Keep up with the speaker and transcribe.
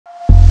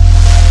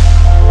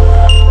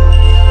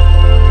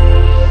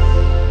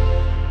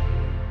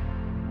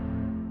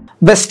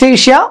West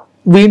Asia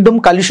വീണ്ടും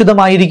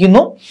കലുഷിതമായിരിക്കുന്നു.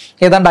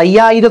 ഏതാണ്ട്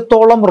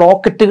 5000-ഓളം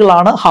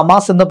റോക്കറ്റുകളാണ്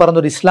Hamas എന്ന്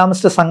പറഞ്ഞൊരു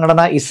ഇസ്ലാമിസ്റ്റ്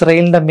സംഘടന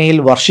ഇസ്രയേലിന്റെ മേൽ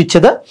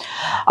വർഷിച്ചത്.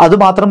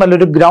 അതുമാത്രമല്ല,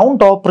 ഒരു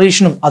ഗ്രൗണ്ട്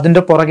ഓപ്പറേഷനും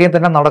അതിന്റെ പുറകെ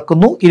തന്നെ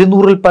നടക്കുന്നു.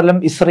 200-ൽ പരം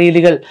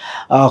ഇസ്രയേലികൾ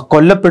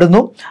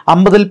കൊല്ലപ്പെടുന്നു.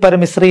 50-ൽ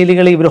പരം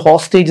ഇസ്രയേലികളെ ഇവർ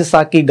ഹോസ്റ്റേജസ്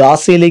ആക്കി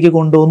ഗാസയിലേക്ക്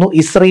കൊണ്ടുവന്നു.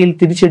 ഇസ്രയേൽ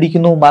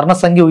തിരിച്ചടിക്കുന്നു,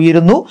 മരണസംഖ്യ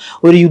ഉയരുന്നു.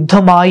 ഒരു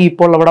യുദ്ധമായി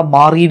ഇപ്പോൾ അവിടെ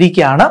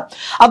മാറിയിരിക്കുകയാണ്.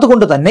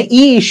 അതുകൊണ്ട് തന്നെ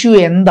ഈ ഇഷ്യൂ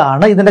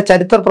എന്താണ്, ഇതിന്റെ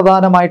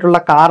ചരിത്രപ്രധാനമായിട്ടുള്ള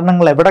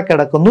കാരണങ്ങൾ എവിടെ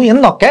കിടക്കുന്നു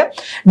എന്നൊക്കെ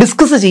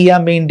ഡിസ്കസ് ചെയ്യാൻ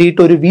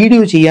വേണ്ടിയിട്ട് ഒരു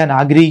വീഡിയോ ചെയ്യാൻ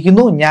ആഗ്രഹിക്കുന്നു.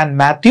 ഞാൻ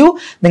മാത്യു.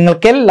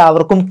 നിങ്ങൾക്ക്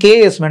എല്ലാവർക്കും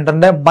KAS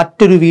മെന്ററിന്റെ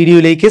മറ്റൊരു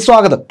വീഡിയോയിലേക്ക്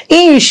സ്വാഗതം.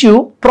 ഈ ഇഷ്യൂ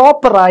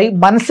പ്രോപ്പറായി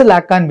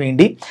മനസ്സിലാക്കാൻ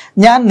വേണ്ടി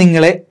ഞാൻ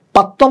നിങ്ങളെ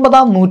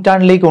 19-ാം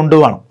നൂറ്റാണ്ടിലേക്ക്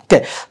കൊണ്ടുപോകണം.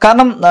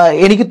 കാരണം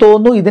എനിക്ക്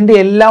തോന്നുന്നു ഇതിന്റെ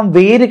എല്ലാം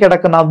വേര്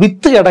കിടക്കുന്ന,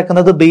 വിത്ത്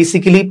കിടക്കുന്നത്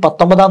ബേസിക്കലി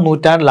 19-ാം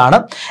നൂറ്റാണ്ടിലാണ്.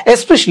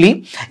 Especially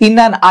in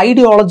an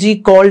ideology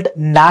called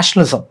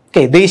nationalism.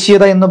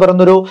 ദേശീയത എന്ന്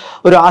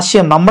പറയുന്നൊരു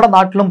ആശയം നമ്മുടെ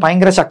നാട്ടിലും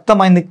ഭയങ്കര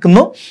ശക്തമായി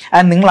നിൽക്കുന്നു.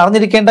 ആൻഡ് നിങ്ങൾ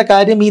അറിഞ്ഞിരിക്കേണ്ട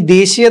കാര്യം, ഈ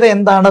ദേശീയത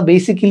എന്താണ്,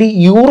 ബേസിക്കലി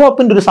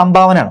യൂറോപ്പിന്റെ ഒരു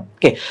സംഭാവനയാണ്.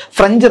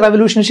 ഫ്രഞ്ച്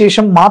റവല്യൂഷന്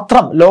ശേഷം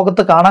മാത്രം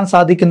ലോകത്ത് കാണാൻ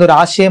സാധിക്കുന്ന ഒരു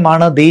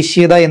ആശയമാണ്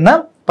ദേശീയത എന്ന്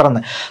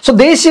പറഞ്ഞത്. സോ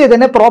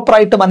ദേശീയതനെ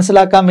പ്രോപ്പറായിട്ട്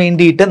മനസ്സിലാക്കാൻ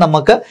വേണ്ടിയിട്ട്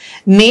നമുക്ക്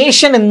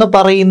നേഷൻ എന്ന്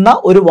പറയുന്ന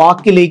ഒരു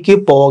വാക്കിലേക്ക്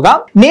പോകാം.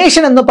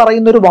 നേഷൻ എന്ന്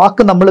പറയുന്ന ഒരു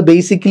വാക്ക് നമ്മൾ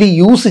ബേസിക്കലി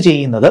യൂസ്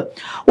ചെയ്യുന്നത്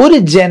ഒരു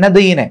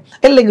ജനതയെ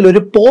അല്ലെങ്കിൽ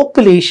ഒരു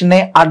പോപ്പുലേഷനെ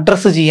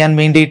അഡ്രസ്സ് ചെയ്യാൻ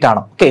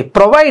വേണ്ടിയിട്ടാണ്.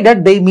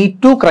 Provided they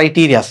meet 2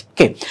 criterias.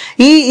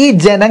 ഈ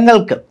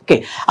ജനങ്ങൾക്ക്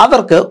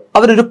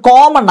അവരൊരു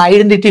കോമൺ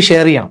ഐഡന്റിറ്റി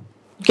ഷെയർ ചെയ്യണം.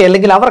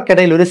 അല്ലെങ്കിൽ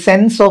അവർക്കിടയിൽ ഒരു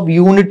സെൻസ് ഓഫ്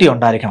യൂണിറ്റി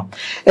ഉണ്ടായിരിക്കണം.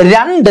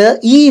 2,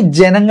 ഈ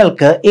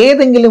ജനങ്ങൾക്ക്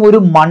ഏതെങ്കിലും ഒരു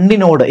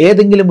മണ്ണിനോട്,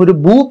 ഏതെങ്കിലും ഒരു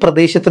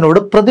ഭൂപ്രദേശത്തിനോട്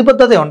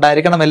പ്രതിബദ്ധത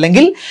ഉണ്ടായിരിക്കണം,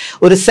 അല്ലെങ്കിൽ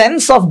ഒരു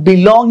സെൻസ് ഓഫ്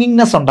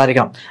ബിലോങ്ങിങ്നെസ്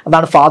ഉണ്ടായിരിക്കണം.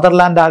 അതാണ്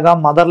ഫാദർലാൻഡ് ആകാം,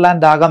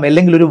 മദർലാൻഡ് ആകാം,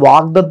 അല്ലെങ്കിൽ ഒരു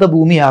വാഗ്ദത്ത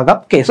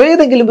ഭൂമിയാകാം. സോ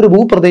ഏതെങ്കിലും ഒരു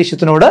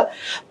ഭൂപ്രദേശത്തിനോട്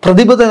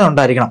പ്രതിബദ്ധത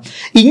ഉണ്ടായിരിക്കണം.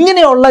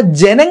 ഇങ്ങനെയുള്ള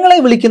ജനങ്ങളെ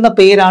വിളിക്കുന്ന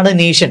പേരാണ്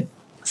nation.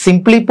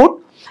 Simply puttu,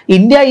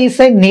 India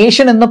is A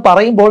nation എന്ന്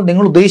പറയുമ്പോൾ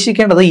നിങ്ങൾ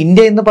ഉദ്ദേശിക്കേണ്ടത്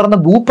ഇന്ത്യ എന്ന് പറയുന്ന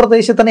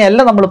ഭൂപ്രദേശത്തിനെ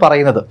അല്ല നമ്മൾ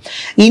പറയുന്നത്.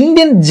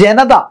 ഇന്ത്യൻ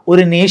ജനത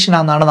ഒരു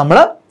നേഷനാണെന്നാണ് നമ്മൾ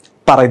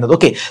പറയുന്നത്.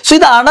 സോ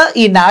ഇതാണ്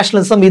ഈ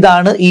നാഷണലിസം,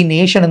 ഇതാണ് ഈ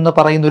നേഷൻ എന്ന്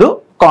പറയുന്നൊരു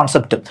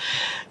കോൺസെപ്റ്റ്.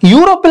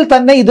 യൂറോപ്പിൽ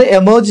തന്നെ ഇത്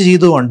എമേർജ്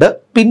ചെയ്തുകൊണ്ട്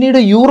പിന്നീട്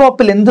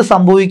യൂറോപ്പിൽ എന്ത്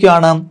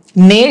സംഭവിക്കുകയാണ്,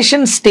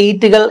 നേഷൻ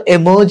സ്റ്റേറ്റുകൾ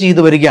എമേർജ്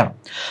ചെയ്ത് വരികയാണ്.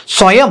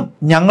 സ്വയം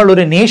ഞങ്ങൾ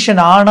ഒരു നേഷൻ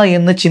ആണ്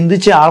എന്ന്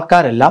ചിന്തിച്ച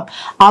ആൾക്കാരെല്ലാം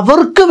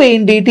അവർക്ക്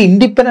വേണ്ടിയിട്ട്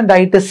ഇൻഡിപെൻഡന്റ്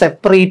ആയിട്ട്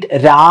സെപ്പറേറ്റ്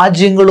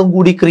രാജ്യങ്ങളും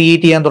കൂടി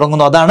ക്രിയേറ്റ് ചെയ്യാൻ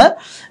തുടങ്ങുന്നു. അതാണ്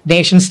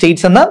നേഷൻ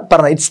സ്റ്റേറ്റ്സ് എന്ന്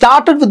പറഞ്ഞത്. It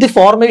started with the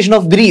formation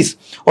of Greece.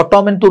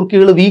 Ottoman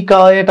തുർക്കികൾ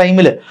വീക്കായ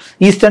ടൈമിൽ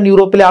ഈസ്റ്റേൺ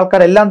യൂറോപ്പിലെ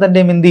ആൾക്കാരെല്ലാം തന്നെ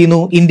എന്ത്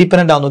ചെയ്യുന്നു,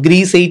 ഇൻഡിപെൻഡന്റ് ആവുന്നു.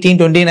 Greece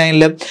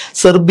 1829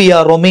 Serbia,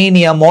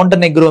 Romania,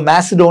 മോണ്ടനെഗ്രോ,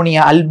 Macedonia,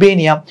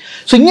 Albania.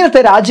 So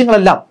ഇങ്ങനത്തെ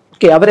രാജ്യങ്ങളെല്ലാം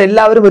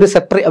അവരെല്ലാവരും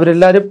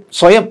അവരെല്ലാവരും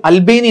സ്വയം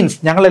അൽബേനിയൻസ്,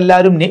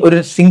 ഞങ്ങളെല്ലാവരും ഒരു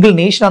സിംഗിൾ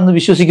നേഷൻ ആണെന്ന്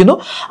വിശ്വസിക്കുന്നു.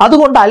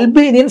 അതുകൊണ്ട്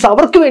അൽബേനിയൻസ്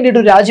അവർക്ക് വേണ്ടിയിട്ട്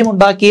ഒരു രാജ്യം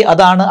ഉണ്ടാക്കി.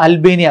 അതാണ്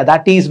അൽബേനിയ,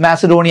 ദാറ്റ് ഈസ്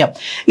മാസിഡോണിയ.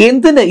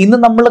 എന്തിന് ഇന്ന്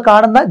നമ്മൾ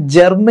കാണുന്ന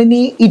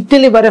ജർമ്മനി,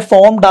 ഇറ്റലി വരെ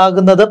ഫോംഡ്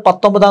ആകുന്നത്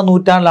 19-ാം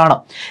നൂറ്റാണ്ടിലാണ്.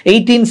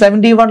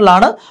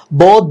 1871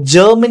 both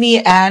Germany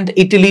and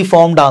Italy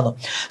formed ആകുന്നു.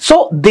 സോ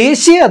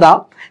ദേശീയത,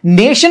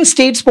 നേഷൻ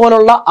സ്റ്റേറ്റ്സ്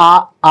പോലുള്ള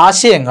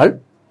ആശയങ്ങൾ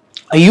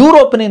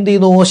യൂറോപ്പിനെ എന്ത്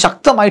ചെയ്യുന്നു,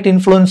 ശക്തമായിട്ട്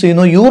ഇൻഫ്ലുവൻസ്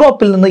ചെയ്യുന്നു.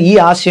 യൂറോപ്പിൽ നിന്ന് ഈ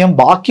ആശയം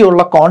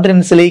ബാക്കിയുള്ള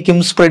കോണ്ടിനെന്റ്സിലേക്കും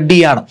സ്പ്രെഡ്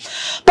ചെയ്യാണ്.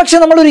 പക്ഷെ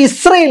നമ്മളൊരു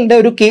ഇസ്രയേലിന്റെ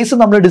ഒരു കേസ്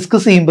നമ്മൾ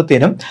ഡിസ്കസ്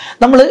ചെയ്യുമ്പോഴത്തേനും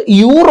നമ്മൾ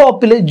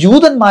യൂറോപ്പിലെ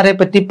ജൂതന്മാരെ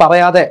പറ്റി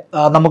പറയാതെ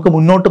നമുക്ക്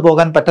മുന്നോട്ട്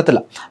പോകാൻ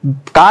പറ്റത്തില്ല.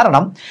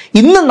 കാരണം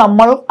ഇന്ന്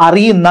നമ്മൾ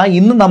അറിയുന്ന,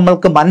 ഇന്ന്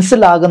നമ്മൾക്ക്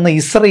മനസ്സിലാകുന്ന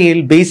ഇസ്രയേൽ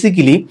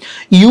ബേസിക്കലി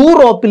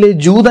യൂറോപ്പിലെ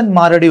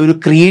ജൂതന്മാരുടെ ഒരു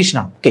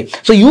ക്രിയേഷനാണ്.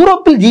 സോ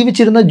യൂറോപ്പിൽ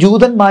ജീവിച്ചിരുന്ന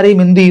ജൂതന്മാരെയും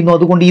എന്ത് ചെയ്യുന്നു,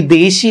 അതുകൊണ്ട് ഈ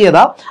ദേശീയത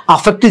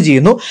അഫക്റ്റ്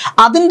ചെയ്യുന്നു.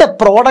 അതിന്റെ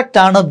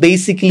പ്രോഡക്റ്റ് ആണ്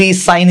ബേസിക്കലി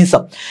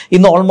സൈനിസം.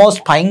 ഇന്ന്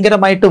ഓൾമോസ്റ്റ്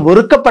ഭയങ്കരമായിട്ട്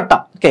വെറുക്കപ്പെട്ട,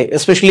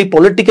 എസ്പെഷ്യലി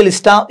പൊളിറ്റിക്കൽ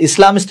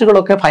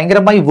ഇസ്ലാമിസ്റ്റുകളൊക്കെ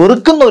ഭയങ്കരമായി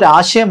വെറുക്കുന്ന ഒരു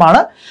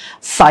ആശയമാണ്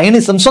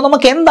സൈനിസം. സോ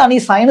നമുക്ക് എന്താണ് ഈ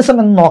സൈനിസം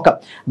എന്ന് നോക്കാം.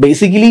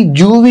 ബേസിക്കലി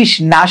ജൂവിഷ്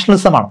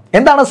നാഷണലിസം ആണ്.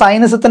 എന്താണ്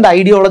സൈനിസത്തിന്റെ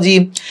ഐഡിയോളജി?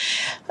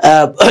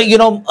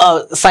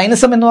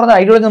 സൈനിസം എന്ന് പറഞ്ഞ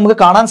ഐഡിയോളജി നമുക്ക്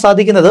കാണാൻ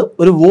സാധിക്കുന്നത്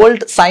ഒരു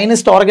വേൾഡ്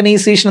സയനിസ്റ്റ്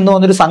ഓർഗനൈസേഷൻ എന്ന്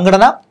പറഞ്ഞൊരു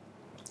സംഘടന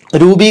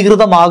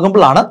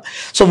രൂപീകൃതമാകുമ്പോഴാണ്.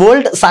 സോ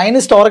വേൾഡ്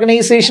സയനിസ്റ്റ്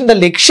ഓർഗനൈസേഷന്റെ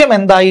ലക്ഷ്യം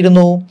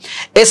എന്തായിരുന്നു?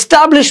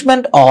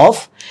 Establishment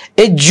of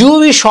A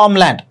Jewish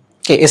homeland.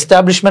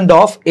 Establishment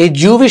of A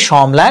Jewish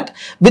homeland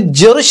with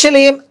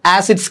Jerusalem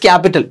as it's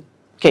capital.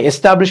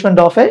 establishment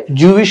of a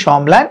Jewish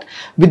homeland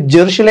with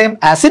Jerusalem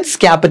as its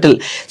capital.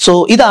 So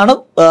ഇതാണ്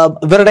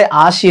ഇവരുടെ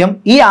ആശയം.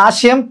 ഈ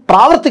ആശയം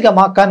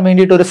പ്രാവർത്തികമാക്കാൻ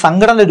വേണ്ടിയിട്ട് ഒരു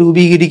സംഘടന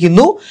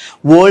രൂപീകരിക്കുന്നു,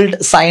 വേൾഡ്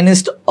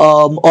സയനിസ്റ്റ്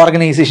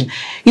ഓർഗനൈസേഷൻ.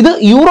 ഇത്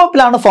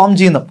യൂറോപ്പിലാണ് ഫോം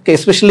ചെയ്യുന്നത്.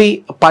 എസ്പെഷ്യലി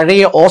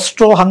പഴയ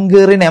ഓസ്ട്രോ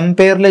ഹംഗേറിയൻ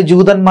എംപയറിലെ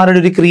ജൂതന്മാരുടെ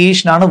ഒരു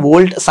ക്രിയേഷനാണ്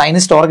വേൾഡ്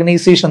സയനിസ്റ്റ്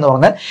ഓർഗനൈസേഷൻ എന്ന്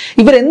പറഞ്ഞാൽ.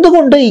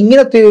 ഇവരെന്തുകൊണ്ട്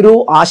ഇങ്ങനത്തെ ഒരു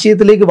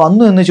ആശയത്തിലേക്ക്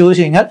വന്നു എന്ന്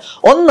ചോദിച്ചു കഴിഞ്ഞാൽ,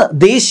 ഒന്ന്,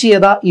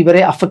 ദേശീയത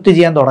ഇവരെ അഫക്റ്റ്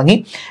ചെയ്യാൻ തുടങ്ങി.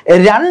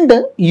 രണ്ട്,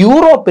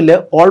 യൂറോപ്പില്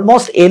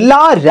ഓൾമോസ്റ്റ്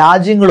എല്ലാ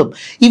രാജ്യങ്ങളും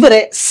ഇവരെ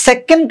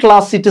സെക്കൻഡ്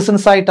ക്ലാസ്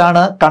സിറ്റിസൺസ്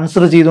ആയിട്ടാണ്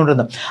കൺസിഡർ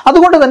ചെയ്തുകൊണ്ടിരുന്നത്.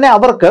 അതുകൊണ്ട് തന്നെ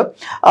അവർക്ക്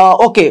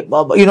ഓക്കെ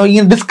ഈ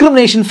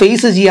ഡിസ്ക്രിമിനേഷൻ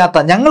ഫേസ്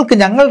ചെയ്യാത്ത ഞങ്ങൾക്ക്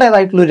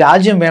ഞങ്ങളുടേതായിട്ടുള്ള ഒരു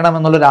രാജ്യം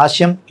വേണമെന്നുള്ളൊരു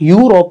ആശയം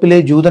യൂറോപ്പിലെ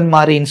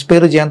ജൂതന്മാരെ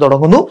ഇൻസ്പയർ ചെയ്യാൻ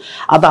തുടങ്ങുന്നു.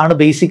 അതാണ്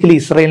ബേസിക്കലി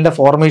ഇസ്രായേലിന്റെ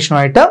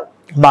ഫോർമേഷനുമായിട്ട്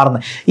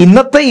മാറുന്നത്.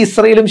 ഇന്നത്തെ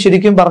ഇസ്രയേലും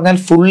ശരിക്കും പറഞ്ഞാൽ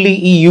ഫുള്ളി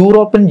ഈ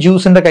യൂറോപ്യൻ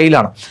ജ്യൂസിന്റെ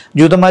കയ്യിലാണ്.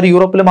 ജൂതന്മാർ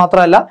യൂറോപ്പിൽ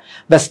മാത്രമല്ല,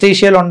 വെസ്റ്റ്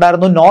ഏഷ്യയിൽ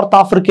ഉണ്ടായിരുന്നു, നോർത്ത്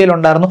ആഫ്രിക്കയിൽ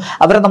ഉണ്ടായിരുന്നു.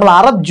 അവരെ നമ്മൾ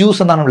അറബ്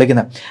ജ്യൂസ് എന്നാണ്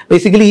വിളിക്കുന്നത്.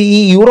 ബേസിക്കലി ഈ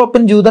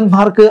യൂറോപ്യൻ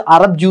ജൂതന്മാർക്ക്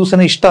അറബ്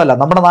ജ്യൂസിന് ഇഷ്ടമല്ല.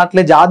 നമ്മുടെ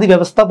നാട്ടിലെ ജാതി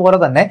വ്യവസ്ഥ പോലെ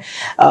തന്നെ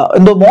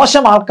എന്തോ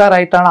മോശം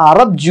ആൾക്കാരായിട്ടാണ്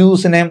അറബ്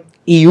ജ്യൂസിനെ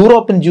ഈ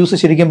യൂറോപ്യൻ ജ്യൂസ്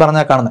ശരിക്കും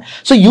പറഞ്ഞാൽ കാണുന്നത്.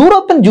 സോ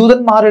യൂറോപ്യൻ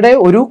ജൂതന്മാരുടെ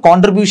ഒരു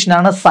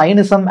കോൺട്രിബ്യൂഷനാണ്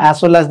സൈനിസം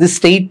as well as the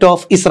state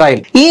of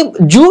Israel. ഈ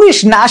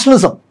ജൂയിഷ്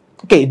നാഷണലിസം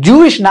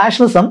ജൂയിഷ്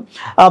നാഷണലിസം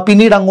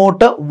പിന്നീട്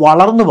അങ്ങോട്ട്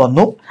വളർന്നു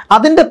വന്നു.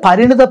 അതിന്റെ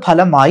പരിണിത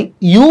ഫലമായി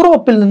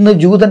യൂറോപ്പിൽ നിന്ന്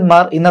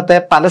ജൂതന്മാർ ഇന്നത്തെ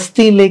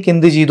പലസ്തീനിലേക്ക്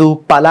എന്ത് ചെയ്തു?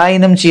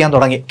 പലായനം ചെയ്യാൻ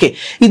തുടങ്ങി.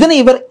 ഇതിനെ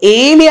ഇവർ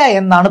ഏലിയ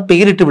എന്നാണ്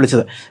പേരിട്ട്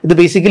വിളിച്ചത്. ഇത്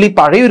ബേസിക്കലി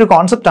പഴയൊരു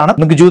കോൺസെപ്റ്റ് ആണ്.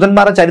 നമുക്ക്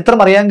ജൂതന്മാരുടെ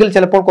ചരിത്രം അറിയാമെങ്കിൽ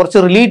ചിലപ്പോൾ കുറച്ച്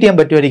റിലേറ്റ് ചെയ്യാൻ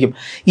പറ്റുമായിരിക്കും.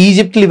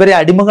 ഈജിപ്തിൽ ഇവരെ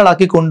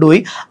അടിമകളാക്കി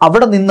കൊണ്ടുപോയി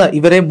അവിടെ നിന്ന്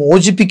ഇവരെ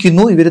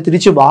മോചിപ്പിക്കുന്നു, ഇവരെ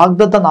തിരിച്ച്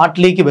വാഗ്ദത്ത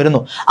നാട്ടിലേക്ക്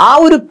വരുന്നു. ആ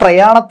ഒരു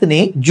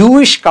പ്രയാണത്തിനെ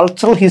ജൂയിഷ്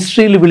കൾച്ചറൽ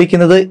ഹിസ്റ്ററിയിൽ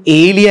വിളിക്കുന്നത്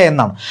ഏലിയ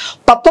എന്നാണ്.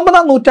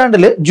 19-ാം നൂറ്റാണ്ടിൽ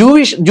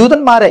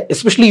ജൂതന്മാരെ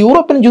എസ്പെഷ്യലി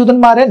യൂറോപ്യൻ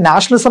ജൂതന്മാരെ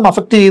നാഷണലിസം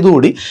അഫക്ട്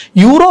ചെയ്തുകൂടി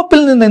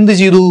യൂറോപ്പിൽ നിന്ന് എന്ത്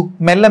ചെയ്തു?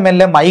 മെല്ലെ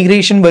മെല്ലെ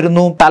മൈഗ്രേഷൻ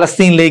വരുന്നു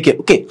പലസ്തീനിലേക്ക്.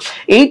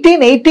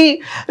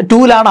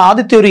 1882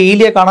 ആദ്യത്തെ ഒരു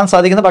ഏലിയ കാണാൻ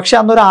സാധിക്കുന്നത്. പക്ഷെ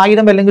അന്നൊരു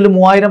 1000 അല്ലെങ്കിൽ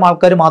 3000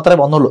 ആൾക്കാർ മാത്രമേ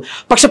വന്നുള്ളൂ.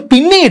 പക്ഷെ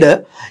പിന്നീട്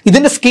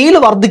ഇതിന്റെ സ്കെയിൽ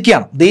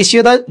വർദ്ധിക്കുകയാണ്.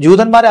 ദേശീയത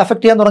ജൂതന്മാരെ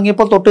അഫക്ട് ചെയ്യാൻ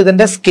തുടങ്ങിയപ്പോൾ തൊട്ട്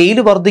ഇതിന്റെ സ്കെയിൽ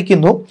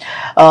വർദ്ധിക്കുന്നു.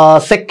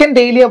 സെക്കൻഡ്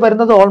ഏലിയ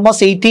വരുന്നത്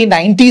ഓൾമോസ്റ്റ്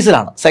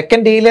 1890s.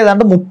 സെക്കൻഡ് ഏലിയ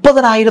ഏതാണ്ട്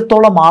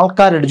 30,000-ഓളം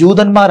ആൾക്കാരുടെ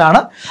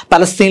ജൂതന്മാരാണ്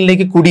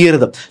പലസ്തീനിലേക്ക്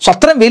കുടിയേറുന്നത്. സോ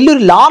അത്രയും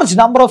വലിയൊരു ലാർജ്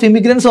നമ്പർ ഓഫ്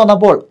ഇമിഗ്രൻസ്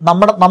വന്നപ്പോൾ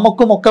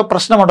നമുക്കും ഒക്കെ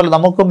പ്രശ്നമുണ്ടല്ലോ.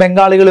 നമുക്കും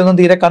ബംഗാളികളൊന്നും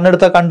തീരെ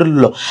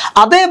കണ്ടില്ലല്ലോ.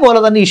 അതേപോലെ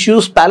തന്നെ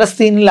ഇഷ്യൂസ്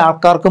പലസ്തീനിലെ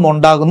ആൾക്കാർക്കും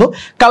ഉണ്ടാകുന്നു.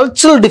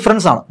 കൾച്ചറൽ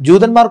ഡിഫറൻസ് ആണ്.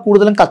 ജൂതന്മാർ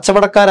കൂടുതലും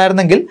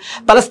കച്ചവടക്കാരായിരുന്നെങ്കിൽ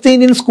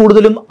പലസ്തീനിയൻസ്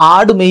കൂടുതലും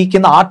ആട്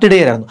മേയ്ക്കുന്ന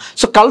ആട്ടിടയരായിരുന്നു.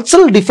 സോ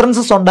കൾച്ചറൽ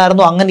ഡിഫറൻസസ്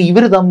ഉണ്ടായിരുന്നു. അങ്ങനെ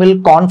ഇവർ തമ്മിൽ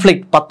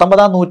കോൺഫ്ലിക്ട്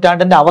 19-ാം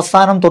നൂറ്റാണ്ടിന്റെ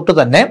അവസാനം തൊട്ട്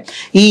തന്നെ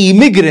ഈ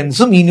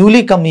ഇമിഗ്രൻസും ഈ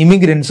ന്യൂലി കം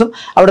ഇമിഗ്രൻസും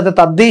അവിടുത്തെ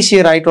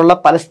തദ്ദേശീയരായിട്ടുള്ള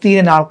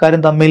പലസ്തീനിയൻ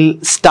ആൾക്കാരും തമ്മിൽ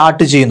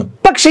സ്റ്റാർട്ട് ചെയ്യുന്നു.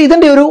 പക്ഷെ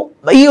ഇതിന്റെ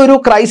ഈ ഒരു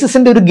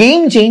ക്രൈസിസിന്റെ ഒരു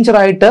ഗെയിം ചേഞ്ചർ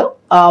ആയിട്ട്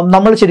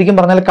നമ്മൾ ശരിക്കും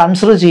പറഞ്ഞാൽ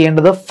കൺസിഡർ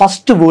ചെയ്യേണ്ടത്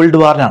ഫസ്റ്റ് വേൾഡ്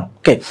വാറിനാണ്.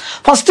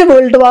 ഫസ്റ്റ്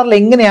വേൾഡ് വാറിൽ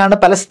എങ്ങനെയാണ്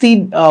പലസ്തീൻ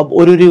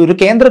ഒരു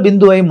കേന്ദ്ര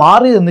ബിന്ദുവായി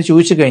മാറിയതെന്ന്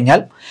ചോദിച്ചു കഴിഞ്ഞാൽ,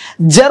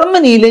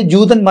 ജർമ്മനിയിലെ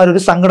ജൂതന്മാർ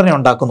ഒരു സംഘടന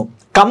ഉണ്ടാക്കുന്നു.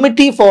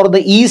 കമ്മിറ്റി ഫോർ ദ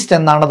ഈസ്റ്റ്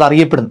എന്നാണ് അത്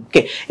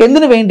അറിയപ്പെടുന്നത്.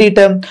 എന്തിനു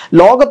വേണ്ടിയിട്ട്?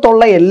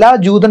 ലോകത്തുള്ള എല്ലാ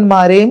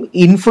ജൂതന്മാരെയും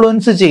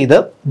ഇൻഫ്ലുവൻസ് ചെയ്ത്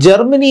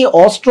ജർമ്മനി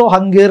ഓസ്ട്രോ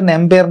ഹംഗേറിയൻ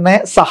എംപയറിനെ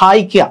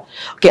സഹായിക്കുക.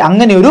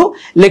 അങ്ങനെ ഒരു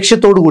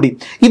ലക്ഷ്യത്തോടു കൂടി.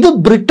 ഇത്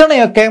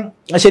ബ്രിട്ടനെയൊക്കെ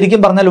ശരിക്കും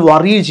പറഞ്ഞാൽ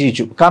വറി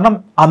ചെയ്യിച്ചു. കാരണം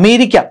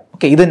അമേരിക്ക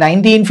ഇത്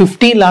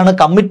 1915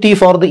 കമ്മിറ്റി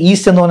ഫോർ ദ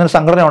ഈസ്റ്റ് എന്ന് പറഞ്ഞൊരു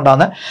സംഘടന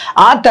ഉണ്ടാകുന്നത്.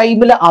 ആ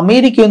ടൈമിൽ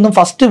അമേരിക്കയൊന്നും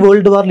ഫസ്റ്റ്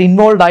വേൾഡ് വാറിൽ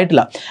ഇൻവോൾവ്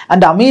ആയിട്ടില്ല.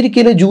 ആൻഡ്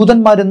അമേരിക്കയിലെ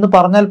ജൂതന്മാരെന്ന്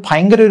പറഞ്ഞാൽ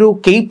ഭയങ്കര ഒരു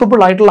കേപ്പബിൾ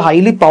ആയിട്ടുള്ള,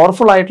 ഹൈലി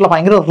പവർഫുൾ ആയിട്ടുള്ള,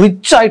 ഭയങ്കര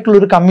റിച്ച് ആയിട്ടുള്ള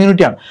ഒരു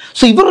കമ്മ്യൂണിറ്റിയാണ്.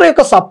 സോ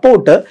ഇവരുടെയൊക്കെ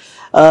സപ്പോർട്ട്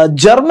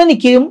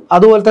ജർമ്മനിക്കും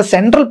അതുപോലത്തെ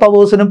സെൻട്രൽ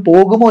പവേഴ്സിനും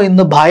പോകുമോ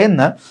എന്ന്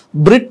ഭയന്ന്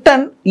ബ്രിട്ടൻ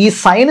ഈ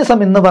സൈനിസം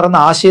എന്ന് പറയുന്ന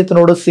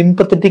ആശയത്തിനോട്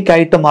സിംപത്തറ്റിക്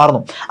ആയിട്ട്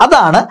മാറുന്നു.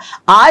 അതാണ്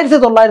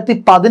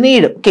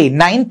 1917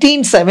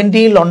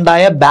 1917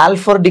 ഉണ്ടായ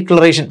ബാൽഫർ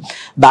ഡിക്ലറേഷൻ.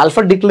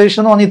 ബാൽഫർ ഡിക്ലറേഷൻ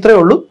എന്ന് പറഞ്ഞാൽ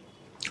ഇത്രയേ ഉള്ളൂ.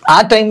 ആ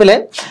ടൈമിലെ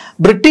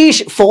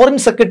ബ്രിട്ടീഷ് ഫോറിൻ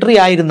സെക്രട്ടറി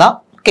ആയിരുന്ന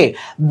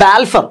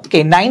ബാൽഫർ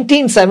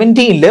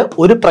 1917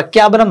 ഒരു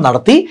പ്രഖ്യാപനം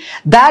നടത്തി.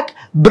 That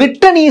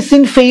Britain is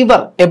in favour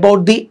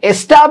about the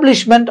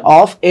establishment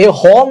of A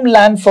home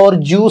land four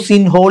juice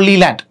in holy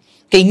land.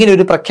 ഇങ്ങനെ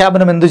ഒരു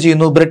പ്രഖ്യാപനം എന്ത്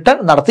ചെയ്യുന്നു? ബ്രിട്ടൻ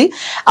നടത്തി.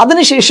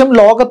 അതിനുശേഷം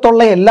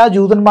ലോകത്തുള്ള എല്ലാ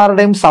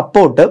ജൂതന്മാരുടെയും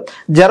സപ്പോർട്ട്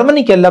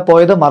ജർമ്മനിക്കല്ല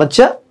പോയത്,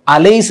 മറിച്ച്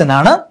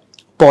അലൈസിനാണ്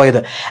പോയത്.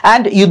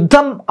 ആൻഡ്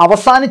യുദ്ധം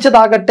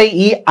അവസാനിച്ചതാകട്ടെ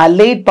ഈ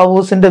അലൈഡ്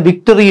പവേഴ്സിന്റെ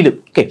വിക്ടറിയിലും.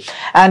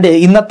 ആൻഡ്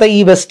ഇന്നത്തെ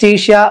ഈ വെസ്റ്റ്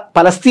ഏഷ്യ,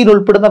 പലസ്തീൻ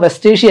ഉൾപ്പെടുന്ന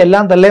വെസ്റ്റ് ഏഷ്യ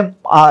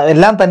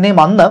എല്ലാം തന്നെ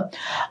അന്ന്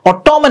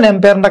ഒട്ടോമൻ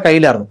എംപയറിന്റെ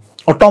കയ്യിലായിരുന്നു.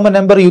 ഒട്ടോമൻ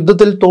എംപയർ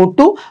യുദ്ധത്തിൽ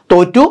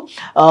തോറ്റു.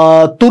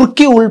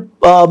 തുർക്കി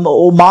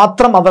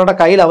മാത്രം അവരുടെ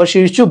കയ്യിൽ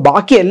അവശേഷിച്ചു.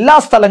 ബാക്കി എല്ലാ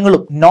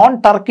സ്ഥലങ്ങളും നോൺ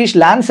ടർക്കിഷ്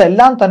ലാൻഡ്സ്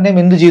എല്ലാം തന്നെ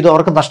എന്ത് ചെയ്തു?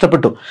 അവർക്ക്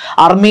നഷ്ടപ്പെട്ടു.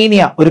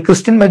 അർമേനിയ ഒരു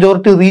ക്രിസ്ത്യൻ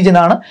മെജോറിറ്റി റീജിയൻ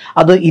ആണ്,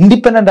 അത്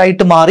ഇൻഡിപെൻഡന്റ്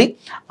ആയിട്ട് മാറി.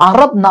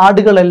 അറബ്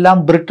നാടുകളെല്ലാം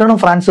ബ്രിട്ടനും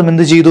ഫ്രാൻസും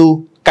എന്ത് ചെയ്തു?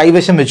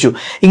 കൈവശം വെച്ചു.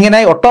 ഇങ്ങനെ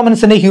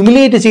ഒട്ടോമൻസിനെ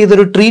ഹ്യൂമിലിയേറ്റ്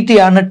ചെയ്തൊരു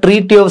ട്രീറ്റിയാണ്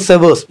ട്രീറ്റി ഓഫ്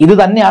സെവേഴ്സ്. ഇത്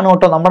തന്നെയാണ്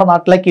കേട്ടോ നമ്മുടെ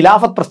നാട്ടിലെ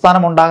ഖിലാഫത്ത്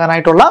പ്രസ്ഥാനം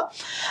ഉണ്ടാകാനായിട്ടുള്ള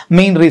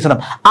മെയിൻ റീസണും.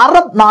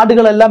 അറബ്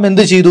നാടുകളെല്ലാം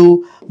എന്ത് ചെയ്തു?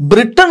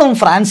 ബ്രിട്ടനും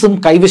ഫ്രാൻസും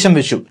കൈവശം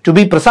വെച്ചു. To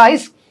B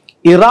precise,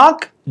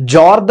 Iraq,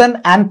 Jordan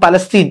and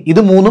Palestine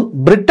ഇത് മൂന്നും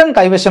ബ്രിട്ടൻ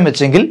കൈവശം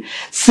വെച്ചെങ്കിൽ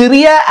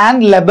സിറിയ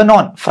ആൻഡ്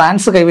ലെബനോൻ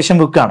ഫ്രാൻസ് കൈവശം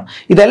വെക്കുകയാണ്.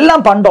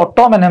 ഇതെല്ലാം പണ്ട്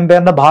ഒട്ടോമൻ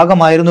എംപയറിന്റെ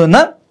ഭാഗമായിരുന്നു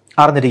എന്ന്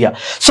അറിഞ്ഞിരിക്കുക.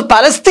 സോ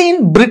പലസ്തീൻ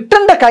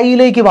ബ്രിട്ടന്റെ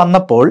കയ്യിലേക്ക്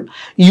വന്നപ്പോൾ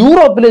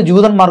യൂറോപ്പിലെ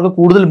ജൂതന്മാർക്ക്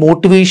കൂടുതൽ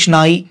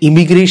മോട്ടിവേഷനായി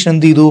ഇമിഗ്രേഷൻ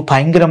എന്ത് ചെയ്തു?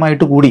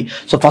 ഭയങ്കരമായിട്ട് കൂടി.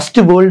 സോ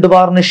ഫസ്റ്റ് വേൾഡ്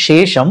വാറിന്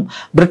ശേഷം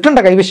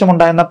ബ്രിട്ടന്റെ കൈവശം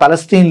ഉണ്ടായിരുന്ന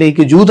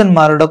പലസ്തീനിലേക്ക്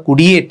ജൂതന്മാരുടെ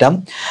കുടിയേറ്റം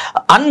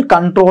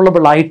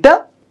അൺകൺട്രോളബിൾ ആയിട്ട്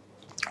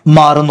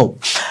മാറുന്നു.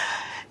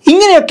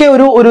 ഇങ്ങനെയൊക്കെ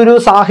ഒരു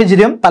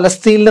സാഹചര്യം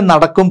പലസ്തീനിൽ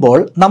നടക്കുമ്പോൾ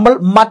നമ്മൾ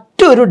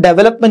മറ്റൊരു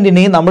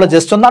ഡെവലപ്മെന്റിനെയും നമ്മൾ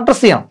ജസ്റ്റ് ഒന്ന്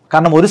അഡ്രസ് ചെയ്യണം.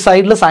 കാരണം ഒരു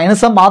സൈഡിൽ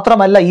സയൻസം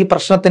മാത്രമല്ല ഈ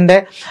പ്രശ്നത്തിന്റെ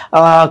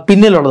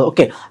പിന്നിലുള്ളത്.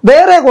 ഓക്കെ,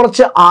 വേറെ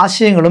കുറച്ച്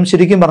ആശയങ്ങളും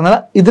ശരിക്കും പറഞ്ഞാൽ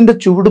ഇതിന്റെ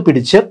ചുവട്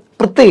പിടിച്ച്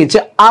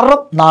പ്രത്യേകിച്ച്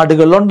അറബ്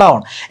നാടുകളിൽ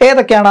ഉണ്ടാവണം.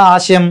 ഏതൊക്കെയാണ്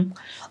ആശയം?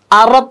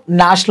 Arab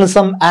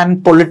nationalism and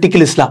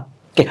political Islam.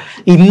 Okay,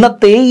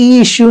 ഇന്നത്തെ ഈ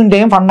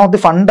ഇഷ്യൂവിൻ്റെയും one of the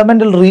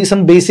fundamental reason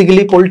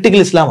basically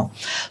political ഇസ്ലാമാണ്.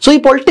 സോ ഈ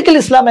പൊളിറ്റിക്കൽ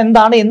ഇസ്ലാം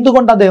എന്താണ്,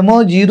 എന്തുകൊണ്ട് അത്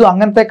എമേർജ് ചെയ്തു,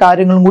 അങ്ങനത്തെ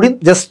കാര്യങ്ങളും കൂടി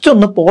ജസ്റ്റ്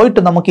ഒന്ന്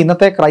പോയിട്ട് നമുക്ക്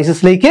ഇന്നത്തെ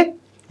ക്രൈസിസിലേക്ക്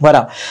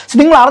വരാം.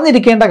 നിങ്ങൾ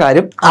അറിഞ്ഞിരിക്കേണ്ട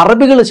കാര്യം,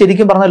 അറബികൾ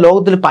ശരിക്കും പറഞ്ഞാൽ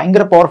ലോകത്തിൽ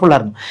ഭയങ്കര പവർഫുൾ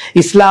ആയിരുന്നു.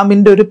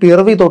 ഇസ്ലാമിൻ്റെ ഒരു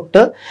പിറവി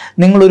തൊട്ട്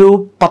നിങ്ങളൊരു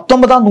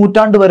 19-ാം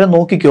നൂറ്റാണ്ട് വരെ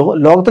നോക്കിക്കോ,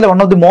 ലോകത്തിലെ one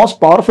of the most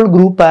powerful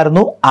group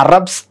ആയിരുന്നു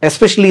Arabs,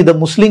 especially the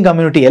Muslim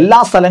community. എല്ലാ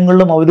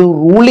സ്ഥലങ്ങളിലും ഒരു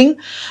റൂളിംഗ്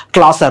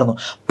ക്ലാസ് ആയിരുന്നു.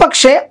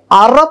 പക്ഷേ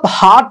അറബ്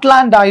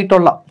ഹാർട്ട്ലാൻഡ്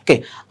ആയിട്ടുള്ള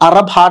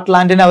അറബ്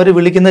ഹാർട്ട്ലാൻഡിനെ അവർ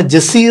വിളിക്കുന്ന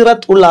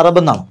ജസീറത്ത് ഉൽ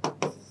അറബ് എന്നാണ്.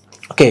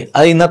 ഓക്കെ,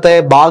 അത് ഇന്നത്തെ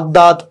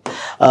ബാഗ്ദാദ്,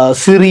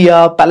 സിറിയ,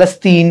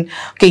 പലസ്തീൻ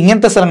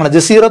ഇങ്ങനത്തെ സ്ഥലങ്ങളാണ്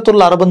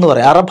ജസീറത്തുൽ അറബ് എന്ന്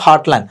പറയും, അറബ്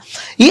ഹാർട്ട്ലാൻഡ്.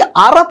 ഈ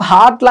അറബ്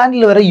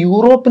ഹാർട്ട്ലാൻഡിൽ വരെ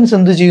യൂറോപ്യൻസ്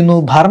എന്ത് ചെയ്യുന്നു?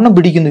 ഭരണം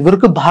പിടിക്കുന്നു.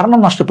 ഇവർക്ക് ഭരണം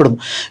നഷ്ടപ്പെടുന്നു.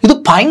 ഇത്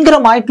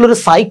ഭയങ്കരമായിട്ടുള്ളൊരു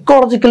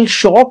സൈക്കോളജിക്കൽ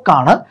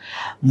ഷോക്കാണ്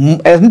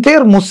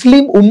എൻറ്റയർ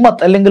മുസ്ലിം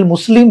ഉമ്മത്ത് അല്ലെങ്കിൽ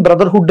മുസ്ലിം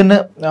ബ്രദർഹുഡിന്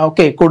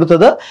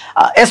കൊടുത്തത്,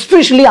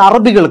 എസ്പെഷ്യലി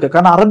അറബികൾക്ക്.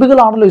 കാരണം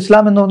അറബികളാണല്ലോ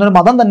ഇസ്ലാം എന്ന് പറഞ്ഞൊരു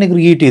മതം തന്നെ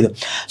ക്രിയേറ്റ് ചെയ്ത്.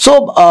 സോ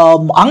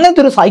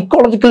അങ്ങനത്തെ ഒരു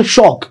സൈക്കോളജിക്കൽ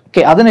ഷോക്ക്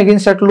അതിന്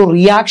അഗെയിൻസ്റ്റ് ആയിട്ടുള്ള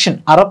റിയാക്ഷൻ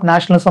അറബ്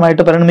നാഷണലിസമായിട്ട്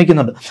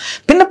പരിണമിക്കുന്നുണ്ട്.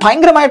 പിന്നെ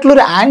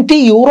ഭയങ്കരമായിട്ടുള്ളൊരു ആന്റി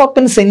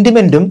യൂറോപ്യൻ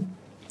സെന്റിമെന്റും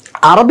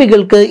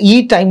അറബികൾക്ക് ഈ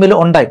ടൈമിൽ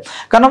ഉണ്ടായി.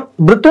 കാരണം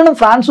ബ്രിട്ടനും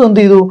ഫ്രാൻസും എന്ത്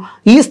ചെയ്തു?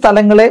 ഈ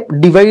സ്ഥലങ്ങളെ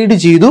ഡിവൈഡ്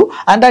ചെയ്തു.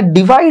 ആൻഡ് ആ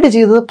ഡിവൈഡ്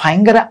ചെയ്തത്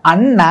ഭയങ്കര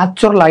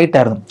അൺനാച്ചുറൽ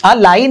ആയിട്ടായിരുന്നു. ആ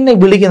ലൈനിനെ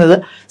വിളിക്കുന്നത്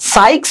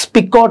സൈക്സ്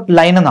പിക്കോട്ട്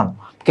ലൈൻ എന്നാണ്.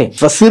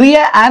 സിറിയ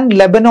ആൻഡ്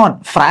ലെബനോൻ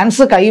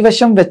ഫ്രാൻസ്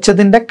കൈവശം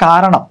വെച്ചതിന്റെ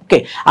കാരണം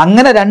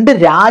അങ്ങനെ രണ്ട്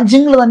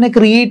രാജ്യങ്ങൾ തന്നെ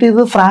ക്രിയേറ്റ്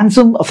ചെയ്തത്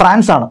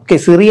ഫ്രാൻസ് ആണ്.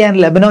 സിറിയ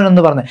ആൻഡ് ലെബനോൻ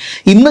എന്ന് പറഞ്ഞ്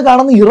ഇന്ന്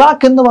കാണുന്ന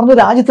ഇറാഖ് എന്ന് പറഞ്ഞ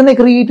രാജ്യത്തിനെ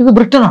ക്രിയേറ്റ് ചെയ്തത്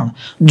ബ്രിട്ടനാണ്.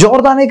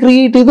 ജോർദാനെ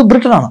ക്രിയേറ്റ് ചെയ്തത്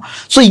ബ്രിട്ടനാണ്.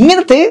 സോ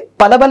ഇങ്ങനത്തെ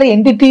പല പല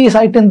എൻറ്റിറ്റീസ്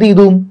ആയിട്ട് എന്ത്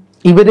ചെയ്തു?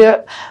 ഇവര്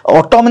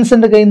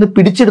ഓട്ടോമൻസിന്റെ കയ്യിൽ നിന്ന്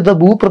പിടിച്ചെടുത്ത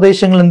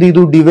ഭൂപ്രദേശങ്ങൾ എന്ത്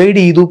ചെയ്തു? ഡിവൈഡ്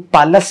ചെയ്തു.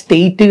 പല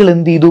സ്റ്റേറ്റുകൾ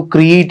എന്ത് ചെയ്തു?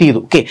 ക്രിയേറ്റ്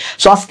ചെയ്തു.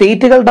 സോ ആ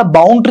സ്റ്റേറ്റുകളുടെ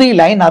ബൗണ്ടറി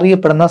ലൈൻ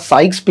അറിയപ്പെടുന്ന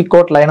സൈക്സ്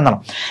പിക്കോട്ട് ലൈൻ എന്നാണ്.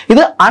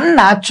 ഇത്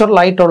അൺനാച്ചുറൽ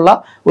ആയിട്ടുള്ള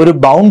ഒരു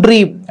ബൗണ്ടറി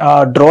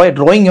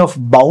ഡ്രോയിങ് ഓഫ്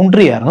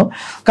ബൗണ്ടറി ആയിരുന്നു.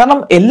 കാരണം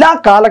എല്ലാ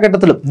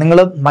കാലഘട്ടത്തിലും നിങ്ങൾ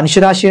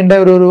മനുഷ്യരാശിയുടെ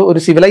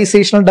ഒരു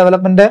സിവിലൈസേഷണൽ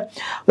ഡെവലപ്മെന്റ്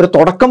ഒരു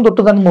തുടക്കം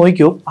തൊട്ട് തന്നെ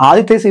നോക്കിയോ,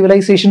 ആദ്യത്തെ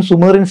സിവിലൈസേഷൻ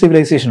സുമേറിയൻ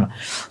സിവിലൈസേഷൻ.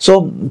 സോ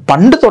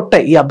പണ്ട്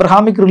തൊട്ടേ ഈ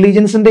അബ്രഹാമിക്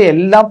റിലീജിയൻസിന്റെ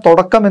എല്ലാം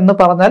തുടക്കം എന്ന്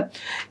പറഞ്ഞാൽ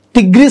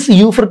ടിഗ്രിസ്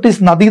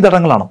യൂഫ്രട്ടീസ്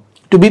നദീതടങ്ങളാണ്.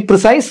 ടു ബി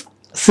പ്രിസൈസ്,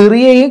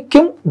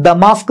 സിറിയയ്ക്കും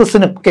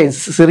ദമാസ്കസിനും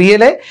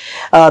സിറിയയിലെ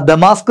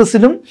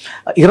ദമാസ്കസിനും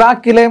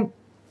ഇറാഖിലെ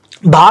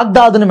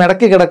ബാഗ്ദാദിനും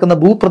ഇടയ്ക്ക് കിടക്കുന്ന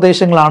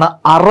ഭൂപ്രദേശങ്ങളാണ്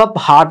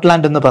അറബ്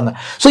ഹാർട്ട്ലാൻഡ് എന്ന് പറഞ്ഞത്.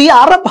 സോ ഈ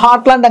അറബ്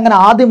ഹാർട്ട്ലാൻഡ് അങ്ങനെ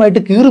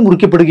ആദ്യമായിട്ട് കീറി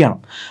മുറിക്കപ്പെടുകയാണ്.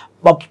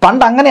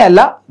 പണ്ട്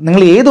അങ്ങനെയല്ല.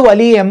 നിങ്ങൾ ഏത്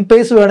വലിയ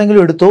എംപയേഴ്സ്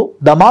വേണമെങ്കിലും എടുത്തോ,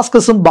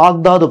 ദമാസ്കസും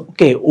ബാഗ്ദാദും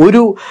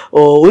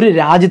ഒരു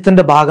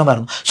രാജ്യത്തിന്റെ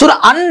ഭാഗമായിരുന്നു. സോ ഒരു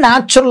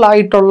അൺനാച്ചുറൽ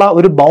ആയിട്ടുള്ള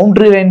ഒരു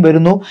ബൗണ്ടറി ലൈൻ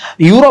വരുന്നു.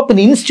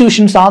 യൂറോപ്യൻ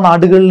ഇൻസ്റ്റിറ്റ്യൂഷൻസ് ആ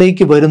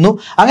നാടുകളിലേക്ക് വരുന്നു.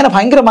 അങ്ങനെ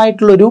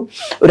ഭയങ്കരമായിട്ടുള്ള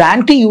ഒരു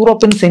ആന്റി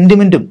യൂറോപ്യൻ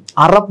സെന്റിമെന്റും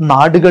അറബ്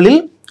നാടുകളിൽ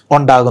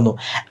ഉണ്ടാകുന്നു.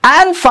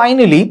 ആൻഡ്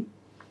ഫൈനലി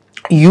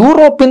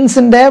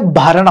യൂറോപ്യൻസിന്റെ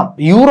ഭരണം,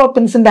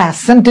 യൂറോപ്യൻസിന്റെ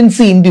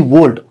അസെൻഡൻസി ഇൻ ദി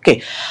വേൾഡ്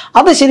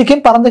അത് ശരിക്കും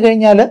പറഞ്ഞു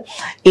കഴിഞ്ഞാൽ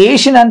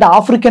ഏഷ്യൻ ആൻഡ്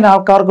ആഫ്രിക്കൻ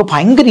ആൾക്കാർക്ക്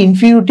ഭയങ്കര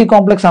ഇൻഫീരിയോറിറ്റി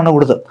കോംപ്ലക്സ് ആണ്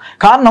കൊടുത്തത്.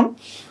 കാരണം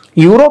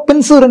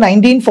യൂറോപ്യൻസ് ഒരു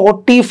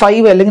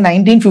 1945 അല്ലെങ്കിൽ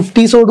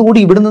 1950s കൂടി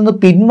ഇവിടെ നിന്ന്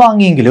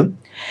പിൻവാങ്ങിയെങ്കിലും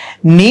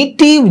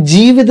നേറ്റീവ്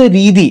ജീവിത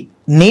രീതി,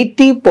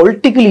 നേറ്റീവ്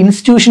പൊളിറ്റിക്കൽ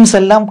ഇൻസ്റ്റിറ്റ്യൂഷൻസ്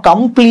എല്ലാം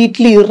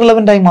കംപ്ലീറ്റ്ലി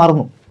ഇറലവൻ്റ് ആയി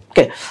മാറുന്നു.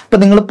 ഇപ്പൊ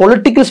നിങ്ങൾ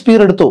പൊളിറ്റിക്കൽ സ്പീർ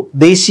എടുത്തു,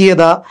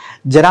 ദേശീയത,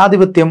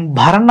 ജനാധിപത്യം,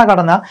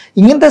 ഭരണഘടന,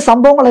 ഇങ്ങനത്തെ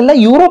സംഭവങ്ങളെല്ലാം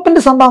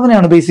യൂറോപ്പിന്റെ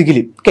സംഭാവനയാണ്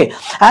basically.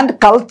 And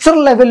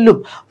cultural ലെവലിലും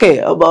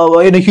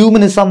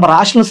humanism,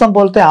 rationalism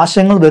പോലത്തെ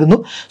ആശയങ്ങൾ വരുന്നു.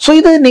 സോ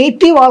ഇത്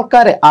നേറ്റീവ്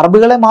ആൾക്കാരെ,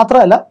 അറബികളെ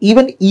മാത്രമല്ല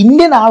ഈവൻ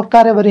ഇന്ത്യൻ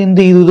ആൾക്കാരെ വരെ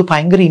എന്ത് ചെയ്തു? ഇത്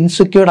ഭയങ്കര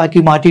ഇൻസെക്യൂർഡ്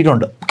ആക്കി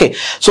മാറ്റിയിട്ടുണ്ട്.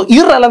 സോ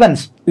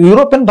ഇറലവൻസ്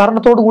യൂറോപ്യൻ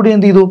ഭരണത്തോടു കൂടി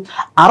എന്ത് ചെയ്തു?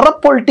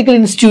 Arab political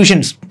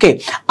institutions,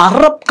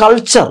 Arab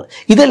culture,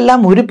 ഇതെല്ലാം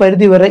ഒരു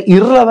പരിധി വരെ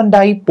ഇറലവൻ്റ്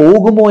ആയി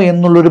പോകുമോ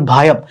എന്നുള്ളൊരു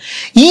ഭയം.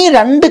 ഈ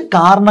രണ്ട്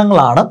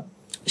കാരണങ്ങളാണ്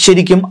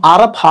ശരിക്കും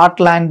അറബ്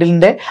ഹാർട്ട്ലാൻഡിൽ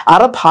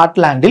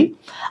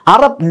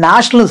അറബ്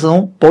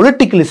നാഷണലിസവും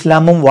പൊളിറ്റിക്കൽ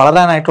ഇസ്ലാമും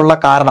വളരാനായിട്ടുള്ള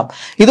കാരണം.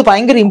 ഇത്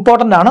ഭയങ്കര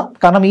ഇമ്പോർട്ടൻ്റ് ആണ്.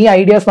 കാരണം ഈ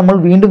ഐഡിയാസ് നമ്മൾ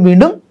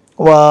വീണ്ടും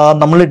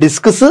നമ്മൾ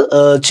ഡിസ്കസ്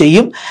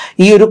ചെയ്യും.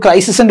 ഈ ഒരു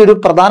ക്രൈസിസിന്റെ ഒരു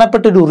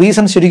പ്രധാനപ്പെട്ട ഒരു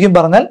റീസൺ ശരിക്കും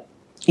പറഞ്ഞാൽ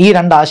ഈ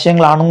രണ്ട്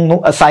ആശയങ്ങളാണെന്നു.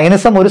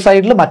 സയനിസം ഒരു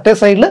സൈഡിൽ, മറ്റേ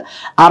സൈഡിൽ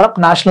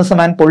Arab nationalism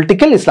and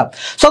political Islam.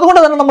 So അതുകൊണ്ട്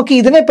തന്നെ നമുക്ക്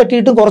ഇതിനെ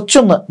പറ്റിയിട്ട്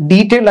കുറച്ചൊന്ന്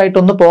ഡീറ്റെയിൽ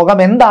ആയിട്ടൊന്ന് പോകാം.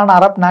 എന്താണ്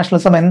അറബ്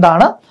നാഷണലിസം,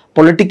 എന്താണ്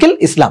പൊളിറ്റിക്കൽ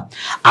ഇസ്ലാം?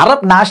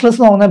 അറബ്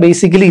നാഷണലിസം എന്ന് പറഞ്ഞാൽ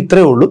ബേസിക്കലി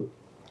ഇത്രയേ ഉള്ളൂ,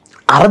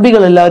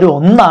 അറബികൾ എല്ലാവരും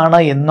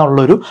ഒന്നാണ്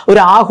എന്നുള്ളൊരു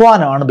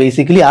ആഹ്വാനമാണ്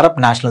basically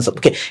Arab nationalism.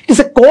 It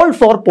is A call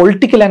for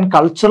political and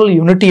cultural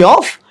unity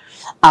of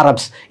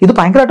Arabs. ഇത്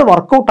ഭയങ്കരമായിട്ട്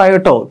വർക്കൗട്ട്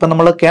ആയിട്ടോ. ഇപ്പം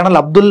നമ്മൾ കേണൽ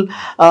അബ്ദുൽ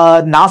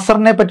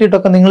നാസറിനെ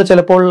പറ്റിയിട്ടൊക്കെ നിങ്ങൾ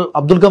ചിലപ്പോൾ,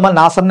 അബ്ദുൽ ഗമാൽ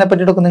നാസറിനെ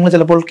പറ്റിയിട്ടൊക്കെ നിങ്ങൾ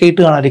ചിലപ്പോൾ കേട്ട്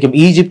കാണായിരിക്കും.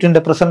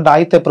 ഈജിപ്തിന്റെ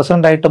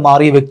പ്രസിഡന്റ് ആയിട്ട്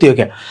മാറിയ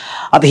വ്യക്തിയൊക്കെ.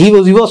 അത് he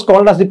was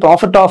called as the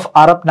prophet of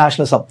Arab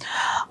nationalism.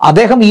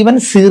 അദ്ദേഹം ഈവൻ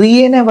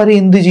സിറിയനെ വരെ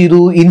എന്ത്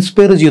ചെയ്തു,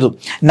 ഇൻസ്പയർ ചെയ്തു.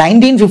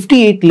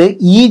 1958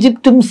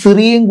 ഈജിപ്തും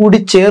സിറിയയും കൂടി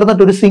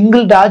ചേർന്നിട്ട് ഒരു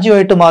സിംഗിൾ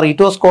രാജ്യമായിട്ട് മാറി.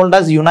 It was called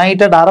as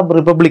United Arab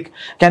republic.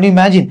 Can you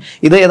imagine?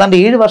 ഇത് ഏതാണ്ട്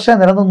 7 വർഷമേ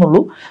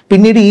നിലനിന്നുള്ളൂ.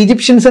 പിന്നീട്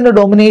ഈജിപ്ഷ്യൻസിന്റെ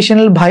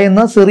ഡൊമിനേഷനിൽ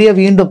ഭയന്ന് സിറിയ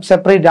വീണ്ടും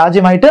സെപ്പറേറ്റ്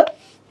രാജ്യമായിട്ട്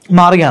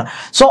മാറുകയാണ്.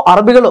 സോ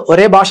അറബികൾ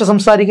ഒരേ ഭാഷ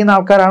സംസാരിക്കുന്ന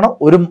ആൾക്കാരാണ്,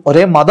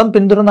 ഒരേ മതം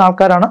പിന്തുടരുന്ന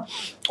ആൾക്കാരാണ്,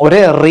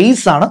 ഒരേ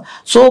റേസ് ആണ്.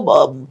 സോ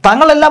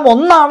തങ്ങളെല്ലാം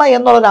ഒന്നാണ്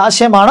എന്നുള്ളൊരു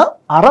ആശയമാണ്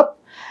അറബ്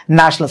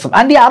നാഷണലിസം.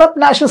 ആൻഡ് ഈ അറബ്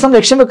നാഷണലിസം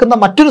ലക്ഷ്യം വെക്കുന്ന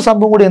മറ്റൊരു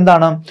സംഭവം കൂടി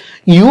എന്താണ്?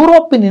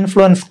 യൂറോപ്യൻ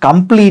ഇൻഫ്ലുവൻസ്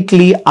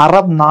കംപ്ലീറ്റ്ലി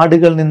അറബ്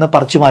നാടുകളിൽ നിന്ന്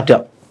പറിച്ചു മാറ്റുക.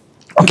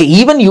 Okay,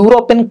 even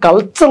European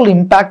cultural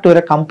impact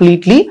വരെ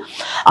കംപ്ലീറ്റ്ലി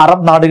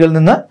അറബ് നാടുകളിൽ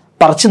നിന്ന്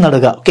പറിച്ചു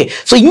നടുക. ഓക്കെ,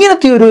 സോ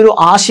ഇങ്ങനത്തെ ഒരു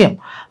ആശയം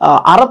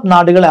അറബ്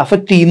നാടുകളെ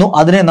അഫക്റ്റ് ചെയ്യുന്നു.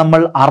 അതിനെ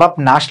നമ്മൾ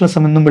അറബ്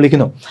നാഷണലിസം എന്നും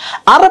വിളിക്കുന്നു.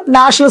 അറബ്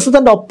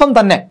നാഷണലിസത്തിന്റെ ഒപ്പം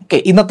തന്നെ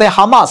ഇന്നത്തെ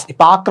ഹമാസ്,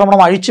 ഇപ്പൊ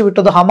ആക്രമണം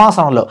അഴിച്ചുവിട്ടത് ഹമാസ്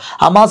ആണല്ലോ.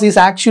 Hamas is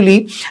actually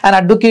an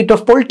advocate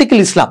of political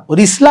ഇസ്ലാം.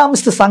 ഒരു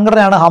ഇസ്ലാമിസ്റ്റ്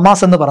സംഘടനയാണ്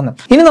ഹമാസ് എന്ന് പറഞ്ഞത്.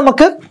 ഇനി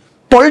നമുക്ക്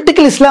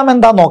പൊളിറ്റിക്കൽ ഇസ്ലാം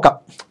എന്താ നോക്കാം.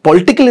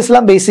 പൊളിറ്റിക്കൽ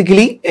ഇസ്ലാം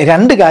ബേസിക്കലി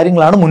 2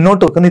 കാര്യങ്ങളാണ്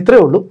മുന്നോട്ട് വെക്കുന്നത്.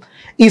 ഇത്രയേ ഉള്ളൂ.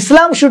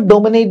 ഇസ്ലാം should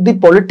dominate the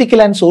political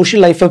and social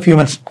life of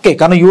humans. Okay,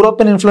 കാരണം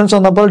യൂറോപ്യൻ ഇൻഫ്ലുവൻസ്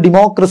വന്നപ്പോൾ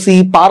ഡെമോക്രസി,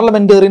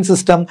 പാർലമെന്റേറിയൻ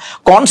സിസ്റ്റം,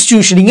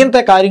 കോൺസ്റ്റിറ്റ്യൂഷൻ,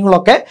 ഇങ്ങനത്തെ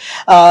കാര്യങ്ങളൊക്കെ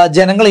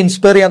ജനങ്ങളെ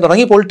ഇൻസ്പയർ ചെയ്യാൻ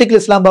തുടങ്ങി. പൊളിറ്റിക്കൽ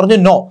ഇസ്ലാം പറഞ്ഞു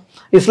no,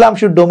 Islam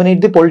should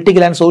dominate the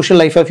political and social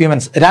life of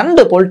humans.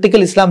 2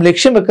 political ഇസ്ലാം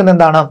ലക്ഷ്യം വെക്കുന്ന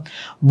എന്താണ്?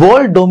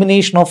 World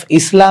domination of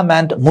Islam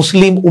and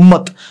മുസ്ലിം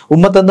ഉമ്മത്ത്.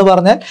 ഉമ്മത്ത് എന്ന്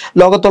പറഞ്ഞാൽ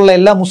ലോകത്തുള്ള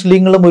എല്ലാ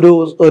മുസ്ലിങ്ങളും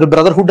ഒരു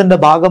ബ്രദർഹുഡിന്റെ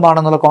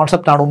ഭാഗമാണെന്നുള്ള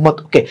കോൺസെപ്റ്റാണ്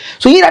ഉമ്മത്ത്. ഓക്കെ,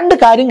 സോ ഈ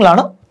 2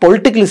 കാര്യങ്ങളാണ്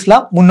പൊളിറ്റിക്കൽ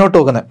ഇസ്ലാം മുന്നോട്ട്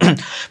വെക്കുന്നത്.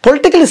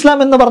 പൊളിറ്റിക്കൽ ഇസ്ലാം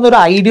എന്ന് പറഞ്ഞ ഒരു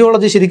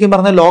ഐഡിയോളജി ശരിക്കും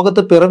പറഞ്ഞാൽ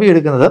ലോകത്ത്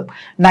പിറവിയെടുക്കുന്നത്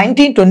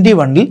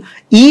 1921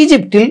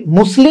 ഈജിപ്തിൽ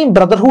മുസ്ലിം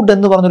ബ്രദർഹുഡ്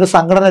എന്ന് പറഞ്ഞൊരു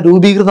സംഘടന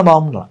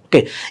രൂപീകൃതമാവുന്നതാണ്.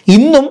 ഓക്കെ,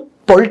 ഇന്നും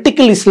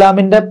പൊളിറ്റിക്കൽ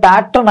ഇസ്ലാമിന്റെ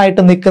പാറ്റേൺ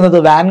ആയിട്ട് നിൽക്കുന്നത്,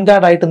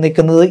 വാൻഗാർഡ് ആയിട്ട്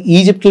നിൽക്കുന്നത്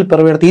ഈജിപ്തിൽ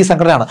പിറവിയെടുത്ത ഈ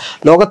സംഘടനയാണ്.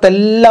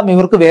 ലോകത്തെല്ലാം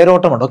ഇവർക്ക്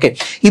വേരോട്ടമുണ്ട്. ഓക്കെ,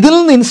 ഇതിൽ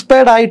നിന്ന്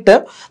ഇൻസ്പയർഡ് ആയിട്ട്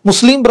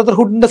മുസ്ലിം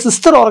ബ്രദർഹുഡിന്റെ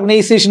സിസ്റ്റർ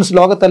ഓർഗനൈസേഷൻസ്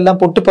ലോകത്തെല്ലാം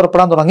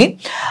പൊട്ടിപ്പുറപ്പെടാൻ തുടങ്ങി.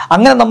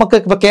 അങ്ങനെ നമുക്ക്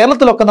ഇപ്പൊ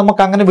കേരളത്തിലൊക്കെ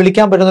നമുക്ക് അങ്ങനെ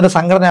വിളിക്കാൻ പറ്റുന്ന ഒരു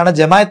സംഘടനയാണ്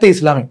ജമാഅത്തെ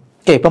ഇസ്ലാമി.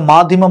 ഓക്കെ, ഇപ്പം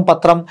മാധ്യമം,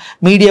 പത്രം,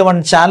 മീഡിയ വൺ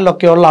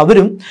ചാനലൊക്കെ ഉള്ള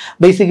അവരും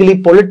ബേസിക്കലി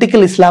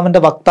പൊളിറ്റിക്കൽ ഇസ്ലാമിന്റെ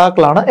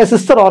വക്താക്കളാണ്. A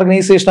sister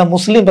organisation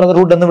Muslim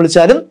Brotherhood എന്ന്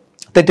വിളിച്ചാലും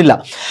തെറ്റില്ല.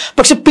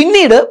 പക്ഷെ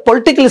പിന്നീട്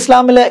പൊളിറ്റിക്കൽ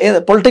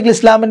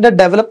ഇസ്ലാമിന്റെ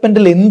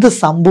ഡെവലപ്മെന്റിൽ എന്ത്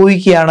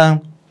സംഭവിക്കുകയാണ്?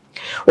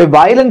 ഒരു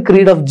വയലന്റ്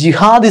ക്രീഡ് ഓഫ്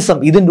ജിഹാദിസം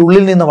ഇതിന്റെ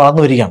ഉള്ളിൽ നിന്ന്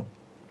വളർന്നു വരികയാണ്.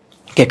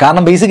 ഓക്കെ,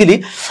 കാരണം ബേസിക്കലി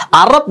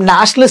അറബ്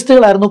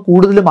നാഷണലിസ്റ്റുകളായിരുന്നു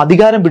കൂടുതലും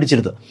അധികാരം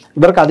പിടിച്ചെടുത്തത്.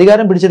 ഇവർക്ക്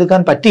അധികാരം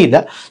പിടിച്ചെടുക്കാൻ പറ്റിയില്ല.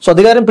 സോ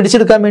അധികാരം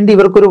പിടിച്ചെടുക്കാൻ വേണ്ടി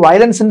ഇവർക്കൊരു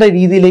വയലൻസിന്റെ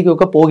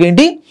രീതിയിലേക്കൊക്കെ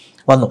പോകേണ്ടി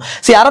വന്നു.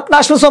 അറബ്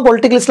നാഷണലിസം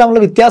പൊളിറ്റിക്കൽ ഇസ്ലാമുള്ള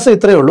വ്യത്യാസം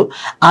ഇത്രയേ ഉള്ളൂ.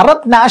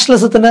 അറബ്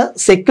നാഷണലിസത്തിന്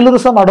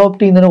സെക്യുലറിസം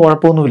അഡോപ്റ്റ് ചെയ്യുന്നതിന്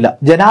കുഴപ്പമൊന്നുമില്ല,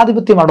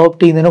 ജനാധിപത്യം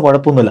അഡോപ്റ്റ് ചെയ്യുന്നതിന്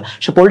കുഴപ്പമൊന്നുമില്ല.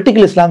 പക്ഷെ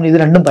പൊളിറ്റിക്കൽ ഇസ്ലാമിന് ഇത്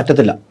രണ്ടും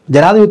പറ്റത്തില്ല.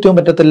 ജനാധിപത്യവും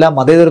പറ്റത്തില്ല,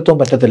 മതേതരത്വവും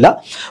പറ്റത്തില്ല.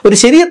 ഒരു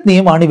ശരീഅത്ത്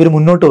നിയമമാണ് ഇവർ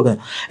മുന്നോട്ട് വെക്കുന്നത്.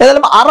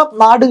 ഏതായാലും അറബ്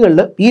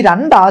നാടുകളിൽ ഈ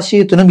 2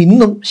 ആശയത്തിനും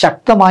ഇന്നും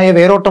ശക്തമായ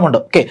വേരോട്ടമുണ്ട്.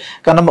 ഓക്കെ,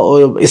 കാരണം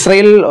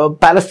ഇസ്രായേൽ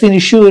പാലസ്തീൻ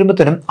ഇഷ്യൂ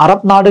വരുമ്പോഴത്തേനും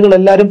അറബ് നാടുകൾ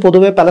എല്ലാവരും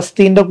പൊതുവെ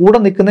പലസ്തീന്റെ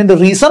കൂടെ നിൽക്കുന്നതിന്റെ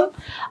reason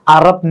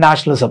Arab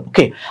nationalism.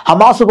 Okay,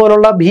 Hamas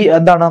പോലുള്ള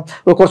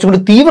കുറച്ചും കൂടി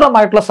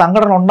തീവ്രമായിട്ടുള്ള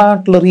സംഘടന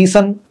ഉണ്ടായിട്ടുള്ള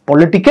റീസൺ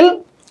പൊളിറ്റിക്കൽ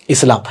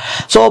ഇസ്ലാം.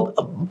 സോ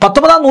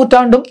 19ാം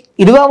നൂറ്റാണ്ടും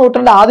 20ാം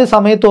നൂറ്റാണ്ട് ആദ്യ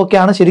സമയത്തും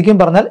ഒക്കെയാണ് ശരിക്കും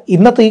പറഞ്ഞാൽ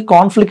ഇന്നത്തെ ഈ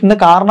കോൺഫ്ലിക്റ്റിന്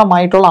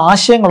കാരണമായിട്ടുള്ള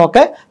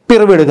ആശയങ്ങളൊക്കെ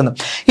പിറവിയെടുക്കുന്നത്.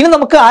 ഇനി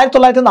നമുക്ക്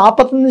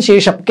 1940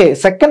 ശേഷം, ഓക്കെ,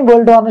 സെക്കൻഡ്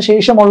വേൾഡ് വാറിന്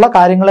ശേഷമുള്ള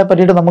കാര്യങ്ങളെ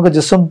പറ്റിയിട്ട് നമുക്ക്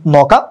ജസ്റ്റ്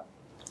നോക്കാം.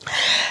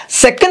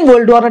 സെക്കൻഡ്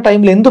വേൾഡ് വാറിന്റെ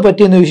ടൈമിൽ എന്ത്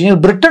പറ്റിയെന്ന് ചോദിച്ചു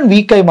കഴിഞ്ഞാൽ ബ്രിട്ടൻ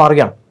വീക്കായി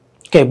മാറുകയാണ്.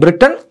 ഓക്കെ,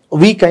 ബ്രിട്ടൻ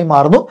വീക്കായി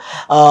മാറുന്നു.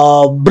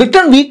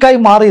 ബ്രിട്ടൻ വീക്കായി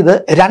മാറിയത്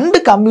 2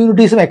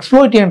 കമ്മ്യൂണിറ്റീസും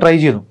എക്സ്പ്ലോയിറ്റ് ചെയ്യാൻ ട്രൈ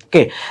ചെയ്തു.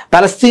 ഓക്കെ,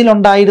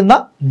 പലസ്തീനിലുണ്ടായിരുന്ന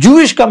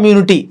ജൂയിഷ്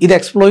കമ്മ്യൂണിറ്റി ഇത്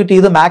എക്സ്പ്ലോയിറ്റ്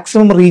ചെയ്ത്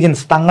മാക്സിമം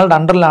റീജിയൻസ് തങ്ങളുടെ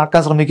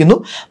അണ്ടറിലാക്കാൻ ശ്രമിക്കുന്നു.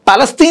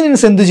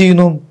 പലസ്തീനിയൻസ് എന്ത്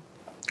ചെയ്യുന്നു?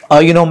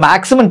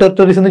 മാക്സിമം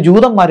ടെറിട്ടറീസിൽ നിന്ന്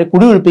ജൂതന്മാരെ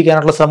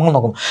കുടിയൊഴിപ്പിക്കാനുള്ള ശ്രമങ്ങൾ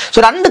നോക്കും. സോ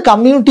 2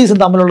 കമ്മ്യൂണിറ്റീസും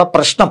തമ്മിലുള്ള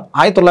പ്രശ്നം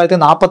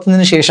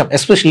 1940 ശേഷം,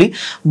 എസ്പെഷ്യലി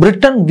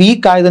ബ്രിട്ടൻ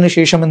വീക്ക് ആയതിനു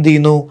ശേഷം എന്ത്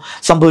ചെയ്യുന്നു?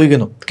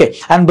 സംഭവിക്കുന്നു. ഓക്കെ,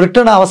 ആൻഡ്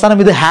ബ്രിട്ടൻ അവസാനം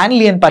ഇത്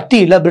ഹാൻഡിൽ ചെയ്യാൻ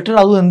പറ്റിയില്ല. ബ്രിട്ടൻ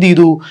അത് എന്ത്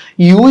ചെയ്തു?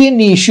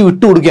 UN ഇഷ്യൂ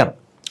ഇട്ട് കൊടുക്കുകയാണ്.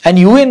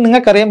 ആൻഡ് UN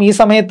നിങ്ങൾക്കറിയാം ഈ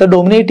സമയത്ത്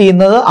ഡൊമിനേറ്റ്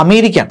ചെയ്യുന്നത്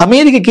അമേരിക്കയാണ്.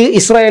 അമേരിക്കയ്ക്ക്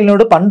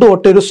ഇസ്രായേലിനോട് പണ്ട്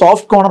തൊട്ട് ഒരു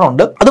സോഫ്റ്റ് കോർണർ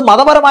ഉണ്ട്. അത്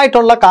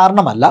മതപരമായിട്ടുള്ള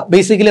കാരണമല്ല,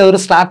 ബേസിക്കലി അതൊരു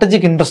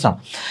സ്ട്രാറ്റജിക് ഇൻട്രസ്റ്റ് ആണ്.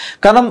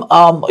 കാരണം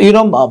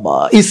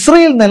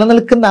ഇസ്രായേൽ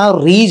നിലനിൽക്കുന്ന ആ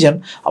റീജിയൻ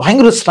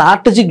ഭയങ്കര ഒരു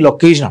സ്ട്രാറ്റജിക്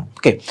ലൊക്കേഷനാണ്.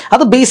 ഓക്കെ,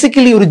 അത്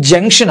ബേസിക്കലി ഒരു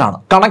ജംഗ്ഷനാണ്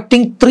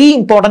connecting 3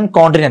 important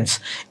continents: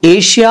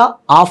 Asia,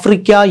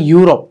 Africa,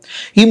 Europe.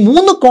 ഈ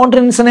 3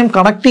 കോണ്ടിനെന്റ്സിനെയും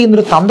കണക്ട്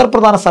ചെയ്യുന്നൊരു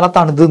തന്ത്രപ്രധാന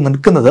സ്ഥലത്താണ് ഇത്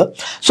നിൽക്കുന്നത്.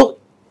 സോ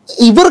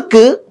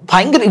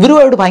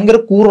ഇവരുമായിട്ട് ഭയങ്കര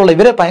കൂറുള്ള,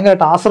 ഇവരെ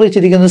ഭയങ്കരമായിട്ട്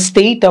ആശ്രയിച്ചിരിക്കുന്ന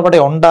സ്റ്റേറ്റ് അവിടെ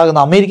ഉണ്ടാകുന്ന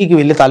അമേരിക്കയ്ക്ക്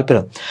വലിയ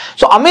താല്പര്യം.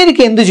 സോ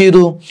അമേരിക്ക എന്ത്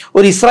ചെയ്തു?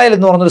 ഒരു ഇസ്രായേൽ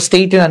എന്ന് പറഞ്ഞൊരു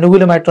സ്റ്റേറ്റിന്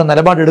അനുകൂലമായിട്ടുള്ള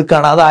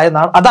നിലപാടെടുക്കുകയാണ്.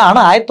 അതാണ്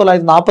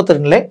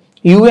 1942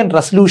 UN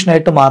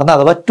റെസൊല്യൂഷനായിട്ട് മാറുന്നത്,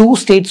 അഥവാ 2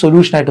 സ്റ്റേറ്റ്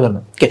സൊല്യൂഷനായിട്ട്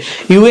വരുന്നത്. ഓക്കെ,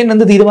 UN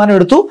എന്ത് തീരുമാനം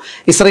എടുത്തു?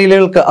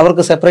 ഇസ്രായേലികൾക്ക്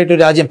അവർക്ക് സെപ്പറേറ്റ്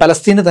ഒരു രാജ്യം,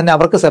 പലസ്തീന് തന്നെ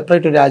അവർക്ക്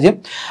സെപ്പറേറ്റ് ഒരു രാജ്യം,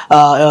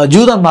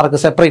 ജൂതന്മാർക്ക്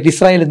സെപ്പറേറ്റ്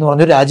ഇസ്രായേൽ എന്ന്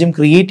പറഞ്ഞൊരു രാജ്യം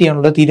ക്രിയേറ്റ്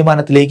ചെയ്യാനുള്ള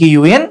തീരുമാനത്തിലേക്ക്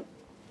UN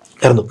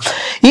ആയിരുന്നു.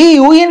 ഈ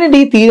UN-ന്റെ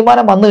ഈ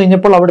തീരുമാനം വന്നു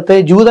കഴിഞ്ഞപ്പോൾ അവിടുത്തെ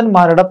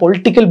ജൂതന്മാരുടെ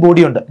പൊളിറ്റിക്കൽ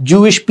ബോഡി ഉണ്ട്,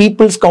 ജൂയിഷ്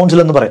പീപ്പിൾസ്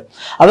കൗൺസിൽ എന്ന് പറയും.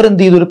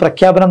 അവരെന്ത് ചെയ്തു? ഒരു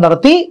പ്രഖ്യാപനം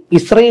നടത്തി.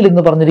 ഇസ്രായേൽ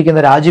എന്ന്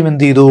പറഞ്ഞിരിക്കുന്ന രാജ്യം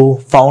എന്ത് ചെയ്തു?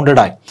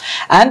 ഫൗണ്ടഡ് ആയി.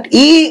 ആൻഡ്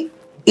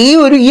ഈ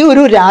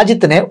ഒരു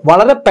രാജ്യത്തിനെ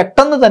വളരെ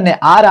പെട്ടെന്ന് തന്നെ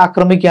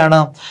ആരാക്രമിക്കുകയാണ്?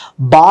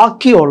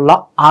 ബാക്കിയുള്ള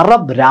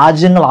അറബ്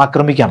രാജ്യങ്ങൾ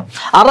ആക്രമിക്കുകയാണ്.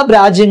 അറബ്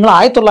രാജ്യങ്ങൾ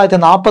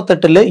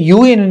 1948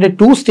 UN-ന്റെ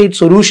 2 സ്റ്റേറ്റ്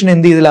സൊല്യൂഷൻ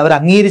എന്ത് ചെയ്തില്ല? അവർ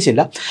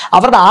അംഗീകരിച്ചില്ല.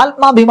 അവരുടെ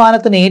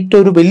ആത്മാഭിമാനത്തിന്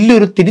ഏറ്റവും ഒരു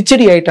വലിയൊരു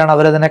തിരിച്ചടിയായിട്ടാണ്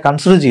അവരതിനെ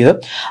കൺസിഡർ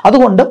ചെയ്തത്.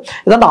 അതുകൊണ്ട്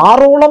ഏതാണ്ട്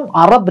 6ഓളം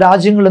അറബ്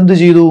രാജ്യങ്ങൾ എന്ത്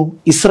ചെയ്തു?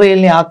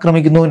 ഇസ്രായേലിനെ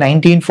ആക്രമിക്കുന്നു.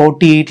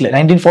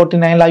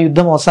 1949 ആ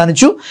യുദ്ധം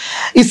അവസാനിച്ചു.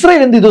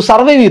 ഇസ്രായേൽ എന്ത് ചെയ്തു?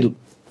 സർവൈവ് ചെയ്തു.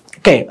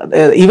 Okay,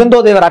 even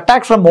though they were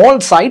attacked from all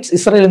sides,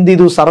 Israel എന്ത്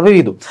ചെയ്തു? സർവൈവ്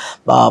ചെയ്തു.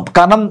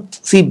 കാരണം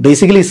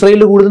ബേസിക്കലി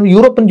ഇസ്രായേലിൽ കൂടുതലും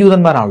യൂറോപ്യൻ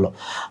ജൂതന്മാരാണല്ലോ.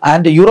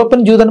 ആൻഡ് യൂറോപ്യൻ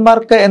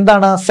ജൂതന്മാർക്ക്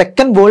എന്താണ്?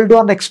 സെക്കൻഡ് വേൾഡ്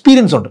വാറിന്റെ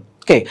എക്സ്പീരിയൻസ് ഉണ്ട്.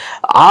 ഓക്കെ,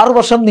 6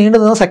 വർഷം നീണ്ടു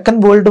നിന്ന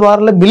സെക്കൻഡ് വേൾഡ്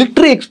വാറിലെ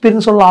മിലിറ്ററി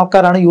എക്സ്പീരിയൻസ് ഉള്ള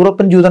ആൾക്കാരാണ്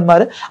യൂറോപ്യൻ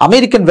ജൂതന്മാർ.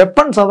 അമേരിക്കൻ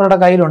വെപ്പൺസ് അവരുടെ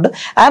കയ്യിലുണ്ട്.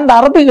 ആൻഡ്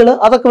അറബികൾ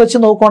അതൊക്കെ വെച്ച്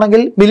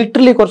നോക്കുകയാണെങ്കിൽ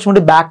മിലിറ്ററിലി കുറച്ചും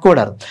കൂടി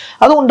ബാക്ക്വേർഡ് ആയിരുന്നു.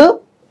 അതുകൊണ്ട്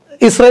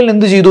ഇസ്രായേൽ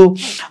എന്ത് ചെയ്തു?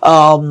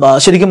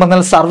 ശരിക്കും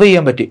പറഞ്ഞാൽ സർവേ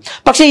ചെയ്യാൻ പറ്റി.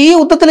 പക്ഷേ ഈ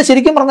യുദ്ധത്തിൽ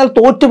ശരിക്കും പറഞ്ഞാൽ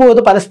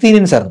തോറ്റുപോയത്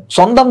പലസ്തീനിയൻസ് ആയിരുന്നു.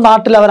 സ്വന്തം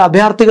നാട്ടിൽ അവർ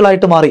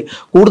അഭയാർത്ഥികളായിട്ട് മാറി.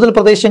 കൂടുതൽ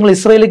പ്രദേശങ്ങൾ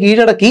ഇസ്രായേൽ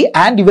കീഴടക്കി.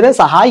 ആൻഡ് ഇവരെ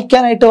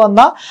സഹായിക്കാനായിട്ട് വന്ന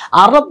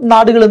അറബ്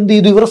നാടുകൾ എന്ത്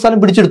ചെയ്തു? ഇവരുടെ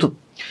സ്ഥലം പിടിച്ചെടുത്തു.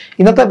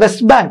 ഇന്നത്തെ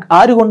വെസ്റ്റ് ബാങ്ക്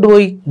ആര്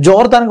കൊണ്ടുപോയി?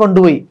 ജോർദാൻ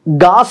കൊണ്ടുപോയി.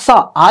 ഗാസ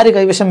ആര്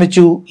കൈവശം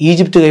വെച്ചു?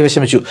 ഈജിപ്റ്റ്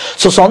കൈവശം വെച്ചു.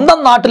 സോ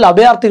സ്വന്തം നാട്ടിൽ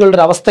അഭയാർത്ഥികളുടെ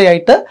ഒരു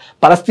അവസ്ഥയായിട്ട്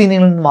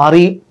പലസ്തീനിയൻ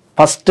മാറി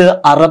ഫസ്റ്റ്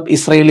അറബ്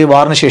ഇസ്രായേലി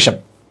വാറിന് ശേഷം.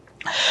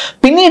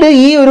 പിന്നീട്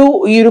ഈ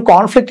ഒരു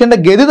കോൺഫ്ലിക്റ്റിന്റെ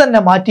ഗതി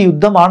തന്നെ മാറ്റിയ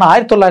യുദ്ധമാണ്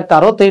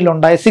 1967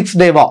 ഉണ്ടായ 6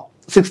 ഡേ വാർ.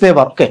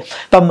 ഓക്കെ,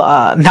 ഇപ്പം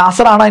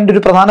നാസറാണ് അതിൻ്റെ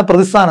ഒരു പ്രധാന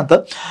പ്രതിസ്ഥാനത്ത്.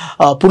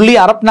 പുള്ളി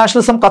അറബ്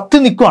നാഷണലിസം കത്തി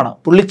നിൽക്കുകയാണ്.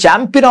 പുള്ളി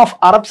ചാമ്പ്യൻ ഓഫ്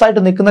അറബ്സ്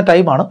ആയിട്ട് നിൽക്കുന്ന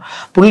ടൈമാണ്.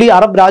 പുള്ളി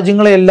അറബ്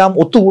രാജ്യങ്ങളെല്ലാം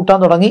ഒത്തുകൂട്ടാൻ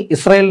തുടങ്ങി.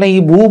 ഇസ്രായേലിനെ ഈ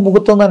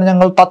ഭൂമുഖത്ത് നിന്ന്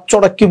ഞങ്ങൾ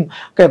തച്ചുടയ്ക്കും,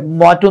 ഒക്കെ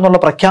മാറ്റും എന്നുള്ള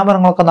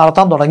പ്രഖ്യാപനങ്ങളൊക്കെ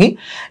നടത്താൻ തുടങ്ങി.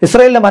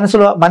 ഇസ്രായേലിന്റെ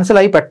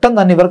മനസ്സിലായി പെട്ടെന്ന്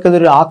തന്നെ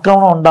ഇവർക്കെതിരെ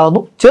ആക്രമണം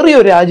ഉണ്ടാകുന്നു.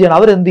 ചെറിയൊരു രാജ്യമാണ്.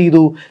 അവരെന്ത്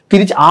ചെയ്തു?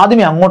 തിരിച്ച്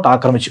ആദ്യമേ അങ്ങോട്ട്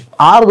ആക്രമിച്ചു.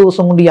 6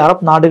 ദിവസം കൊണ്ട് ഈ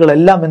അറബ്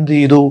നാടുകളെല്ലാം എന്ത്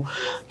ചെയ്തു?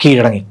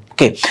 കീഴടങ്ങി.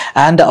 ഓക്കെ,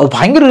 ആൻഡ്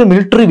ഭയങ്കര ഒരു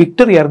മിലിറ്ററി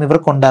വിക്ടറി ആയിരുന്നു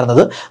ഇവർക്ക്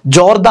ഉണ്ടായിരുന്നത്.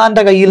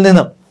 ജോർദാന്റെ കയ്യിൽ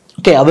നിന്ന്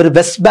അവർ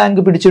വെസ്റ്റ്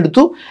ബാങ്ക്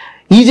പിടിച്ചെടുത്തു.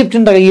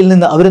 ഈജിപ്തിന്റെ കയ്യിൽ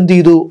നിന്ന് അവരെന്ത്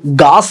ചെയ്തു?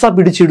 ഗാസ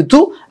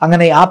പിടിച്ചെടുത്തു.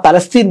 അങ്ങനെ ആ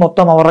പലസ്തീൻ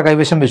മൊത്തം അവരുടെ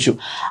കൈവശം വെച്ചു.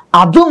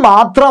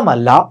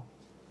 അതുമാത്രമല്ല,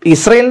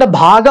 ഇസ്രായേലിന്റെ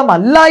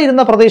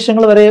ഭാഗമല്ലായിരുന്ന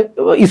പ്രദേശങ്ങൾ വരെ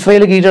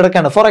Israel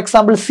കീഴടക്കാണ്. For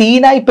example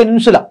Sinai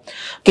peninsula.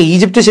 Okay,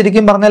 Egypt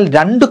ശരിക്കും പറഞ്ഞാൽ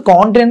 2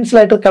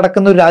 കോണ്ടിനെന്റ്സിലായിട്ട്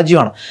കിടക്കുന്ന ഒരു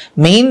രാജ്യമാണ്.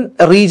 മെയിൻ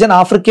റീജൻ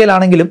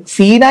ആഫ്രിക്കയിലാണെങ്കിലും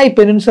സീനായ്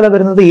പെനിൻസുല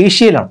വരുന്നത്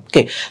ഏഷ്യയിലാണ്.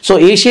 ഓക്കെ, സോ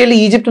ഏഷ്യയിൽ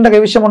ഈജിപ്തിന്റെ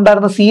കൈവശം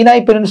ഉണ്ടായിരുന്ന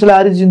സീനായ് പെനിൻസുല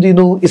ആര്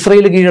ചെയ്യുന്നു?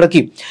 ഇസ്രായേൽ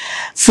കീഴടക്കി.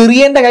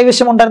 സിറിയന്റെ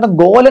കൈവശം ഉണ്ടായിരുന്ന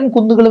ഗോലൻ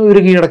കുന്നുകളും ഇവർ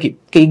കീഴടക്കി.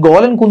 ഈ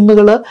ഗോലൻ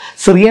കുന്നുകൾ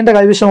സിറിയന്റെ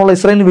കൈവശമുള്ള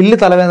ഇസ്രായേലിന് വലിയ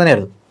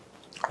തലവേദനയായിരുന്നു.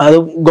 അത്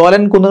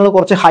ഗോലൻ കുന്നുകൾ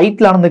കുറച്ച്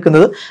ഹൈറ്റിലാണ്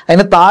നിൽക്കുന്നത്.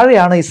 അതിന്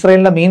താഴെയാണ്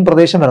ഇസ്രായേലിന്റെ മെയിൻ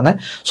പ്രദേശം വരുന്നത്.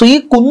 സോ ഈ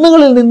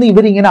കുന്നുകളിൽ നിന്ന്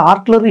ഇവരിങ്ങനെ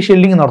ആർട്ടിലറി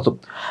ഷെല്ലിങ് നടത്തും.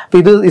 അപ്പൊ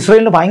ഇത്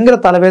ഇസ്രായേലിന് ഭയങ്കര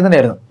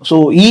തലവേദനയായിരുന്നു. സോ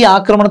ഈ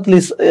ആക്രമണത്തിൽ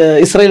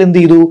ഇസ്രായേൽ എന്ത്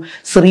ചെയ്തു?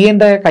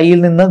 സിറിയന്റെ കയ്യിൽ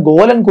നിന്ന്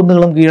ഗോലൻ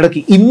കുന്നുകളും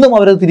കീഴടക്കി. ഇന്നും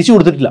അവരത് തിരിച്ചു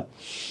കൊടുത്തിട്ടില്ല.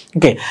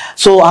 ഓക്കെ,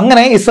 സോ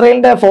അങ്ങനെ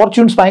ഇസ്രായേലിന്റെ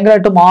ഫോർച്യൂൺസ്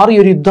ഭയങ്കരമായിട്ട്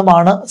മാറിയ ഒരു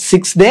യുദ്ധമാണ്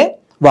 6 ഡേ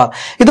വാർ.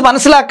 ഇത്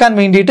മനസ്സിലാക്കാൻ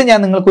വേണ്ടിയിട്ട് ഞാൻ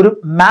നിങ്ങൾക്കൊരു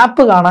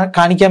മാപ്പ്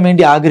കാണിക്കാൻ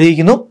വേണ്ടി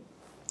ആഗ്രഹിക്കുന്നു.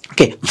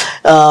 ഓക്കെ,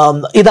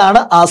 ഇതാണ്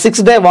ആ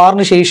 6 ഡേ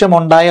വാറിന് ശേഷം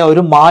ഉണ്ടായ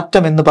ഒരു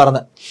മാറ്റം എന്ന്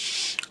പറഞ്ഞ്.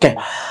 ഓക്കെ,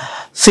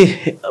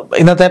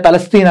 ഇന്നത്തെ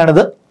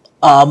പലസ്തീനാണിത്.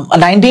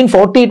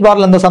 1948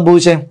 വാറിൽ എന്താ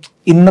സംഭവിച്ചത്?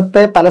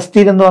 ഇന്നത്തെ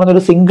പലസ്തീൻ എന്ന്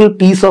പറഞ്ഞൊരു സിംഗിൾ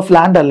പീസ് ഓഫ്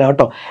ലാൻഡ് അല്ല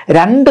കേട്ടോ,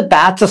 2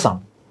 പാച്ചസ് ആണ്.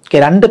 ഓക്കെ,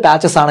 2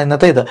 പാച്ചസ് ആണ്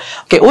ഇന്നത്തെ ഇത്.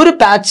 ഓക്കെ, ഒരു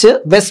പാച്ച്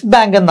വെസ്റ്റ്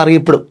ബാങ്ക്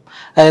എന്നറിയപ്പെടും.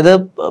 അതായത്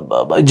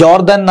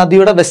ജോർദാൻ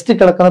നദിയുടെ വെസ്റ്റ്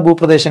കിടക്കുന്ന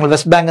ഭൂപ്രദേശങ്ങൾ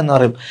വെസ്റ്റ് ബാങ്ക് എന്ന്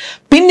പറയും.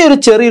 പിന്നെ ഒരു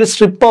ചെറിയൊരു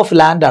സ്ട്രിപ്പ് ഓഫ്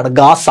ലാൻഡ് ആണ്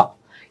ഗാസ.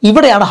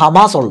 ഇവിടെയാണ്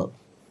ഹമാസ് ഉള്ളത്.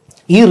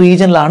 ഈ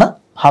റീജിയനിലാണ്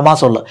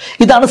ഹമാസ് ഉള്ളത്.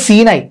 ഇതാണ്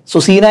സീനായ്. സോ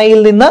സീനായിൽ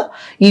നിന്ന്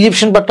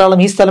ഈജിപ്ഷ്യൻ പട്ടാളം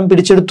ഈ സ്ഥലം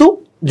പിടിച്ചെടുത്തു.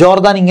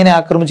 ജോർദാൻ ഇങ്ങനെ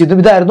ആക്രമിച്ചു.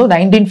 ഇതായിരുന്നു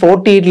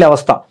 1948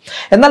 അവസ്ഥ.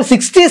 എന്നാൽ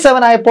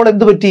 67 ആയപ്പോൾ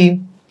എന്ത് പറ്റി?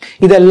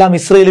 ഇതെല്ലാം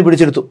ഇസ്രായേൽ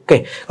പിടിച്ചെടുത്തു. ഓക്കെ,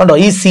 കണ്ടോ,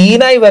 ഈ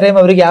സീനായ് വരെയും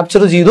അവർ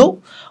ക്യാപ്ചർ ചെയ്തു.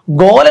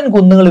 ഗോലൻ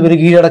കുന്നുകൾ ഇവർ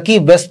കീഴടക്കി.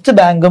 വെസ്റ്റ്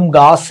ബാങ്കും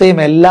ഗാസയും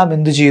എല്ലാം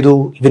എന്ത് ചെയ്തു?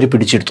 ഇവർ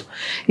പിടിച്ചെടുത്തു.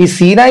 ഈ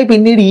സീനായ്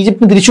പിന്നീട്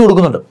ഈജിപ്തിന് തിരിച്ചു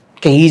കൊടുക്കുന്നുണ്ട്.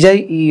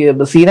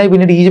 സീനായ്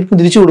പിന്നീട് ഈജിപ്തിന്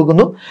തിരിച്ചു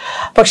കൊടുക്കുന്നു.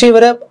 പക്ഷെ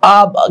ഇവര് ആ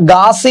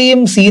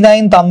ഗാസയും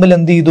സീനായും തമ്മിൽ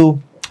എന്ത് ചെയ്തു?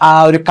 ആ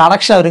ഒരു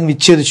കണക്ഷൻ അവർ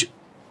വിച്ഛേദിച്ചു.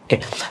 ഓക്കെ,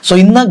 സോ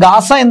ഇന്ന്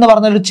ഗാസ എന്ന്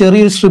പറഞ്ഞ ഒരു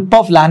ചെറിയൊരു സ്ട്രിപ്പ്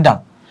ഓഫ് ലാൻഡ്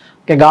ആണ്.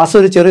 ഓക്കെ, ഗാസ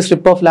ഒരു ചെറിയ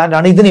സ്ട്രിപ്പ് ഓഫ് ലാൻഡ്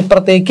ആണ്.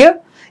 ഇതിനിപ്പുറത്തേക്ക്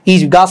ഈ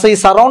Gaza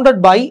is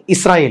surrounded by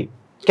Israel.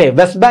 Okay,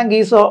 west bank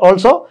is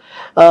also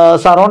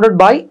surrounded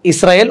by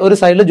Israel. ഒരു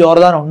സൈഡിൽ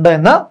ജോർദാൻ ഉണ്ട്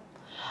എന്ന്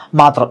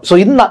മാത്രം. സോ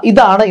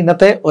ഇതാണ്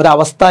ഇന്നത്തെ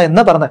ഒരവസ്ഥ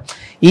എന്ന് പറഞ്ഞത്.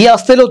 ഈ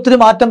അവസ്ഥയിൽ ഒത്തിരി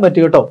മാറ്റം പറ്റി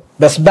കേട്ടോ.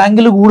 വെസ്റ്റ്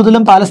ബാങ്കിൽ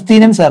കൂടുതലും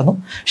പാലസ്തീനിയൻസ് ആയിരുന്നു.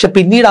 പക്ഷെ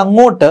പിന്നീട്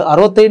അങ്ങോട്ട്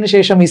 67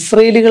 ശേഷം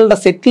ഇസ്രയേലികളുടെ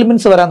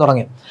സെറ്റിൽമെന്റ്സ് വരാൻ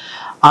തുടങ്ങി.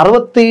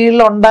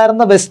 67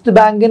 ഉണ്ടായിരുന്ന വെസ്റ്റ്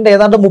ബാങ്കിന്റെ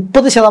ഏതാണ്ട്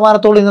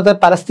 30% ഇന്നത്തെ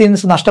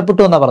പലസ്തീൻസ്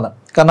നഷ്ടപ്പെട്ടു എന്നാണ് പറഞ്ഞത്.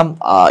 കാരണം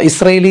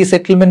ഇസ്രയേലി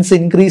സെറ്റിൽമെന്റ്സ്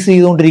ഇൻക്രീസ്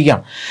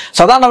ചെയ്തുകൊണ്ടിരിക്കുകയാണ്. സോ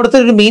അതാണ് അവിടുത്തെ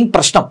ഒരു മെയിൻ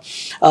പ്രശ്നം.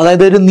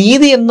 അതായത് ഒരു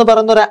നീതി എന്ന്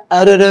പറയുന്ന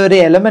ഒരു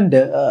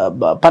എലമെന്റ്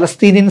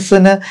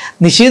പലസ്തീനിയൻസിന്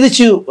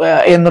നിഷേധിച്ചു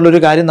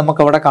എന്നുള്ളൊരു കാര്യം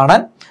നമുക്ക് അവിടെ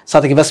കാണാൻ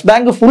സാധിക്കും. വെസ്റ്റ്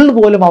ബാങ്ക് ഫുൾ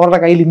പോലും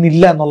അവരുടെ കയ്യിൽ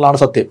ഇന്നില്ല എന്നുള്ളതാണ്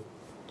സത്യം.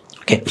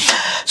 ഓക്കെ,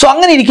 സോ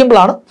അങ്ങനെ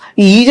ഇരിക്കുമ്പോഴാണ്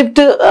ഈ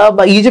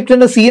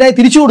ഈജിപ്തിന് സീനായി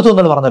തിരിച്ചു കൊടുത്തു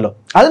എന്ന് പറഞ്ഞല്ലോ.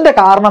 അതിന്റെ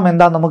കാരണം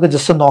എന്താണെന്ന് നമുക്ക്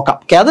ജസ്റ്റ് നോക്കാം.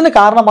 അതിന്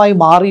കാരണമായി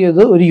മാറിയത്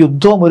ഒരു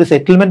യുദ്ധവും ഒരു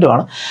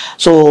സെറ്റിൽമെന്റുമാണ്.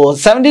 സോ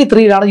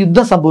 73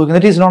 യുദ്ധം സംഭവിക്കുന്നത്.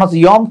 It is known as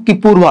യോം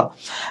Kippur വാർ.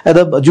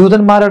 അത്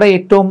ജൂതന്മാരുടെ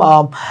ഏറ്റവും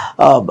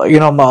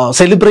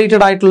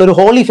സെലിബ്രേറ്റഡ് ആയിട്ടുള്ള ഒരു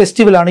ഹോളി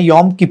ഫെസ്റ്റിവലാണ്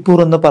യോം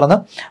കിപ്പൂർ എന്ന് പറഞ്ഞ്.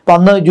 അപ്പം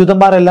അന്ന്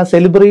ജൂതന്മാരെല്ലാം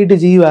സെലിബ്രേറ്റ്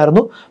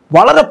ചെയ്യുമായിരുന്നു.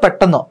 വളരെ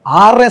പെട്ടെന്ന്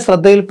ആരുടെയും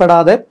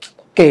ശ്രദ്ധയിൽപ്പെടാതെ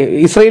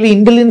ഇസ്രയേലി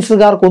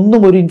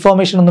ഇന്റലിജൻസുകാർക്കൊന്നും ഒരു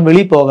ഇൻഫോർമേഷൻ ഒന്നും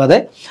വെളിയിൽ പോകാതെ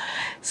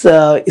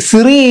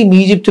സിറിയയും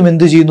ഈജിപ്തും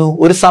എന്ത് ചെയ്യുന്നു,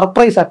 ഒരു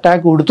സർപ്രൈസ്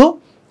അറ്റാക്ക് കൊടുത്തു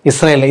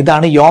ഇസ്രയേലിന്.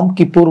 ഇതാണ് യോം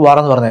കിപ്പൂർ വാർ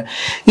എന്ന് പറഞ്ഞത്.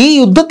 ഈ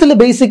യുദ്ധത്തിൽ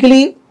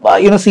ബേസിക്കലി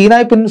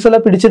സീനായ് പെനിൻസുല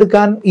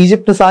പിടിച്ചെടുക്കാൻ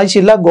ഈജിപ്തിന്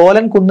സാധിച്ചില്ല.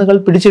 ഗോലൻ കുന്നുകൾ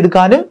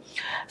പിടിച്ചെടുക്കാനും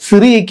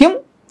സിറിയയ്ക്കും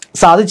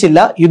സാധിച്ചില്ല.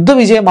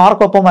 യുദ്ധവിജയം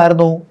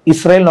ആർക്കൊപ്പമായിരുന്നു?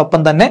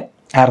 ഇസ്രയേലിനൊപ്പം തന്നെ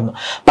ആയിരുന്നു.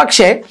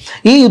 പക്ഷേ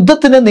ഈ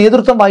യുദ്ധത്തിന്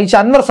നേതൃത്വം വഹിച്ച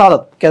അൻവർ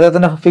സാദത്ത്,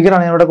 അദ്ദേഹത്തിന്റെ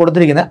ഫിഗറാണ് ഞാൻ ഇവിടെ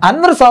കൊടുത്തിരിക്കുന്നത്.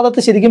 അൻവർ സാദത്ത്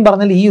ശരിക്കും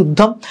പറഞ്ഞാൽ ഈ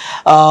യുദ്ധം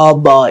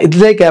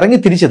ഇതിലേക്ക് ഇറങ്ങി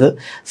തിരിച്ചത്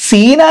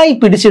സീനായി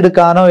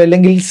പിടിച്ചെടുക്കാനോ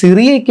അല്ലെങ്കിൽ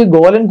സിറിയയ്ക്ക്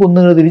ഗോലൻ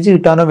കുന്നുകൾ തിരിച്ചു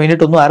കിട്ടാനോ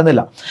വേണ്ടിയിട്ടൊന്നും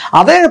ആയിരുന്നില്ല.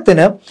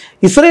 അദ്ദേഹത്തിന്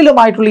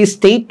ഇസ്രയേലുമായിട്ടുള്ള ഈ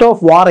സ്റ്റേറ്റ്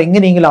ഓഫ് വാർ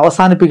എങ്ങനെയെങ്കിലും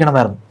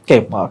അവസാനിപ്പിക്കണമായിരുന്നു.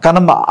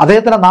 കാരണം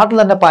അദ്ദേഹത്തിന്റെ നാട്ടിൽ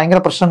തന്നെ ഭയങ്കര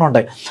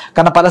പ്രശ്നങ്ങളുണ്ടായി.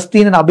 കാരണം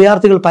പലസ്തീനിയൻ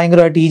അഭയാർത്ഥികൾ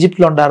ഭയങ്കരമായിട്ട്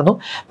ഈജിപ്തിലുണ്ടായിരുന്നു.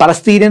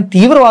 പലസ്തീനിയൻ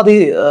തീവ്രവാദി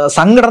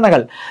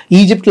സംഘടനകൾ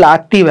ഈജിപ്തിൽ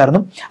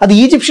ആക്റ്റീവായിരുന്നു. അത്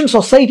ഈജിപ്ഷ്യൻ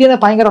സൊസൈറ്റിനെ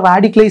ഭയങ്കര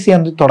റാഡിക്കലൈസ്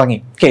ചെയ്യാൻ തുടങ്ങി.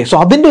 സോ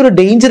അതിന്റെ ഒരു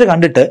ഡേഞ്ചർ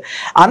കണ്ടിട്ട്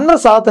അൻവർ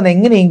സാദത്തിന്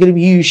എങ്ങനെയെങ്കിലും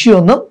ഈ ഇഷ്യൂ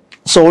ഒന്ന്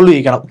സോൾവ്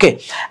ചെയ്യിക്കണം.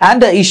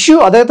 ആൻഡ് ഇഷ്യൂ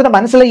അദ്ദേഹത്തിന്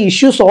മനസ്സിലായി,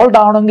 ഇഷ്യൂ സോൾവ്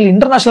ആവണമെങ്കിൽ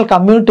ഇന്റർനാഷണൽ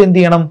കമ്മ്യൂണിറ്റി എന്ത്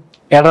ചെയ്യണം,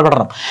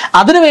 ഇടപെടണം.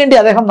 അതിനുവേണ്ടി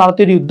അദ്ദേഹം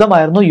നടത്തിയൊരു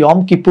യുദ്ധമായിരുന്നു യോം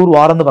കിപ്പൂർ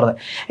വാർ എന്ന്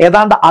പറഞ്ഞത്.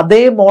 ഏതാണ്ട് അതേ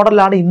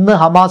മോഡലാണ് ഇന്ന്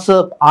ഹമാസ്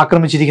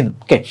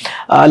ആക്രമിച്ചിരിക്കുന്നത്.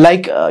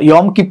 ലൈക്ക്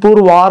യോം കിപ്പൂർ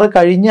വാർ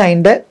കഴിഞ്ഞ്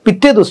അതിന്റെ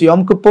പിറ്റേ ദിവസം,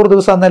 യോം കിപ്പൂർ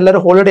ദിവസം അന്ന്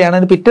എല്ലാവരും ഹോളിഡേ ആണ്,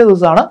 അതിന് പിറ്റേ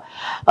ദിവസമാണ്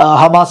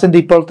ഹമാസിന്റെ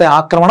ഇപ്പോഴത്തെ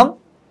ആക്രമണം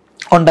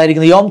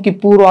ഉണ്ടായിരിക്കുന്നത്. യോം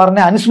കിപ്പൂർ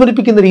വാറിനെ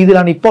അനുസ്മരിപ്പിക്കുന്ന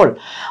രീതിയിലാണ് ഇപ്പോൾ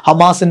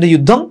ഹമാസിന്റെ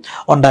യുദ്ധം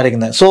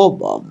ഉണ്ടായിരിക്കുന്നത്. സോ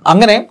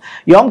അങ്ങനെ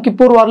യോം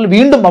കിപ്പൂർ വാറിൽ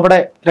വീണ്ടും അവിടെ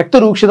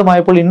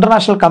രക്തരൂക്ഷിതമായപ്പോൾ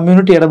ഇന്റർനാഷണൽ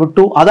കമ്മ്യൂണിറ്റി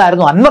ഇടപെട്ടു.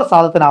 അതായിരുന്നു അൻവർ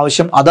സാദത്തിന്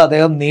ആവശ്യം. അത്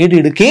അദ്ദേഹം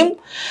നേടിയെടുക്കുകയും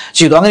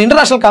ചെയ്തു. അങ്ങനെ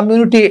ഇന്റർനാഷണൽ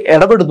കമ്മ്യൂണിറ്റി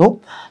ഇടപെടുന്നു.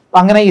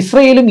 അങ്ങനെ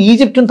ഇസ്രയേലും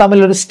ഈജിപ്തും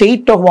തമ്മിൽ ഒരു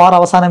സ്റ്റേറ്റ് ഓഫ് വാർ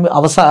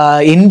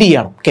എൻഡ്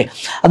ചെയ്യണം.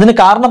 അതിന്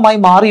കാരണമായി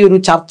മാറിയ ഒരു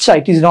ചർച്ച,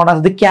 it is known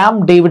as the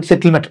camp David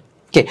settlement.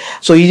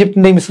 So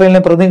ഈജിപ്തിന്റെയും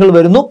ഇസ്രായേലിന്റെയും പ്രതിനിധികൾ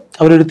വരുന്നു,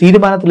 അവരൊരു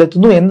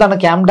തീരുമാനത്തിലെത്തുന്നു. എന്താണ്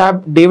ക്യാമ്പ്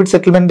ഡേവിഡ്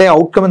സെറ്റിൽമെന്റിന്റെ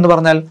ഔട്ട്കം എന്ന്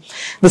പറഞ്ഞാൽ,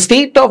 the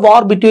state of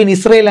war between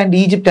Israel and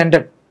Egypt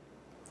ended.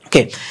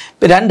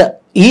 2,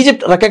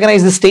 Egypt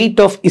recognise the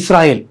state of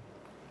Israel.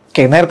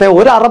 നേരത്തെ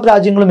ഒരു അറബ്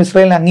രാജ്യങ്ങളും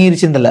ഇസ്രായേലിനെ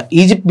അംഗീകരിച്ചിരുന്നില്ല.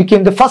 Egypt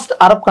became the first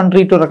Arab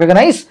country to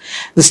recognise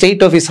the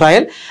state of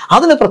Israel.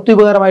 അതിന്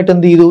പ്രത്യുപകാരമായിട്ട്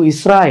എന്ത് ചെയ്തു,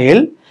 Israel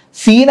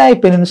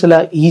Sinai peninsula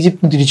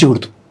ഈജിപ്തിന് തിരിച്ചു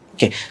കൊടുത്തു.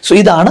 സോ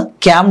ഇതാണ്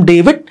camp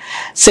David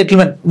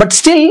settlement. But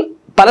still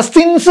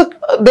Palestinians,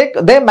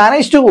 they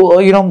managed to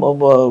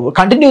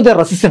continue their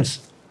resistance.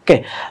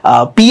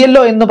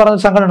 PLO എന്ന് പറഞ്ഞ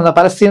സംഘടന,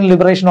 പലസ്തീൻ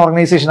ലിബറേഷൻ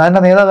ഓർഗനൈസേഷൻ,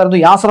 അതിന്റെ നേതാവായിരുന്നു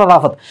യാസർ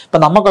അറാഫത്ത്. ഇപ്പൊ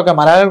നമുക്കൊക്കെ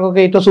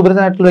മലയാളികൾക്കൊക്കെ ഏറ്റവും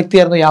സുപരിചിതനായിട്ടുള്ള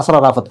വ്യക്തിയായിരുന്നു യാസർ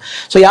അറാഫത്ത്.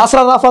 സോ യാസർ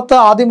അറാഫത്ത്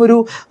ആദ്യം ഒരു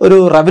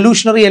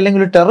റെവല്യൂഷണറി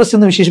അല്ലെങ്കിൽ ഒരു ടെററിസ്റ്റ്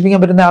എന്ന്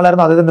വിശേഷിപ്പിക്കാൻ പറ്റുന്ന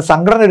ആളായിരുന്നു. അദ്ദേഹത്തിന്റെ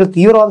സംഘടന ഒരു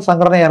തീവ്രവാദ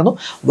സംഘടനയായിരുന്നു.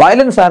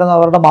 വയലൻസ് ആയിരുന്നു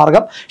അവരുടെ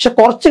മാർഗം. പക്ഷെ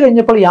കുറച്ച്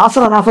കഴിഞ്ഞപ്പോൾ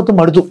യാസർ അറാഫത്തും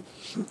മടുത്തു.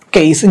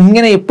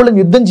 ഇങ്ങനെ എപ്പോഴും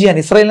യുദ്ധം ചെയ്യാൻ,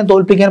 ഇസ്രായേലിനെ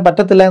തോൽപ്പിക്കാൻ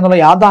പറ്റത്തില്ല എന്നുള്ള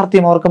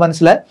യാഥാർത്ഥ്യം അവർക്ക്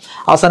മനസ്സിലായി.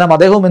 അവസാനം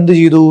അദ്ദേഹം എന്ത്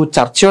ചെയ്തു,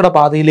 ചർച്ചയുടെ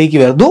പാതയിലേക്ക്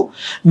വരുന്നു.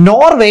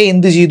 നോർവേ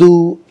എന്ത് ചെയ്തു,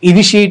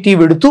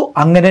 ഇനിഷ്യേറ്റീവ് എടുത്തു.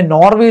 അങ്ങനെ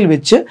നോർവേയിൽ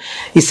വെച്ച്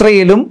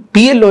ഇസ്രായേലും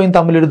PLOയും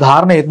തമ്മിലൊരു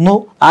ധാരണയായിരുന്നു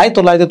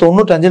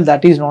 1995.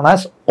 That is known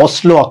as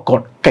Oslo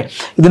Accord.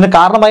 ഇതിന്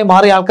കാരണമായി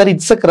മാറിയ ആൾക്കാർ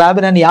ഇറ്റ്സക്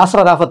റാബിൻ ആൻഡ്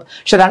യാസർ അറാഫത്ത്.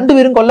 പക്ഷെ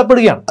രണ്ടുപേരും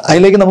കൊല്ലപ്പെടുകയാണ്.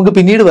 അതിലേക്ക് നമുക്ക്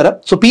പിന്നീട് വരാം.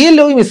 സോ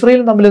PLOയും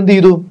ഇസ്രായേലും തമ്മിൽ എന്ത്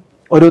ചെയ്തു,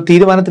 ഒരു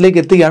തീരുമാനത്തിലേക്ക്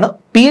എത്തുകയാണ്.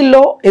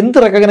 PLO എന്ത്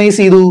റെക്കഗ്നൈസ്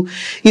ചെയ്തു,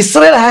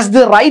 Israel has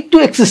the right to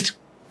exist.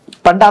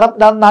 പണ്ട്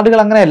അറബ് നാടുകൾ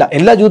അങ്ങനെയല്ല,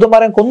 എല്ലാ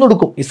ജൂതന്മാരെയും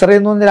കൊന്നൊടുക്കും. ഇസ്രായേൽ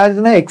എന്ന് പറഞ്ഞ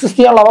രാജ്യത്തിന് എക്സിസ്റ്റ്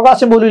ചെയ്യാനുള്ള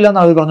അവകാശം പോലും ഇല്ല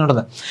എന്നാണ് അവർ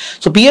പറഞ്ഞുകൊണ്ടത്.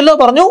 സോ PLO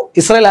പറഞ്ഞു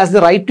Israel has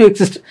the right to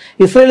exist.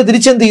 Israel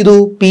തിരിച്ചെന്ത് ചെയ്തു,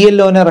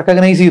 PLOനെ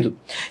റെക്കഗ്നൈസ് ചെയ്തു.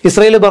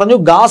 ഇസ്രായേൽ പറഞ്ഞു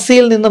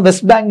ഗാസയിൽ നിന്ന്,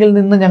 വെസ്റ്റ് ബാങ്കിൽ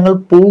നിന്ന് ഞങ്ങൾ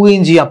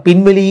പോവുകയും ചെയ്യാം,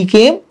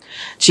 പിൻവലിയുകയും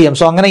ചെയ്യാം.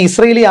 സോ അങ്ങനെ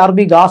ഇസ്രായേലി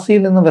ആർമി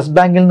ഗാസയിൽ നിന്ന്, വെസ്റ്റ്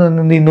ബാങ്കിൽ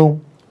നിന്ന് എന്ത് ചെയ്യുന്നു,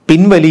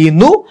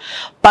 പിൻവലിയുന്നു.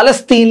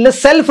 പലസ്തീനിലെ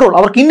സെൽഫ് റൂൾ,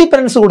 അവർക്ക്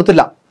ഇൻഡിപെൻഡൻസ്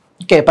കൊടുത്തില്ല.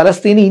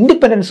 പലസ്തീന്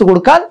ഇൻഡിപെൻഡൻസ്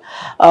കൊടുക്കാൻ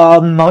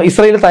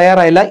ഇസ്രായേൽ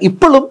തയ്യാറായില്ല.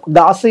 ഇപ്പോഴും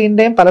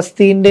ഗാസയിന്റെയും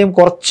പലസ്തീന്റെയും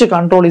കുറച്ച്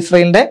കൺട്രോൾ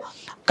ഇസ്രായേലിന്റെ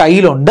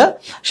കയ്യിലുണ്ട്.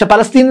 പക്ഷെ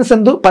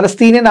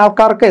പലസ്തീനിയൻ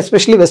ആൾക്കാർക്ക്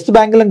എസ്പെഷ്യലി വെസ്റ്റ്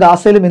ബാങ്കിലും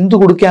ഗാസയിലും എന്ത്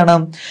കൊടുക്കുകയാണ്,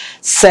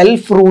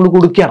 സെൽഫ് റൂൾ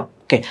കൊടുക്കുകയാണ്.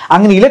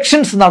 അങ്ങനെ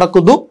ഇലക്ഷൻസ്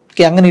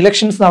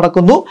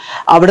നടക്കുന്നു.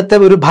 അവിടുത്തെ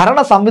ഒരു ഭരണ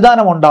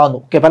സംവിധാനം ഉണ്ടാകുന്നു.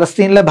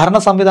 പലസ്തീനിലെ ഭരണ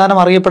സംവിധാനം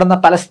അറിയപ്പെടുന്ന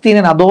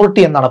പലസ്തീനിയൻ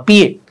അതോറിറ്റി എന്നാണ്,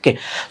 PA.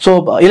 സോ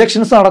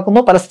ഇലക്ഷൻസ്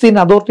നടക്കുന്നു, പലസ്തീൻ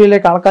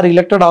അതോറിറ്റിയിലേക്ക് ആൾക്കാർ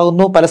ഇലക്റ്റഡ്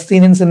ആകുന്നു.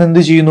 പലസ്തീനിയൻസിന്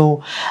എന്ത് ചെയ്യുന്നു,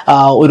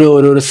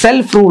 ഒരു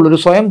സെൽഫ് റൂൾ, ഒരു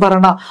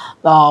സ്വയംഭരണ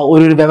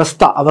ഒരു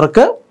വ്യവസ്ഥ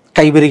അവർക്ക്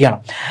കൈവരികയാണ്.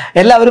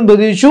 എല്ലാവരും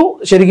പ്രതീക്ഷിച്ചു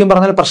ശരിക്കും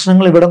പറഞ്ഞാൽ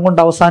പ്രശ്നങ്ങൾ ഇവിടം കൊണ്ട്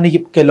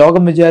അവസാനിക്കും.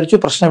 ലോകം വിചാരിച്ചു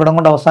പ്രശ്നം ഇവിടം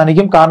കൊണ്ട്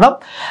അവസാനിക്കും. കാരണം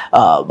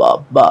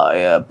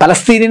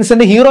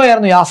പലസ്തീനിയൻസിന്റെ ഹീറോ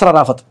ആയിരുന്നു യാസർ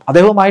അറാഫത്ത്.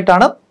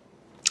 അദ്ദേഹവുമായിട്ടാണ്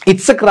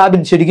ഇറ്റ്സക്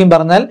റാബിൻ ശരിക്കും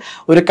പറഞ്ഞാൽ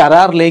ഒരു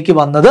കരാറിലേക്ക്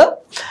വന്നത്.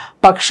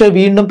 പക്ഷെ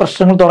വീണ്ടും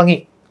പ്രശ്നങ്ങൾ തുടങ്ങി.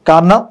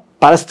 കാരണം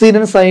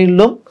പലസ്തീനിയൻ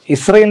സൈഡിലും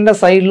ഇസ്രയേലിന്റെ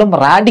സൈഡിലും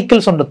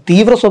റാഡിക്കൽസ് ഉണ്ട്,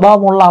 തീവ്ര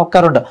സ്വഭാവമുള്ള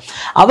ആൾക്കാരുണ്ട്.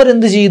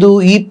 അവരെന്ത് ചെയ്തു?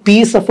 ഈ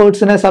പീസ്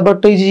എഫേർട്സിനെ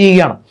സബോട്ടേജ്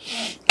ചെയ്യുകയാണ്.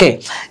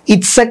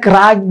 ഇറ്റ്സക്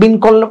റാബിൻ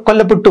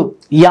കൊല്ലപ്പെട്ടു,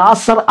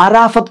 യാസർ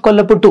അറാഫത്ത്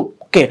കൊല്ലപ്പെട്ടു.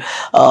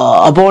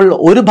 അപ്പോൾ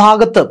ഒരു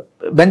ഭാഗത്ത്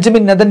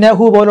ബെഞ്ചമിൻ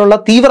നെതന്യാഹു പോലുള്ള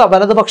തീവ്ര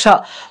വലതുപക്ഷ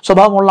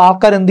സ്വഭാവമുള്ള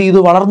ആൾക്കാർ എന്ത് ചെയ്തു?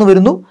 വളർന്നു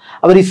വരുന്നു.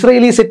 അവർ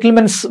ഇസ്രയേലി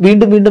സെറ്റിൽമെന്റ്സ്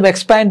വീണ്ടും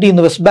എക്സ്പാൻഡ്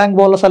ചെയ്യുന്നു. വെസ്റ്റ് ബാങ്ക്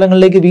പോലുള്ള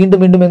സ്ഥലങ്ങളിലേക്ക്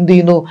വീണ്ടും എന്ത്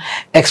ചെയ്യുന്നു?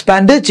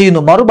 എക്സ്പാൻഡ്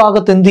ചെയ്യുന്നു.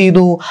 മറുഭാഗത്ത് എന്ത്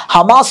ചെയ്യുന്നു?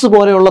 ഹമാസ്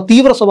പോലെയുള്ള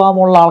തീവ്ര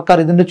സ്വഭാവമുള്ള ആൾക്കാർ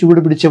ഇതിന്റെ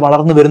ചുവട് പിടിച്ച്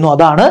വളർന്നു വരുന്നു.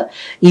 അതാണ്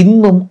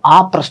ഇന്നും ആ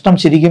പ്രശ്നം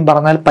ശരിക്കും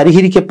പറഞ്ഞാൽ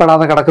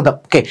പരിഹരിക്കപ്പെടാതെ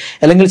കിടക്കുന്നത്.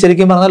 അല്ലെങ്കിൽ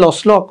ശരിക്കും പറഞ്ഞാൽ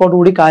ഓസ്ലോ അക്കോർഡ്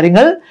കൂടി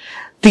കാര്യങ്ങൾ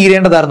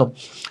തീരേണ്ടതായിരുന്നു.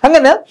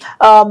 അങ്ങനെ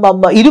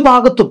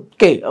ഇരുഭാഗത്തും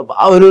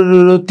ഒരു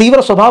തീവ്ര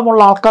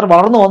സ്വഭാവമുള്ള ആൾക്കാർ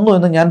വളർന്നു വന്നു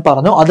എന്ന് ഞാൻ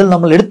പറഞ്ഞു. അതിൽ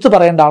നമ്മൾ എടുത്തു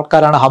പറയേണ്ട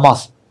ആൾക്കാരാണ്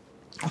ഹമാസ്.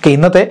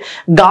 ഇന്നത്തെ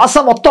ഗാസ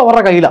മൊത്തം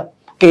അവരുടെ കയ്യിലാണ്.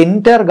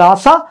 എൻറ്റയർ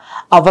ഗാസ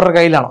അവരുടെ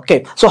കയ്യിലാണ്.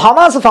 സോ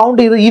ഹമാസ്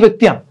ഫൗണ്ട് ചെയ്ത് ഈ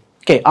വ്യക്തിയാണ്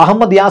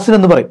അഹമ്മദ് യാസിൻ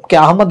എന്ന് പറയും.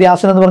 അഹമ്മദ്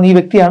യാസിൻ എന്ന് പറഞ്ഞ ഈ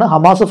വ്യക്തിയാണ്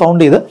ഹമാസ്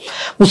ഫൗണ്ട് ചെയ്ത്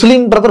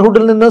മുസ്ലിം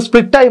ബ്രദർഹുഡിൽ നിന്ന്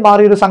സ്പ്ലിറ്റായി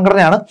മാറിയ ഒരു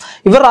സംഘടനയാണ്.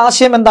 ഇവരുടെ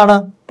ആശയം എന്താണ്?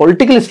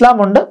 പൊളിറ്റിക്കൽ ഇസ്ലാം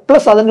ഉണ്ട്,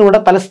 പ്ലസ് അതിൻ്റെ കൂടെ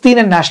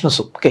Palestinian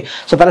nationalism.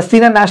 So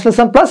Palestinian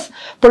nationalism plus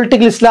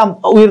political ഇസ്ലാം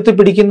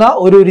ഉയർത്തിപ്പിടിക്കുന്ന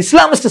ഒരു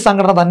ഇസ്ലാമിസ്റ്റ്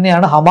സംഘടന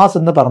തന്നെയാണ് ഹമാസ്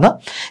എന്ന് പറഞ്ഞ്.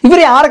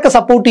 ഇവരെ ആരൊക്കെ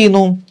സപ്പോർട്ട്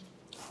ചെയ്യുന്നു?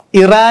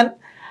 ഇറാൻ.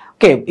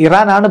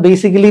 ഇറാനാണ്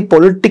ബേസിക്കലി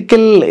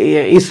പൊളിറ്റിക്കൽ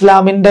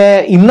ഇസ്ലാമിൻ്റെ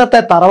ഇന്നത്തെ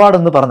തറവാട്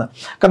എന്ന് പറഞ്ഞ്.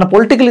 കാരണം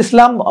പൊളിറ്റിക്കൽ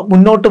ഇസ്ലാം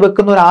മുന്നോട്ട്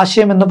വെക്കുന്ന ഒരു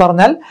ആശയം എന്ന്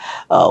പറഞ്ഞാൽ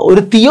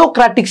ഒരു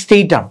തിയോക്രാറ്റിക്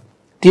സ്റ്റേറ്റ് ആണ്.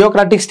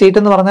 തിയോക്രാറ്റിക്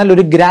സ്റ്റേറ്റ് എന്ന് പറഞ്ഞാൽ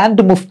ഒരു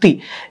ഗ്രാൻഡ് മുഫ്തി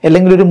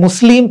അല്ലെങ്കിൽ ഒരു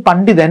മുസ്ലിം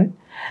പണ്ഡിതൻ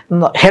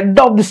ഹെഡ്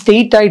ഓഫ് ദി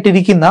സ്റ്റേറ്റ്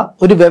ആയിട്ടിരിക്കുന്ന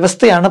ഒരു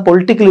വ്യവസ്ഥയാണ്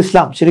പൊളിറ്റിക്കൽ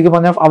ഇസ്ലാം ശരിക്കും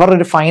പറഞ്ഞാൽ അവരുടെ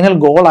ഒരു ഫൈനൽ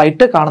ഗോൾ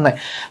ആയിട്ട് കാണുന്നത്.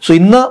 സോ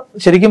ഇന്ന്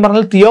ശരിക്കും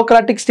പറഞ്ഞാൽ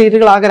തിയോക്രാറ്റിക്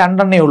സ്റ്റേറ്റുകൾ ആകെ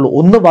രണ്ടെണ്ണേ ഉള്ളൂ.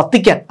 ഒന്ന്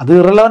വത്തിക്കാൻ, അത്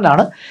ഇറലവൻ്റ്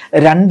ആണ്.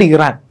 രണ്ട്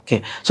Iran.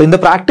 So in the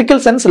practical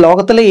sense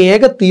ലോകത്തിലെ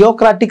ഏക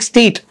തിയോക്രാറ്റിക്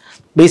സ്റ്റേറ്റ്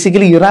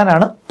ബേസിക്കലി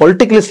ഇറാനാണ്.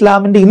 പൊളിറ്റിക്കൽ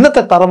ഇസ്ലാമിന്റെ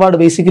ഇന്നത്തെ തറവാട്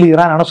ബേസിക്കലി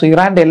ഇറാനാണ്. സോ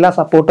ഇറാന്റെ എല്ലാ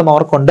സപ്പോർട്ടും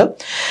അവർക്കുണ്ട്.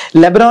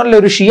 ലെബനോനിലെ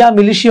ഒരു ഷിയ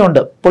മിലിഷ്യ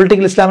ഉണ്ട്,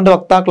 പൊളിറ്റിക്കൽ ഇസ്ലാമിന്റെ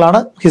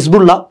വക്താക്കളാണ്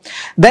ഹിസ്ബുള്ള.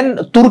 ദെൻ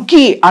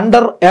തുർക്കി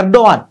അണ്ടർ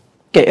എർഡോവാൻ.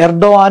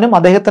 എർഡോവാനും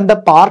അദ്ദേഹത്തിന്റെ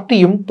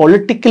പാർട്ടിയും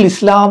പൊളിറ്റിക്കൽ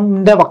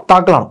ഇസ്ലാമിന്റെ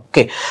വക്താക്കളാണ്.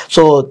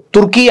 So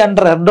Turkey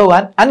under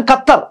എർഡോവാൻ and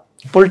Qatar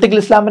political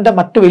ഇസ്ലാമിന്റെ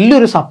മറ്റു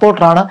വലിയൊരു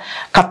സപ്പോർട്ടറാണ്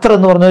ഖത്തർ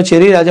എന്ന് പറഞ്ഞ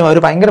ചെറിയ രാജ്യം. അവർ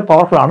ഭയങ്കര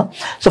പവർഫുൾ ആണ്.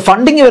 സോ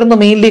ഫണ്ടിങ് വരുന്ന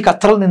മെയിൻലി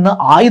ഖത്തറിൽ നിന്ന്,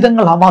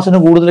 ആയുധങ്ങൾ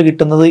ഹമാസിന് കൂടുതൽ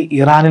കിട്ടുന്നത്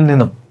ഇറാനിൽ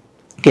നിന്നും.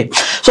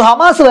 സോ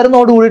ഹമാസ്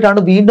വരുന്നതോട്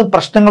കൂടിയിട്ടാണ് വീണ്ടും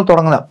പ്രശ്നങ്ങൾ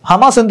തുടങ്ങുന്നത്.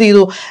 ഹമാസ് എന്ത്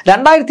ചെയ്തു?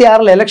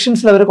 2006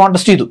 ഇലക്ഷൻസിൽ അവർ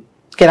കോൺടെസ്റ്റ് ചെയ്തു.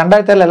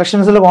 2006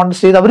 ഇലക്ഷൻസിൽ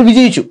കോൺടെസ്റ്റ് ചെയ്ത് അവർ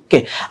വിജയിച്ചു.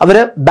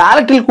 അവര്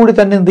ബാലറ്റിൽ കൂടി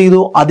തന്നെ എന്ത് ചെയ്തു?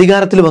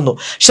 അധികാരത്തിൽ വന്നു.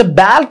 പക്ഷെ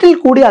ബാലറ്റിൽ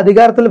കൂടി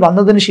അധികാരത്തിൽ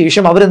വന്നതിന്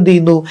ശേഷം അവരെന്ത്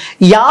ചെയ്യുന്നു?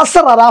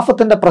 യാസർ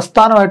അറാഫത്തിന്റെ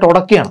പ്രസ്ഥാനമായിട്ട്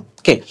ഉടക്കുകയാണ്.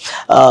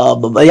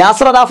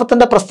 യാസർ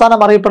അറാഫത്തിന്റെ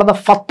പ്രസ്ഥാനം അറിയപ്പെടുന്ന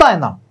ഫത്ത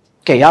എന്നാണ്.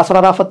 യാസർ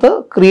അറാഫത്ത്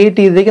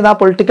ക്രിയേറ്റ് ചെയ്തിരിക്കുന്ന ആ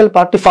പൊളിറ്റിക്കൽ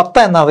പാർട്ടി ഫത്ത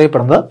എന്നാണ്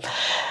അറിയപ്പെടുന്നത്.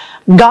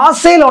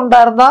 ഗാസയിൽ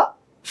ഉണ്ടായിരുന്ന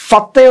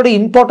ഫത്തയുടെ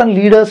ഇമ്പോർട്ടൻറ്റ്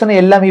ലീഡേഴ്സിനെ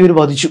എല്ലാം ഇവർ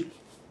വധിച്ചു.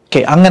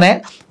 അങ്ങനെ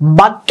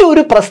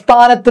മറ്റൊരു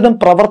പ്രസ്ഥാനത്തിനും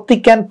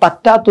പ്രവർത്തിക്കാൻ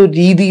പറ്റാത്ത ഒരു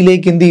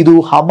രീതിയിലേക്ക് എന്ത് ചെയ്തു?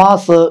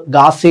 ഹമാസ്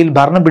ഗാസയിൽ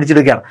ഭരണം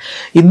പിടിച്ചെടുക്കുകയാണ്.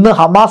 ഇന്ന്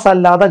ഹമാസ്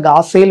അല്ലാതെ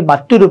ഗാസയിൽ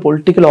മറ്റൊരു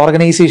പൊളിറ്റിക്കൽ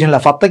ഓർഗനൈസേഷനില്ല.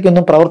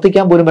 ഫത്തയ്ക്കൊന്നും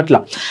പ്രവർത്തിക്കാൻ പോലും പറ്റില്ല.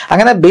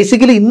 അങ്ങനെ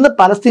ബേസിക്കലി ഇന്ന്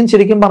പലസ്തീൻ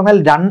ശരിക്കും പറഞ്ഞാൽ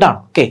രണ്ടാണ്.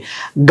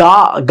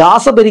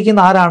 ഗാസ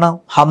ഭരിക്കുന്ന ആരാണ്?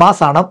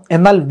 ഹമാസ് ആണ്.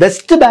 എന്നാൽ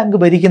വെസ്റ്റ് ബാങ്ക്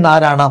ഭരിക്കുന്ന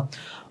ആരാണ്?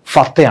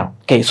 ഫത്തയാണ്.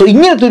 സോ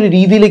ഇങ്ങനത്തെ ഒരു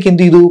രീതിയിലേക്ക്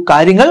എന്ത് ചെയ്തു?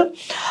 കാര്യങ്ങൾ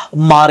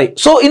മാറി.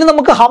 സോ ഇനി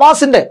നമുക്ക്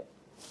ഹമാസിന്റെ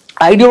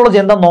ഐഡിയോളജി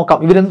എന്താണെന്ന് നോക്കാം.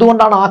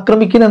 ഇവരെന്തുകൊണ്ടാണ്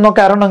ആക്രമിക്കുന്നത്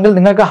എന്നൊക്കെ അറിയണമെങ്കിൽ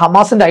നിങ്ങൾക്ക്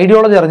ഹമാസിന്റെ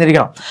ഐഡിയോളജി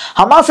അറിഞ്ഞിരിക്കണം.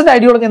 ഹമാസിന്റെ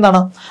ഐഡിയോളജി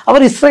എന്താണ്?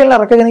 അവർ ഇസ്രായേലിനെ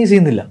റെക്കഗ്നൈസ്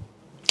ചെയ്യുന്നില്ല.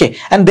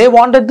 And they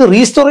wanted the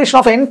restoration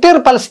of entire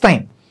പലസ്തൈൻ.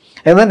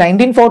 അതായത്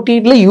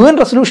 1948 UN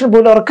റെസൊല്യൂഷൻ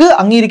പോലും അവർക്ക്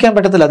അംഗീകരിക്കാൻ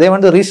പറ്റത്തില്ല. അതേ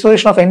വേണ്ട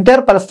റീസ്റ്റോറേഷൻ ഓഫ് എൻറ്റയർ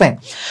പലസ്തൈൻ.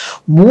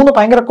 3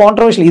 ഭയങ്കര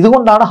കോൺട്രവേഴ്ഷ്യൽ.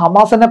 ഇതുകൊണ്ടാണ്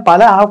ഹമാസിനെ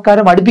പല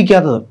ആൾക്കാരും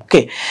അടുപ്പിക്കാത്തത്.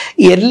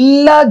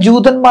 എല്ലാ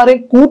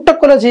ജൂതന്മാരെയും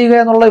കൂട്ടക്കൊല ചെയ്യുക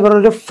എന്നുള്ള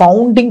ഇവരുടെ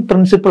founding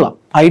പ്രിൻസിപ്പിളാണ്,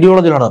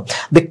 ഐഡിയോളജിയാണ്.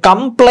 The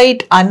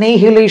complete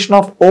അനൈഹിലേഷൻ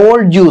of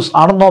all juice.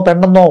 ആണെന്നോ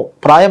പെണ്ണെന്നോ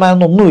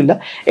പ്രായമായെന്നോ ഒന്നുമില്ല,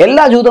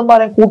 എല്ലാ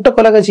ജൂതന്മാരെയും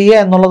കൂട്ടക്കൊല ചെയ്യുക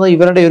എന്നുള്ളത്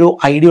ഇവരുടെ ഒരു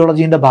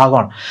ഐഡിയോളജീൻ്റെ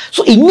ഭാഗമാണ്.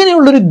 സോ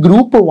ഇങ്ങനെയുള്ളൊരു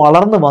ഗ്രൂപ്പ്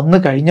വളർന്നു വന്നു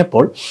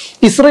കഴിഞ്ഞപ്പോൾ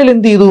ഇസ്രായേൽ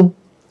എന്ത് ചെയ്തു?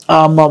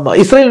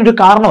 ഇസ്രായേലിന് ഒരു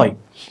കാരണമായി.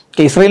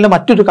 ഇസ്രായേലിന്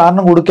മറ്റൊരു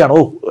കാരണം കൊടുക്കുകയാണ്.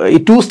 ഈ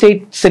 2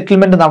 സ്റ്റേറ്റ്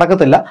സെറ്റിൽമെന്റ്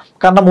നടക്കത്തില്ല.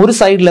 കാരണം ഒരു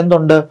സൈഡിൽ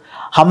എന്തുണ്ട്?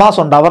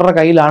 ഹമാസ് ഉണ്ട്, അവരുടെ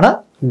കയ്യിലാണ്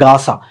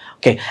ഗാസ.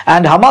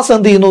 ആൻഡ് ഹമാസ്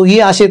എന്ത് ചെയ്യുന്നു? ഈ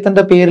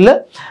ആശയത്തിന്റെ പേരിൽ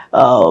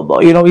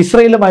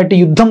ഇസ്രായേലുമായിട്ട്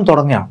യുദ്ധം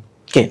തുടങ്ങുകയാണ്.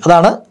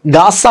 അതാണ്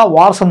ഗാസ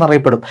വാർസ്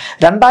എന്നറിയപ്പെടും.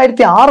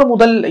 2006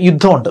 മുതൽ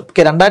യുദ്ധമുണ്ട്.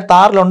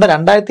 2006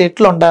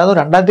 2008 ഉണ്ടായിരുന്നു,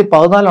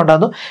 2014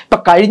 ഉണ്ടായിരുന്നു. ഇപ്പൊ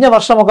കഴിഞ്ഞ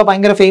വർഷമൊക്കെ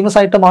ഭയങ്കര ഫേമസ്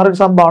ആയിട്ട് മാറിയൊരു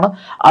സംഭവമാണ്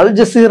അൽ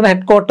ജസീറിന്റെ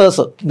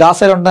ഹെഡ്ക്വാർട്ടേഴ്സ്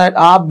ഗാസയിലുണ്ടായ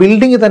ആ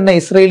ബിൽഡിംഗ് തന്നെ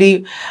ഇസ്രയേലി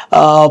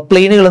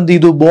പ്ലെയിനുകൾ എന്ത്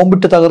ചെയ്തു?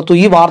 ബോംബിട്ട് തകർത്തു.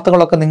 ഈ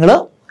വാർത്തകളൊക്കെ നിങ്ങൾ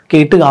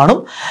കേട്ട് കാണും.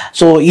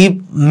 സോ ഈ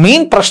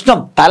മെയിൻ പ്രശ്നം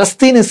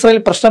പലസ്തീൻ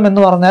ഇസ്രായേൽ പ്രശ്നം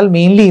എന്ന് പറഞ്ഞാൽ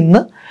മെയിൻലി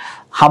ഇന്ന്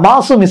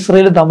ഹമാസും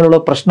ഇസ്രായേലും തമ്മിലുള്ള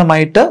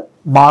പ്രശ്നമായിട്ട്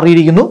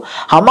മാറിയിരിക്കുന്നു.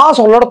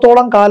 ഹമാസ്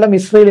ഉള്ളിടത്തോളം കാലം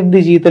ഇസ്രയേൽ എന്ത്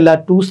ചെയ്യത്തില്ല,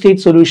 2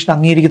 സ്റ്റേറ്റ് സൊല്യൂഷൻ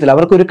അംഗീകരിക്കത്തില്ല.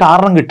 അവർക്ക് ഒരു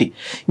കാരണം കിട്ടി,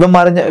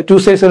 ഇവന്മാർ 2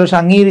 സ്റ്റേറ്റ് സൊല്യൂഷൻ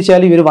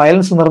അംഗീകരിച്ചാൽ ഇവർ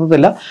വയലൻസ്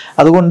നിർത്തത്തില്ല.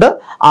 അതുകൊണ്ട്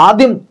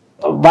ആദ്യം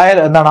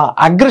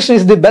aggression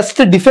is the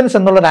best defence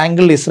എന്നുള്ള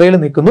ആംഗിളിൽ ഇസ്രയേൽ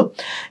നിൽക്കുന്നു.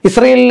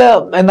 ഇസ്രയേലിൽ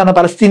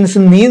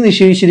പലസ്തീൻസിന് നീതി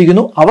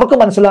നിഷേധിച്ചിരിക്കുന്നു. അവർക്ക്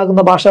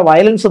മനസ്സിലാക്കുന്ന ഭാഷ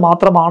വയലൻസ്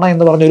മാത്രമാണ്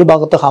എന്ന് പറഞ്ഞ ഒരു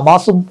ഭാഗത്ത്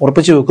ഹമാസും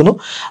ഉറപ്പിച്ചു വെക്കുന്നു.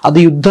 അത്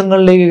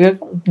യുദ്ധങ്ങളിലേക്ക്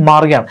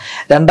മാറുകയാണ്.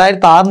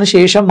 2006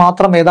 ശേഷം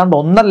മാത്രം ഏതാണ്ട്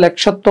 1.5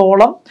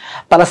 ലക്ഷത്തോളം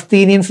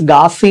പലസ്തീനിയൻസ്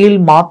ഗാസയിൽ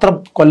മാത്രം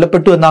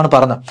കൊല്ലപ്പെട്ടു എന്നാണ്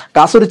പറഞ്ഞത്.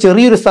 ഗാസ ഒരു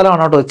ചെറിയൊരു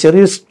സ്ഥലമാണ് കേട്ടോ,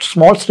 ചെറിയൊരു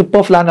സ്മോൾ സ്ട്രിപ്പ്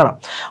ഓഫ് ലാൻഡാണ്.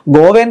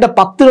 ഗോവേന്റെ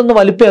 10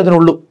 വലിപ്പേ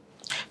അതിനുള്ളൂ.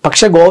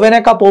 പക്ഷെ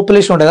ഗോവനേക്കാൾ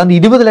പോപ്പുലേഷൻ ഉണ്ട്, ഏതാണ്ട്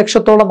 20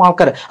 ലക്ഷത്തോളം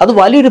ആൾക്കാർ. അത്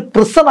വലിയൊരു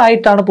പ്രിസൺ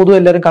ആയിട്ടാണ് പൊതുവെ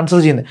എല്ലാവരും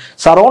കൺസിഡർ ചെയ്യുന്നത്.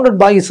 സറൗണ്ടഡ്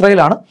ബൈ ഇസ്രായേൽ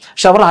ആണ്.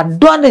 പക്ഷെ അവരുടെ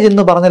അഡ്വാൻറ്റേജ്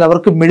എന്ന് പറഞ്ഞാൽ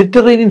അവർക്ക്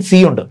മെഡിറ്ററേനിയൻ സീ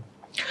ഉണ്ട്.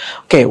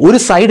 ഓക്കെ, ഒരു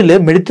സൈഡിൽ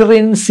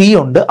മെഡിറ്ററേനിയൻ സീ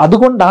ഉണ്ട്.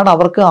 അതുകൊണ്ടാണ്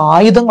അവർക്ക്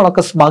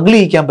ആയുധങ്ങളൊക്കെ സ്മഗിൾ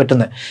ചെയ്യിക്കാൻ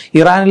പറ്റുന്നത്.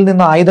 ഇറാനിൽ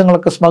നിന്ന്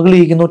ആയുധങ്ങളൊക്കെ സ്മഗിൾ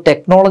ചെയ്യിക്കുന്നു,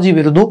 ടെക്നോളജി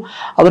വരുന്നു.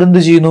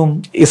 അവരെന്ത് ചെയ്യുന്നു,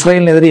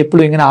 ഇസ്രായേലിനെതിരെ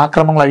എപ്പോഴും ഇങ്ങനെ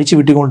ആക്രമണങ്ങൾ അഴിച്ചു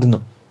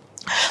വിട്ടുകൊണ്ടിരുന്നു.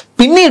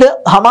 പിന്നീട്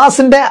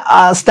ഹമാസിന്റെ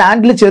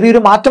സ്റ്റാൻഡിൽ ചെറിയൊരു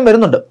മാറ്റം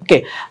വരുന്നുണ്ട്. ഓക്കെ,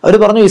 അവർ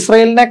പറഞ്ഞു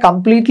ഇസ്രായേലിനെ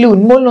കംപ്ലീറ്റ്ലി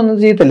ഉന്മൂലനം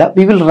ചെയ്യത്തില്ല,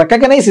 വി വിൽ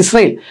റെക്കഗ്നൈസ്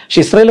ഇസ്രായേൽ. പക്ഷെ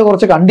ഇസ്രായേൽ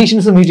കുറച്ച്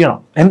കണ്ടീഷൻസ് മീറ്റ് ചെയ്യണം.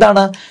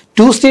 എന്താണ്?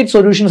 2 സ്റ്റേറ്റ്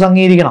സൊല്യൂഷൻസ്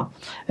അംഗീകരിക്കണം.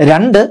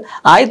 2,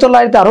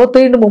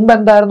 1967 മുമ്പ്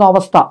എന്തായിരുന്നു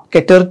അവസ്ഥ,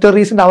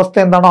 ടെറിട്ടറീസിന്റെ അവസ്ഥ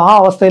എന്താണോ ആ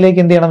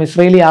അവസ്ഥയിലേക്ക് എന്ത് ചെയ്യണം,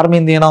 ഇസ്രായേലി ആർമി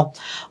എന്ത് ചെയ്യണം,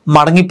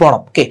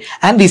 മടങ്ങിപ്പോണം. ഓക്കെ,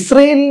 ആൻഡ്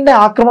ഇസ്രായേലിന്റെ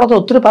ആക്രമണത്തിൽ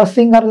ഒത്തിരി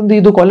പലസ്തീൻകാർ എന്ത്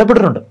ചെയ്തു,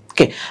 കൊല്ലപ്പെട്ടിട്ടുണ്ട്.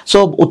 ഓക്കെ, സോ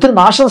ഒത്തിരി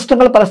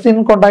നാശനഷ്ടങ്ങൾ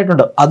പലസ്തീനിക്ക്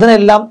ഉണ്ടായിട്ടുണ്ട്.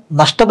 അതിനെല്ലാം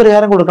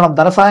നഷ്ടപരിഹാരം കൊടുക്കണം,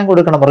 ധനസഹായം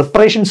കൊടുക്കണം,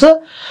 റിപ്പറേഷൻസ്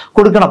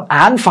കൊടുക്കണം.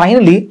 And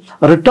finally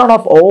return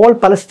of all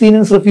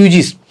Palestinians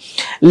refugees.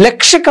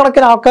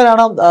 ലക്ഷക്കണക്കിന്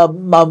ആൾക്കാരാണ്,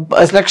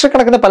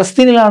 ലക്ഷക്കണക്കിന്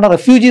പലസ്തീനിലാണ്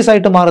റെഫ്യൂജീസ്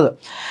ആയിട്ട് മാറുന്നത്.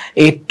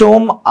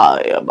 ഏറ്റവും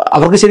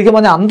അവർക്ക് ശരിക്കും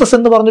പറഞ്ഞാൽ അന്തസ്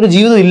എന്ന് പറഞ്ഞൊരു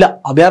ജീവിതം ഇല്ല.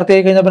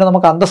 അഭയാർത്ഥിയായി കഴിഞ്ഞാൽ പിന്നെ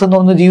നമുക്ക് അന്തസ് എന്ന്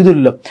പറഞ്ഞ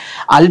ജീവിതമില്ല.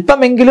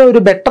 അല്പമെങ്കിലും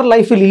ഒരു ബെറ്റർ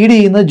ലൈഫ് ലീഡ്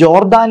ചെയ്യുന്ന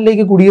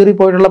ജോർദാനിലേക്ക് കുടിയേറി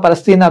പോയിട്ടുള്ള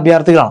പലസ്തീൻ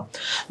അഭയാർത്ഥികളാണ്.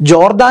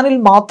 ജോർദാനിൽ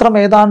മാത്രം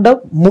ഏതാണ്ട്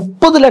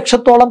 30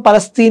 ലക്ഷത്തോളം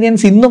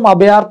പലസ്തീനിയൻസ് ഇന്നും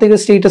അഭയാർത്ഥിക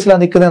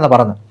സ്റ്റേറ്റസിലാണ് നിൽക്കുന്നതെന്ന്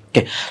പറഞ്ഞു.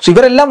 ഓക്കെ, സോ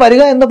ഇവരെല്ലാം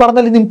വരിക എന്ന്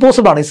പറഞ്ഞാൽ ഇത്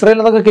ഇമ്പോസിബിൾ ആണ്.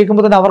 ഇസ്രായേൽ അതൊക്കെ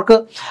കേൾക്കുമ്പോൾ തന്നെ അവർക്ക്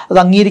അത്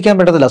അംഗീകരിക്കാൻ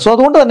പറ്റത്തില്ല. സോ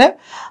അതുകൊണ്ട് തന്നെ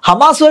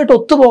ഹമാസുമായിട്ട്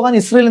ഒത്തുപോകാൻ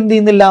ഇസ്രായേൽ എന്ത്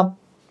ചെയ്യുന്നില്ല,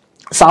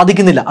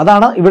 സാധിക്കുന്നില്ല.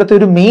 അതാണ് ഇവിടുത്തെ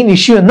ഒരു മെയിൻ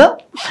ഇഷ്യൂ എന്ന്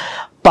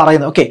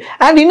പറയുന്നത്. ഓക്കെ,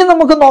 ആൻഡ് ഇനി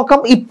നമുക്ക്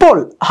നോക്കാം ഇപ്പോൾ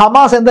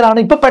ഹമാസ് എന്തിനാണ്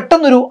ഇപ്പൊ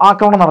പെട്ടെന്നൊരു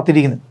ആക്രമണം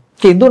നടത്തിയിരിക്കുന്നത്.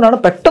 എന്തുകൊണ്ടാണ്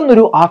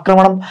പെട്ടെന്നൊരു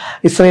ആക്രമണം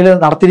ഇസ്രായേൽ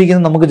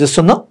നടത്തിയിരിക്കുന്നത് നമുക്ക് ജസ്റ്റ്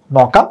ഒന്ന്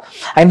നോക്കാം.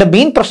 അതിന്റെ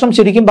മെയിൻ പ്രശ്നം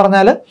ശരിക്കും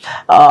പറഞ്ഞാൽ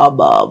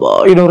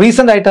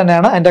റീസെന്റ് ആയിട്ട്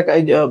തന്നെയാണ് അതിന്റെ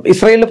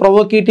ഇസ്രായേലിൽ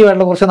പ്രൊവോക്കേറ്റീവ്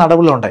ആയിട്ടുള്ള കുറച്ച്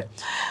നടപടികളുണ്ടായി.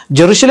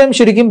 ജെറുസലേം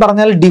ശരിക്കും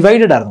പറഞ്ഞാൽ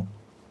ഡിവൈഡഡ് ആയിരുന്നു.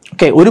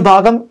 ഓക്കെ, ഒരു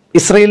ഭാഗം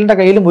ഇസ്രായേലിന്റെ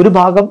കയ്യിലും ഒരു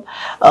ഭാഗം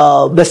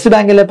വെസ്റ്റ്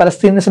ബാങ്കിലെ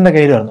പലസ്തീനസിന്റെ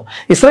കയ്യിലുമായിരുന്നു.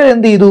 ഇസ്രായേൽ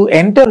എന്ത് ചെയ്തു,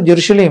 എൻറ്റർ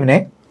ജെറുസലേമിനെ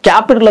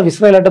ക്യാപിറ്റൽ ഓഫ്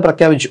ഇസ്രായേൽ ആയിട്ട്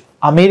പ്രഖ്യാപിച്ചു.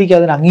 അമേരിക്ക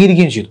അതിനെ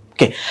അംഗീകരിക്കുകയും ചെയ്തു.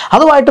 ഓക്കെ,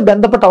 അതുമായിട്ട്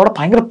ബന്ധപ്പെട്ട് അവിടെ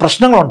ഭയങ്കര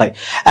പ്രശ്നങ്ങളുണ്ടായി.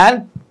 ആൻഡ്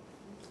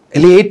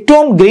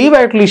ഏറ്റവും ഗ്രേവ്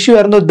ആയിട്ടുള്ള ഇഷ്യൂ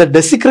ആയിരുന്നു the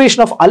desecration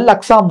of Al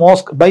Aqsa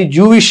mosque by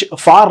Jewish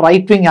far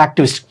right wing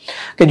activist.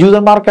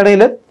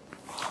 ജൂതന്മാർക്കിടയിൽ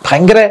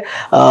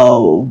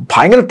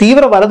ഭയങ്കര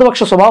തീവ്ര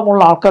വലതുപക്ഷ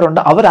സ്വഭാവമുള്ള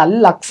ആൾക്കാരുണ്ട്. അവർ അൽ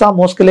അക്സ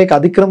മോസ്കിലേക്ക്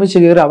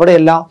അതിക്രമിച്ച് കയറി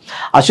അവിടെയെല്ലാം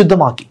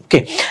അശുദ്ധമാക്കി.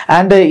 ഓക്കെ,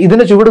 ആൻഡ്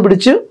ഇതിനെ ചുവട്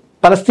പിടിച്ച്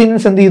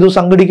പലസ്തീനിയൻസ് എന്ത് ചെയ്തു,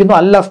 സംഘടിക്കുന്നു.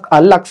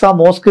 അൽ അക്സ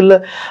മോസ്കിൽ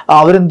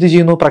അവരെന്ത്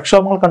ചെയ്യുന്നു,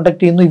 പ്രക്ഷോഭങ്ങൾ കണ്ടക്ട്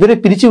ചെയ്യുന്നു. ഇവരെ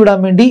പിരിച്ചുവിടാൻ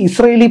വേണ്ടി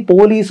ഇസ്രായേലി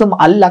പോലീസും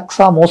അൽ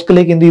അക്സ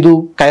മോസ്കിലേക്ക് എന്ത് ചെയ്തു,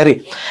 കയറി.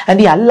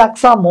 ആൻഡ് ഈ അൽ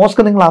അക്സ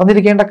മോസ്ക് നിങ്ങൾ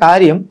അറിഞ്ഞിരിക്കേണ്ട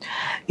കാര്യം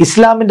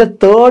ഇസ്ലാമിന്റെ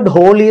 3rd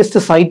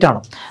ഹോളിയസ്റ്റ് സൈറ്റ് ആണ്.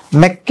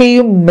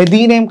 മെക്കയും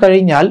മെദീനയും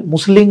കഴിഞ്ഞാൽ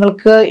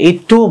മുസ്ലിങ്ങൾക്ക്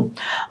ഏറ്റവും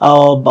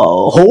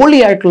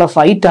ഹോളി ആയിട്ടുള്ള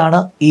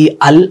സൈറ്റാണ് ഈ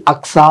അൽ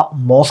അക്സ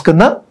മോസ്ക്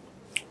എന്ന്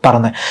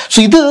പറഞ്ഞത്. സോ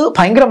ഇത്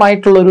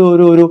ഭയങ്കരമായിട്ടുള്ള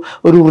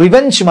ഒരു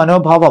റിവെഞ്ച്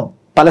മനോഭാവം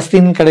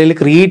പലസ്തീനികൾക്കിടയിൽ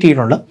ക്രിയേറ്റ്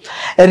ചെയ്തിട്ടുണ്ട്.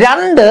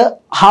 2,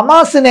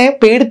 ഹമാസിനെ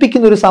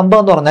പേടിപ്പിക്കുന്ന ഒരു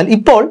സംഭവം എന്ന് പറഞ്ഞാൽ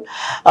ഇപ്പോൾ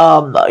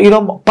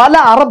പല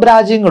അറബ്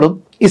രാജ്യങ്ങളും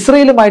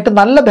ഇസ്രയേലുമായിട്ട്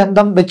നല്ല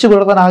ബന്ധം വെച്ചു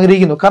പുലർത്താൻ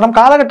ആഗ്രഹിക്കുന്നു. കാരണം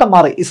കാലഘട്ടം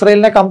മാറി,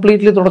 ഇസ്രയേലിനെ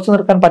കംപ്ലീറ്റ്ലി തുടച്ചു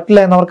നിർത്താൻ പറ്റില്ല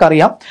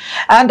എന്നവർക്കറിയാം.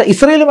 ആൻഡ്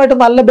ഇസ്രയേലുമായിട്ട്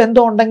നല്ല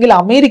ബന്ധം ഉണ്ടെങ്കിൽ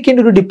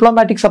അമേരിക്കൻ്റെ ഒരു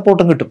ഡിപ്ലോമാറ്റിക്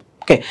സപ്പോർട്ടും കിട്ടും.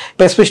 ഓക്കെ,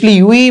 ഇപ്പോൾ എസ്പെഷ്യലി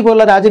UAE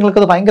പോലുള്ള രാജ്യങ്ങൾക്ക്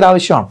അത് ഭയങ്കര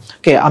ആവശ്യമാണ്.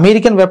 ഓക്കെ,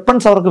 അമേരിക്കൻ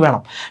വെപ്പൺസ് അവർക്ക്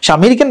വേണം. പക്ഷെ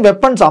അമേരിക്കൻ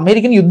വെപ്പൺസ്,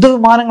 അമേരിക്കൻ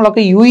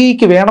യുദ്ധവിമാനങ്ങളൊക്കെ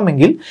UAEക്ക്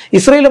വേണമെങ്കിൽ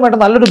ഇസ്രയേലുമായിട്ട്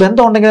നല്ലൊരു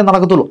ബന്ധം ഉണ്ടെങ്കിലേ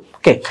നടക്കത്തുള്ളൂ.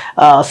 ഓക്കെ,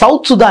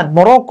 സൗത്ത് സുഡാൻ,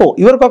 മൊറോക്കോ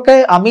ഇവർക്കൊക്കെ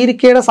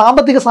അമേരിക്കയുടെ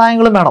സാമ്പത്തിക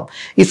സഹായങ്ങളും വേണം,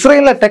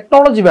 ഇസ്രയേലിലെ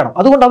ടെക്നോളജി വേണം.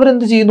 അതുകൊണ്ട്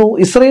അവരെന്ത് ചെയ്യുന്നു,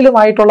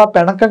 ഇസ്രയേലുമായിട്ടുള്ള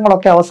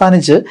പിണക്കങ്ങളൊക്കെ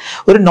അവസാനിച്ച്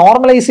ഒരു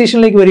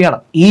നോർമലൈസേഷനിലേക്ക് വരികയാണ്.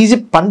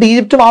 പണ്ട്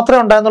ഈജിപ്റ്റ്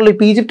മാത്രമേ ഉണ്ടായിരുന്നുള്ളൂ.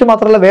 ഇപ്പോൾ ഈജിപ്റ്റ്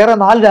മാത്രമല്ല, വേറെ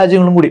 4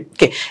 രാജ്യങ്ങളും കൂടി.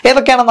 ഓക്കെ,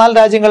 ഏതൊക്കെയാണ് 4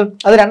 രാജ്യങ്ങൾ?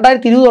 അത്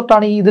 2020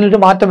 തൊട്ടാണ്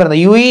ഇതിലൊരു മാറ്റം വരുന്നത്.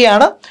 UAE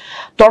ആണ്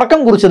തുടക്കം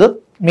കുറിച്ചത്.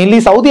 മെയിൻലി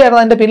സൗദി ആയിരുന്നു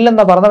അതിന്റെ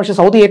പിന്നിലെന്നാണ് പറഞ്ഞത്. പക്ഷേ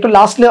സൗദി ഏറ്റവും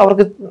ലാസ്റ്റിൽ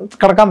അവർക്ക്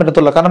കടക്കാൻ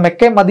പറ്റത്തുള്ളൂ, കാരണം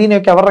മെക്കയും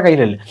മദീനയൊക്കെ അവരുടെ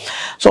കയ്യിലല്ലേ.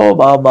 സോ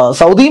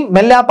സൗദിയും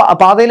മെല്ലെ ആ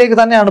പാതയിലേക്ക്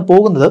തന്നെയാണ്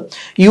പോകുന്നത്.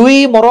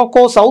 UAE,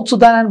 Morocco, south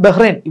Sudan and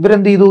Bahrain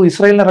ഇവരെന്ത് ചെയ്തു,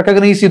 ഇസ്രായേലിനെ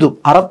റെക്കഗ്നൈസ് ചെയ്തു.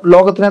 അറബ്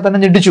ലോകത്തിനെ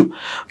തന്നെ ഞെട്ടിച്ചു.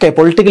 ഓക്കെ,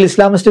 പൊളിറ്റിക്കൽ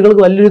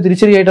ഇസ്ലാമിസ്റ്റുകൾക്ക് വലിയൊരു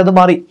തിരിച്ചടിയായിട്ട് അത്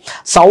മാറി.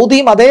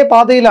 സൗദിയും അതേ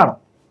പാതയിലാണ്.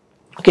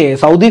 ഓക്കെ,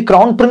 സൗദി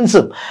ക്രൗൺ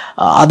പ്രിൻസും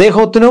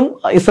അദ്ദേഹത്തിനും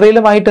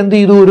ഇസ്രായേലുമായിട്ട് എന്ത്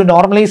ചെയ്തു, ഒരു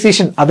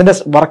നോർമലൈസേഷൻ അതിന്റെ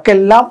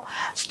വർക്കെല്ലാം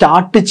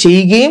സ്റ്റാർട്ട്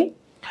ചെയ്യുകയും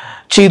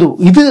ചെയ്തു.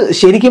 ഇത്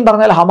ശരിക്കും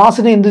പറഞ്ഞാൽ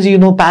ഹമാസിനെ എന്ത്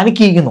ചെയ്യുന്നു, പാനിക്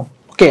ചെയ്യുന്നു.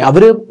 ഓക്കെ,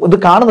 അവർ ഇത്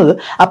കാണുന്നത്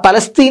ആ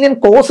പലസ്തീനിയൻ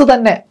കോസ്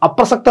തന്നെ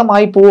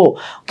അപ്രസക്തമായി പോവോ,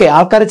 ഓക്കെ,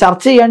 ആൾക്കാർ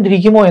ചർച്ച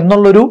ചെയ്യാണ്ടിരിക്കുമോ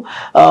എന്നുള്ളൊരു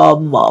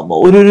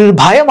ഒരു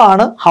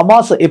ഭയമാണ്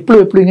ഹമാസ്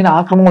എപ്പോഴും ഇങ്ങനെ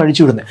ആക്രമണങ്ങൾ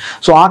അഴിച്ചുവിടുന്നത്.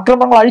 സോ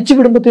ആക്രമണങ്ങൾ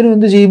അഴിച്ചുവിടുമ്പോഴത്തേനും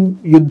എന്ത് ചെയ്യും?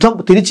 യുദ്ധം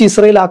തിരിച്ച്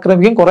ഇസ്രയേൽ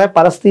ആക്രമിക്കും, കുറെ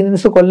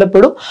പലസ്തീനിയൻസ്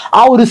കൊല്ലപ്പെടും,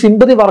 ആ ഒരു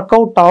സിമ്പതി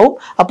വർക്കൗട്ട് ആവും.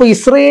 അപ്പോൾ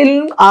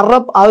ഇസ്രയേലും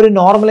അറബ് ആ ഒരു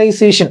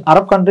നോർമലൈസേഷൻ,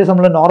 അറബ് കൺട്രീസ്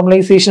നമ്മളെ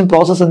നോർമലൈസേഷൻ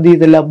പ്രോസസ്സ് എന്ത്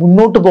ചെയ്തില്ല,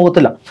 മുന്നോട്ട്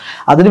പോകത്തില്ല.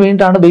 അതിനു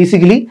വേണ്ടിയിട്ടാണ്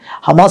ബേസിക്കലി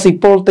ഹമാസ്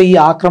ഇപ്പോഴത്തെ ഈ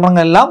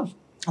ആക്രമണങ്ങളെല്ലാം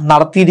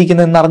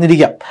നടത്തിയിരിക്കുന്നതെന്ന്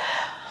അറിഞ്ഞിരിക്കാം.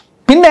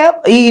 പിന്നെ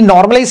ഈ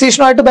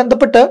നോർമലൈസേഷനുമായിട്ട്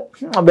ബന്ധപ്പെട്ട്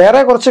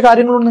വേറെ കുറച്ച്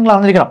കാര്യങ്ങളും നിങ്ങൾ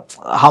അറിഞ്ഞിരിക്കണം.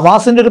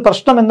 ഹമാസിന്റെ ഒരു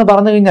പ്രശ്നം എന്ന്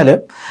പറഞ്ഞു കഴിഞ്ഞാൽ,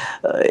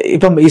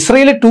 ഇപ്പം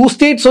ഇസ്രയേൽ 2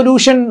 സ്റ്റേറ്റ്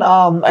സൊല്യൂഷൻ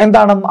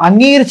എന്താണ്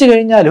അംഗീകരിച്ചു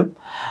കഴിഞ്ഞാലും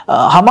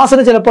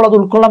ഹമാസിന് ചിലപ്പോൾ അത്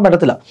ഉൾക്കൊള്ളാൻ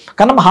പറ്റത്തില്ല.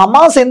 കാരണം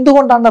ഹമാസ്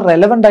എന്തുകൊണ്ടാണ്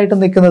റെലവെന്റ് ആയിട്ട്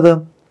നിൽക്കുന്നത്?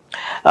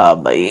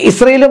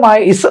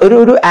 ഇസ്രയേലുമായി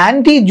ഒരു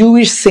ആന്റി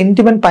ജൂയിഷ്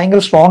സെന്റിമെന്റ്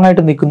ഭയങ്കര സ്ട്രോങ്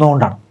ആയിട്ട്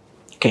നിൽക്കുന്നതുകൊണ്ടാണ്.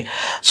 Okay,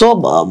 so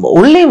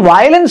only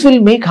violence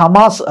will make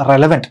Hamas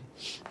relevant.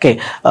 Okay,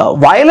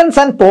 violence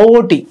and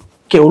poverty.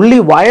 Okay, only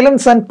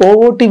violence and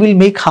poverty will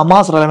make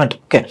Hamas relevant.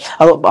 Okay,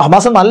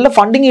 Hamas നല്ല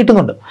ഫണ്ടിങ്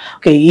കിട്ടുന്നുണ്ട്.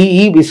 ഓക്കെ,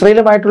 ഈ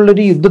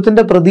ഇസ്രയേലുമായിട്ടുള്ളൊരു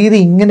യുദ്ധത്തിന്റെ പ്രതീതി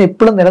ഇങ്ങനെ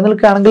എപ്പോഴും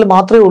നിലനിൽക്കുകയാണെങ്കിൽ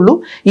മാത്രമേ ഉള്ളൂ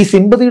ഈ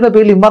സിമ്പതിയുടെ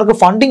പേരിൽ ഇമാർക്ക്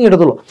ഫണ്ടിങ്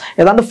കിട്ടത്തുള്ളൂ.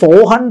 ഏതാണ്ട്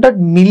 $400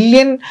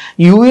 million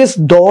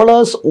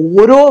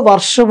ഓരോ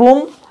വർഷവും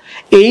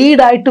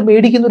എയ്ഡ് ആയിട്ട്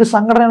മേടിക്കുന്ന ഒരു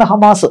സംഘടനയാണ്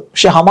ഹമാസ്.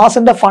 പക്ഷെ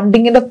ഹമാസിന്റെ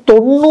ഫണ്ടിങ്ങിന്റെ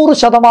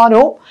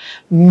 90%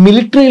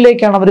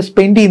 മിലിറ്ററിയിലേക്കാണ് അവർ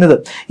സ്പെൻഡ് ചെയ്യുന്നത്.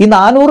 ഈ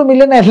 400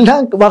 മില്യൺ എല്ലാ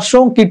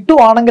വർഷവും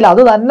കിട്ടുവാണെങ്കിൽ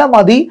അത് തന്നെ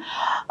മതി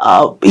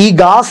ഈ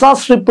ഗാസ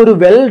സ്ട്രിപ്പ് ഒരു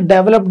വെൽ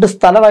ഡെവലപ്ഡ്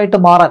സ്ഥലമായിട്ട്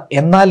മാറാൻ.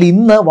 എന്നാൽ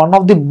ഇന്ന് one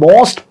of the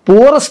most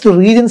poorest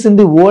regions in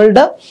the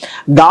world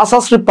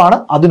Gaza സ്ട്രിപ്പാണ്.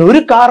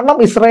 അതിനൊരു കാരണം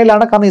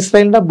ഇസ്രായേലാണ്, കാരണം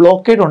ഇസ്രായേലിന്റെ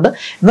ബ്ലോക്കേഡ് ഉണ്ട്.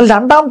 എന്നാൽ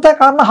രണ്ടാമത്തെ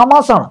കാരണം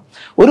ഹമാസ് ആണ്.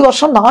 ഒരു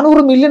വർഷം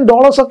 $400 മില്യൺ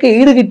ഒക്കെ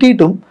എയ്ഡ്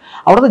കിട്ടിയിട്ടും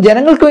അവിടുത്തെ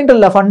ജനങ്ങൾക്ക്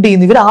വേണ്ടിയല്ല ഫണ്ട്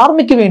ചെയ്യുന്നത്, ഇവർ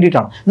ആർമിക്ക്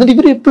വേണ്ടിയിട്ടാണ്. എന്നിട്ട്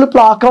ഇവർ ഇപ്പോഴും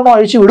ആക്രമണം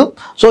അഴിച്ചു വിടും.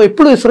 സോ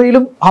എപ്പോഴും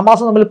ഇസ്രയേലും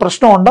ഹമാസും തമ്മിൽ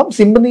പ്രശ്നമുണ്ടാവും.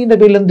 സിമ്പതിന്റെ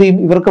പേരിൽ എന്ത് ചെയ്യും?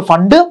 ഇവർക്ക്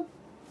ഫണ്ട്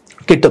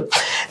കിട്ടും.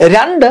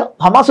 2,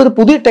 ഹമാസ് ഒരു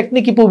പുതിയ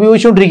ടെക്നിക്ക് ഇപ്പോൾ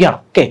ഉപയോഗിച്ചുകൊണ്ടിരിക്കുകയാണ്.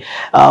 Okay,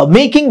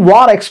 making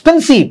war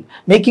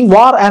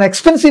an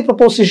expensive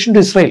proposition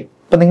to Israel.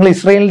 ഇപ്പൊ നിങ്ങൾ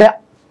ഇസ്രയേലിന്റെ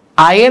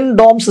അയൺ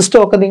ഡോം സിസ്റ്റം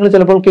ഒക്കെ നിങ്ങൾ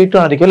ചിലപ്പോൾ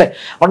കേട്ടുകാണിരിക്കും അല്ലെ.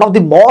 One of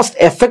the most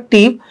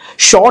effective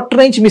short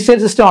range missile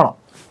system ആണ്.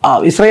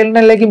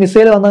 ഇസ്രയേലിലേക്ക്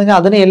മിസൈൽ വന്നു കഴിഞ്ഞാൽ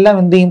അതിനെല്ലാം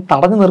എന്ത് ചെയ്യും?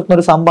 തടഞ്ഞു നിർത്തുന്ന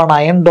ഒരു സംഭവമാണ്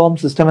അയൺ ഡോം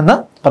സിസ്റ്റം എന്ന്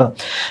പറയുന്നത്.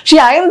 പക്ഷേ ഈ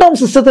അയൺ ഡോം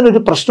സിസ്റ്റത്തിന്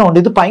ഒരു പ്രശ്നമുണ്ട്,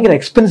 ഇത് ഭയങ്കര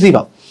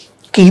എക്സ്പെൻസീവാണ്.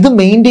 ഇത്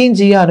മെയിൻറ്റെയിൻ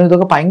ചെയ്യാനും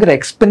ഇതൊക്കെ ഭയങ്കര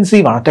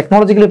എക്സ്പെൻസീവാണ്,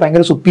 ടെക്നോളജിക്കലി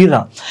ഭയങ്കര സുപ്പീരിയർ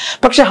ആണ്.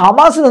 പക്ഷെ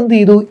ഹമാസിന് എന്ത്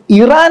ചെയ്തു?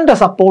 ഇറാന്റെ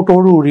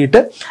സപ്പോർട്ടോട് കൂടിയിട്ട്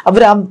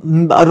അവർ ആ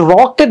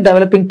റോക്കറ്റ്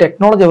ഡെവലപ്പിംഗ്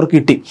ടെക്നോളജി അവർക്ക്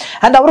കിട്ടി.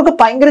 ആൻഡ് അവർക്ക്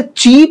ഭയങ്കര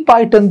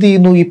ചീപ്പായിട്ട് എന്ത്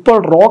ചെയ്യുന്നു? ഇപ്പോൾ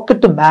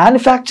റോക്കറ്റ്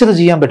മാനുഫാക്ചർ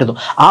ചെയ്യാൻ പറ്റുന്നു.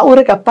 ആ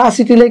ഒരു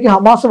കപ്പാസിറ്റിയിലേക്ക്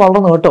ഹമാസ്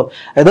വളർന്നു കേട്ടോ.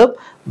 അതായത്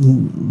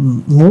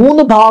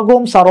 3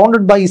 ഭാഗവും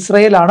സറൗണ്ടഡ് ബൈ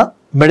ഇസ്രയേലാണ്.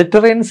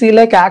 മെഡിറ്ററേനിയൻ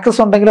സീയിലേക്ക് ആക്സസ്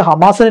ഉണ്ടെങ്കിൽ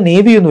ഹമാസിന്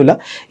നേവിയൊന്നുമില്ല.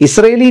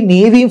 ഇസ്രയേലി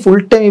നേവിയും ഫുൾ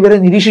ടൈം ഇവരെ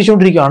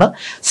നിരീക്ഷിച്ചുകൊണ്ടിരിക്കുകയാണ്.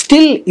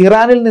 സ്റ്റിൽ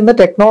ഇറാനിൽ നിന്ന്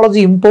ടെക്നോളജി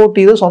ഇമ്പോർട്ട്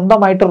ചെയ്ത്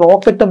സ്വന്തമായിട്ട്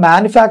റോക്കറ്റ്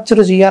മാനുഫാക്ചർ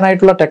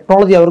ചെയ്യാനായിട്ടുള്ള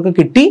ടെക്നോളജി അവർക്ക്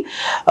കിട്ടി.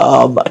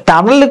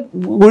 ടണലിൽ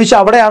കുഴിച്ച്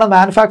അവിടെയാണ്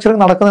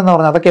മാനുഫാക്ചറിങ് നടക്കുന്നതെന്ന്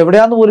പറഞ്ഞത്. അതൊക്കെ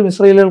എവിടെയാണെന്ന് പോലും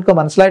ഇസ്രയേലുകൾക്ക്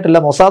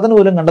മനസ്സിലായിട്ടില്ല, മൊസാദിന്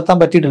പോലും കണ്ടെത്താൻ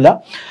പറ്റിയിട്ടില്ല.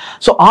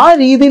 സോ ആ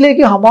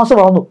രീതിയിലേക്ക് ഹമാസ്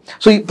വളർന്നു.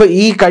 സോ ഇപ്പൊ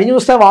ഈ കഴിഞ്ഞ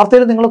ദിവസത്തെ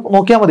വാർത്തയിൽ നിങ്ങൾ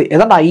നോക്കിയാൽ മതി,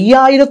 ഏതാണ്ട്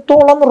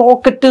 5000-ഓളം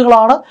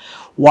റോക്കറ്റുകളാണ്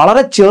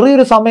വളരെ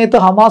ചെറിയൊരു സമയത്ത്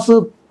ഹമാസ്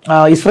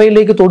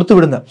ഇസ്രയേലിലേക്ക്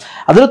തൊടുത്തുവിടുന്നത്.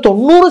 അതിൽ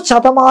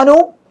 90%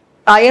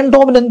 അയൺ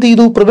ഡോമിന് എന്ത്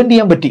ചെയ്തു? പ്രിവെന്റ്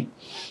ചെയ്യാൻ പറ്റി.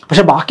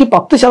 പക്ഷെ ബാക്കി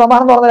 10%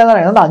 എന്ന് പറഞ്ഞാൽ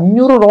എന്താണ്? ഏതാണ്ട്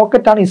 500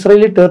 റോക്കറ്റാണ്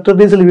ഇസ്രയേലി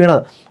ടെറിട്ടറീസിൽ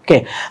വീണത്. ഓക്കെ,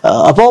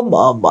 അപ്പം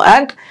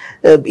ആൻഡ്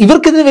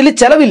ഇവർക്കിതിന് വലിയ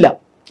ചെലവില്ല.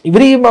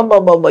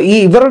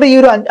 ഇവരുടെ ഈ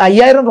ഒരു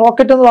 5000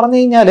 റോക്കറ്റ് എന്ന് പറഞ്ഞു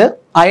കഴിഞ്ഞാൽ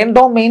അയൺ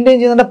ഡോം മെയിൻറ്റെയിൻ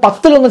ചെയ്യുന്നതിന്റെ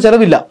 10-1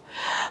 ചെലവില്ല.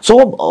 സോ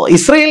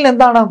ഇസ്രയേലിന്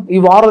എന്താണ്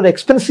ഈ വാർ ഒരു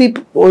എക്സ്പെൻസീവ്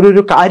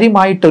ഒരു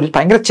കാര്യമായിട്ട്, ഒരു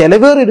ഭയങ്കര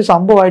ചെലവേറിയ ഒരു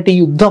സംഭവമായിട്ട് ഈ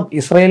യുദ്ധം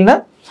ഇസ്രയേലിന്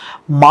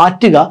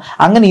മാറ്റുക.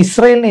 അങ്ങനെ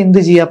ഇസ്രയേലിനെ എന്ത്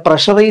ചെയ്യുക?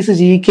 പ്രഷറൈസ്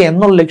ചെയ്യിക്കുക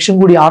എന്നുള്ള ലക്ഷ്യം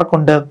കൂടി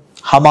ആർക്കുണ്ട്?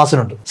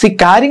 ഹമാസിനുണ്ട്.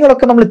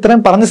 കാര്യങ്ങളൊക്കെ നമ്മൾ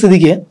ഇത്രയും പറഞ്ഞ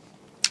സ്ഥിതിക്ക്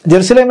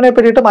ജെറുസലേമിനെ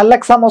പറ്റിയിട്ടും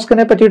അൽ-അക്സ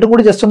മോസ്കിനെ പറ്റിയിട്ടും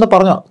കൂടി ജസ്റ്റ് ഒന്ന്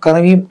പറഞ്ഞു.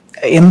 കാരണം ഈ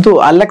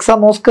അൽ-അക്സ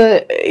മോസ്ക്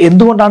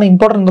എന്തുകൊണ്ടാണ്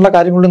ഇമ്പോർട്ടൻ്റ് എന്നുള്ള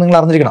കാര്യം കൂടി നിങ്ങൾ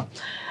അറിഞ്ഞിരിക്കണം.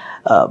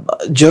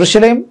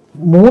 ജെറുസലേം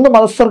 3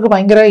 മതസ്ഥർക്ക്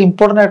ഭയങ്കര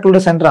ഇമ്പോർട്ടൻ്റ്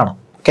ആയിട്ടുള്ളൊരു സെന്ററാണ്.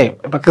 ഓക്കെ,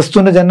 ഇപ്പൊ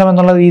ക്രിസ്തുവിന്റെ ജന്മം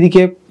എന്നുള്ള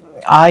രീതിക്ക്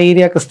ആ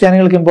ഏരിയ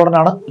ക്രിസ്ത്യാനികൾക്ക് ഇമ്പോർട്ടൻ്റ്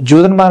ആണ്.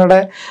 ജൂതന്മാരുടെ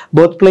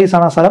ബർത്ത് പ്ലേസ്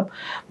ആണ് ആ സ്ഥലം.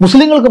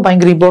 മുസ്ലിങ്ങൾക്കും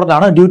ഭയങ്കര ഇമ്പോർട്ടൻ്റ്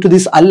ആണ് due to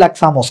this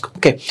അൽ-അക്സ mosque.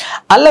 Okay,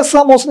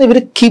 അൽ-അക്സ മോസ്കിനെ ഇവർ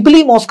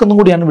കിബിലി മോസ്ക് എന്നും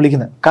കൂടിയാണ്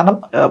വിളിക്കുന്നത്. കാരണം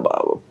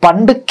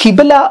പണ്ട്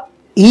കിബില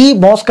ഈ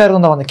മോസ്ക് ആയിരുന്നു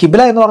എന്ന് പറഞ്ഞത്.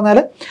 കിബില എന്ന് പറഞ്ഞാൽ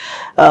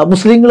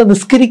മുസ്ലിങ്ങൾ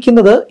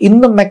നിസ്കരിക്കുന്നത്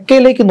ഇന്ന്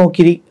മെക്കയിലേക്ക്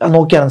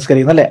നോക്കിയാണ്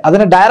നിസ്കരിക്കുന്നത് അല്ലെ.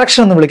 അതിനെ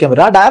ഡയറക്ഷൻ എന്ന് വിളിക്കാൻ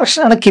പറ്റും. ആ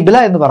ഡയറക്ഷനാണ് കിബില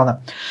എന്ന് പറഞ്ഞത്.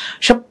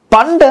 പക്ഷെ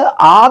പണ്ട്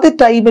ആദ്യ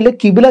ടൈമിൽ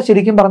കിബില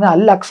ശരിക്കും പറഞ്ഞാൽ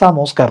അൽ-അക്സ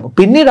മോസ്ക് ആയിരുന്നു.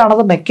 പിന്നീടാണ്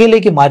അത്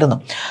മെക്കയിലേക്ക്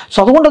മാറുന്നത്. സോ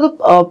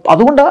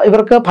അതുകൊണ്ട്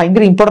ഇവർക്ക്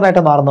ഭയങ്കര ഇമ്പോർട്ടൻ്റ്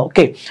ആയിട്ട് മാറുന്നു.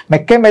 ഓക്കെ,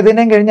 മെക്കയും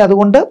മെദീനയും കഴിഞ്ഞ്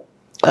അതുകൊണ്ട്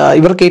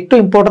ഇവർക്ക് ഏറ്റവും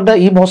ഇമ്പോർട്ടൻ്റ്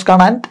ഈ മോസ്ക്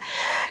ആണ്. ആൻഡ്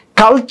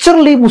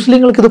കൾച്ചറലി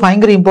മുസ്ലിങ്ങൾക്ക് ഇത്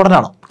ഭയങ്കര ഇമ്പോർട്ടൻ്റ്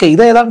ആണ്. ഓക്കെ,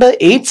 ഇത് ഏതാണ്ട്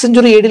 8th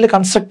century AD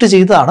കൺസ്ട്രക്ട്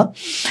ചെയ്തതാണ്.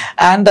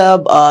 ആൻഡ്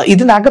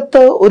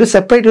ഇതിനകത്ത് ഒരു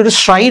സെപ്പറേറ്റ് ഒരു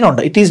ഷ്രൈൻ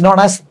ഉണ്ട്. It is known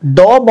as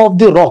dome of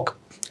the rock.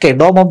 Okay,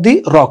 Dome of the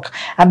Rock,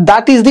 and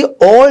that is the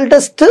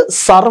oldest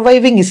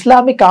surviving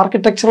Islamic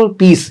architectural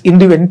piece in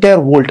the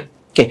entire world.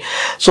 Okay,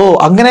 so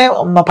അങ്ങനെ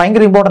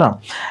ഭയങ്കര important ആണ്.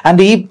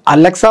 And ഈ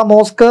Alexa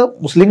mosque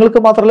മുസ്ലിങ്ങൾക്ക്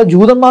മാത്രമല്ല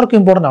ജൂതന്മാർക്കും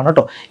important ആണ്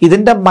കേട്ടോ.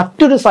 ഇതിൻ്റെ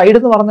മറ്റൊരു സൈഡ്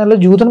എന്ന് പറഞ്ഞാൽ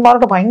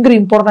ജൂതന്മാരുടെ ഭയങ്കര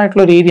ഇമ്പോർട്ടൻ്റ്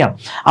ആയിട്ടുള്ള ഒരു ഏരിയ ആണ്.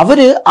 അവർ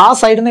ആ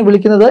സൈഡിനെ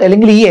വിളിക്കുന്നത്,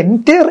 അല്ലെങ്കിൽ ഈ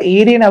എൻറ്റയർ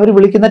ഏരിയനെ അവർ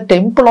വിളിക്കുന്ന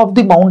ടെമ്പിൾ ഓഫ്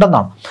ദി മൗണ്ട്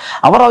എന്നാണ്.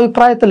 അവർ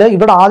അഭിപ്രായത്തിൽ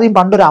ഇവിടെ ആദ്യം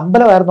പണ്ടൊരു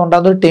അമ്പലമായിരുന്നു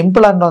ഉണ്ടാകുന്ന, ഒരു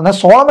ടെമ്പിൾ ആയിരുന്നു പറഞ്ഞാൽ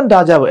സോളമൻ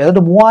രാജാവ്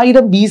ഏതാണ്ട്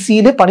 3000 BC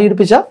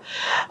പണിയെടുപ്പിച്ച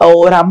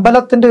ഒരു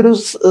അമ്പലത്തിൻ്റെ ഒരു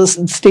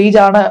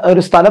സ്റ്റേജാണ്,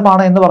 ഒരു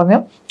സ്ഥലമാണ് എന്ന് പറഞ്ഞ്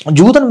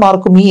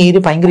ജൂതന്മാർക്കും ഈ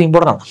ഏരിയ ഭയങ്കര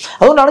ഇമ്പോർട്ടൻ്റ് ആണ്.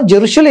 അതുകൊണ്ടാണ്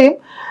ജെറുസലേം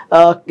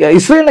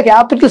ഇസ്രയേലിന്റെ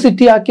ക്യാപിറ്റൽ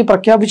സിറ്റി ആക്കി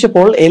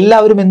പ്രഖ്യാപിച്ചപ്പോൾ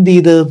എല്ലാവരും എന്ത്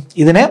ചെയ്ത്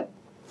ഇതിനെ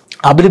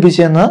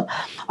അപലപിച്ചെന്ന്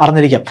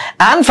അറിഞ്ഞിരിക്കാം.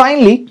 ആൻഡ്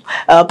ഫൈനലി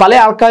പല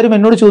ആൾക്കാരും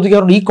എന്നോട്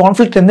ചോദിക്കാറുണ്ട് ഈ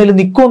കോൺഫ്ലിക്റ്റ് എന്തെങ്കിലും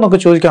നിൽക്കുമോ എന്നൊക്കെ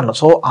ചോദിക്കാറുണ്ട്.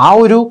 സോ ആ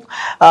ഒരു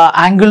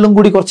ആംഗിളിലും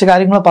കൂടി കുറച്ച്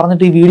കാര്യങ്ങൾ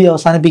പറഞ്ഞിട്ട് ഈ വീഡിയോ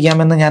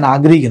അവസാനിപ്പിക്കാമെന്ന് ഞാൻ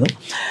ആഗ്രഹിക്കുന്നു.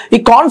 ഈ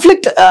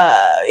കോൺഫ്ലിക്റ്റ്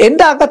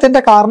എൻഡ്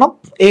ആകാത്തതിൻ്റെ കാരണം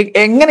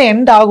എങ്ങനെ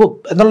എൻഡ് ആകും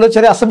എന്നുള്ള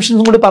ചെറിയ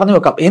അസംഷൻസും കൂടി പറഞ്ഞു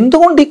വെക്കാം.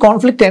 എന്തുകൊണ്ട് ഈ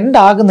കോൺഫ്ലിക്റ്റ് എൻഡ്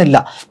ആകുന്നില്ല,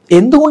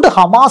 എന്തുകൊണ്ട്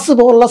ഹമാസ്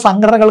പോലുള്ള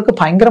സംഘടനകൾക്ക്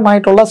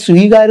ഭയങ്കരമായിട്ടുള്ള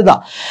സ്വീകാര്യത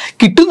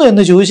കിട്ടുന്നു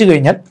എന്ന് ചോദിച്ചു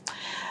കഴിഞ്ഞാൽ,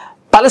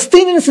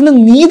 പലസ്തീനിയൻസിന്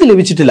നീതി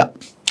ലഭിച്ചിട്ടില്ല.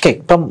 ഓക്കെ,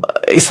 ഇപ്പം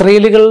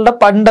ഇസ്രയേലികളുടെ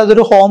പണ്ട്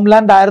അതൊരു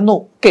ഹോംലാൻഡ് ആയിരുന്നു.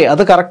 ഓക്കെ,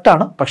 അത്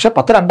കറക്റ്റാണ്. പക്ഷെ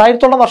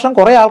 2000-2000 വർഷം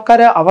കുറേ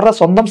ആൾക്കാർ അവരുടെ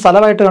സ്വന്തം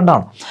സ്ഥലമായിട്ട്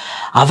കണ്ടാണ്.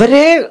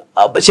 അവരെ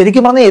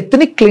ശരിക്കും പറഞ്ഞാൽ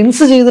എത്നിക്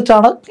ക്ലിൻസ്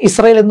ചെയ്തിട്ടാണ്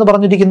ഇസ്രയേൽ എന്ന്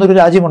പറഞ്ഞിരിക്കുന്ന ഒരു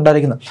രാജ്യം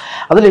ഉണ്ടായിരിക്കുന്നത്.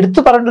 അതിൽ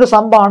എടുത്തു പറയേണ്ട ഒരു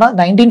സംഭവമാണ്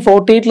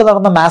 1948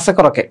 നടന്ന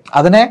മാസക്കറൊക്കെ.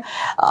 അതിനെ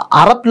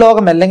അറബ്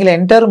ലോകം അല്ലെങ്കിൽ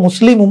എൻറ്റയർ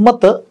മുസ്ലിം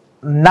ഉമ്മത്ത്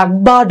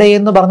നഗ്ബ ഡേ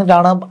എന്ന്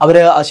പറഞ്ഞിട്ടാണ് അവർ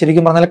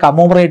ശരിക്കും പറഞ്ഞാൽ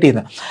കമോമറേറ്റ്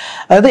ചെയ്യുന്നത്.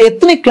 അതായത്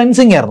എത്നിക്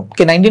ക്ലെൻസിങ് ആയിരുന്നു.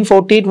 ഓക്കെ,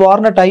 1948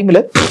 വാറിൻ്റെ ടൈമിൽ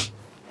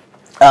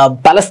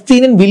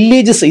പലസ്തീനിയൻ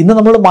വില്ലേജസ് ഇന്ന്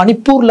നമ്മൾ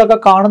മണിപ്പൂരിലൊക്കെ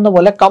കാണുന്ന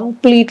പോലെ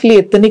കംപ്ലീറ്റ്ലി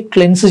എത്നിക്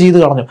ക്ലെൻസ് ചെയ്ത്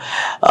കളഞ്ഞു.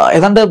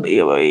 ഏതാണ്ട്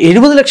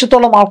 70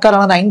 ലക്ഷത്തോളം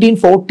ആൾക്കാരാണ്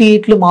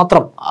 1948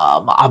 മാത്രം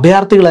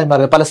അഭയാർത്ഥികളായി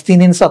മാറിയത്.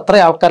 പലസ്തീനിയൻസ്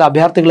അത്ര ആൾക്കാർ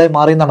അഭയാർത്ഥികളായി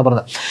മാറി എന്നാണ്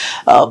പറഞ്ഞത്.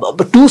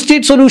 2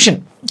 state solution,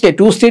 okay,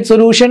 2 state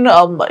solution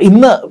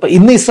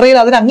ഇന്ന് ഇസ്രയേൽ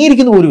അതിനെ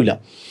അംഗീകരിക്കുന്ന പോലുമില്ല.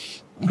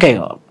 ഓക്കെ,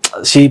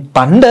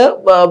 പണ്ട്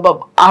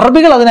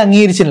അറബികൾ അതിനെ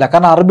അംഗീകരിച്ചില്ല,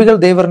 കാരണം അറബികൾ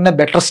Devar in A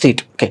better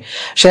state. Okay,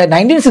 പക്ഷേ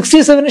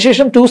 1967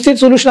 ശേഷം 2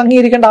 സ്റ്റേറ്റ് സൊല്യൂഷൻ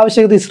അംഗീകരിക്കേണ്ട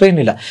ആവശ്യകത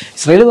ഇസ്രയേലിനില്ല.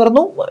 ഇസ്രയേൽ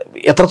പറഞ്ഞു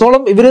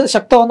എത്രത്തോളം ഇവർ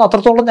ശക്തമാണെന്നോ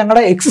അത്രത്തോളം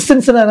ഞങ്ങളുടെ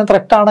എക്സിസ്റ്റൻസിന് തന്നെ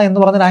ത്രെറ്റാണ്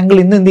എന്ന് പറഞ്ഞ ആംഗിൾ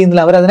ഇന്ന് എന്ത്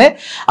ചെയ്യുന്നില്ല, അവരതിനെ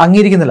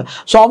അംഗീകരിക്കുന്നില്ല.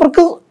 സോ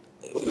അവർക്ക്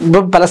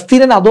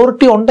പലസ്തീനിയൻ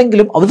അതോറിറ്റി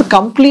ഉണ്ടെങ്കിലും അത്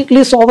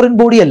കംപ്ലീറ്റ്ലി സോവറിൻ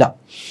ബോഡിയല്ല.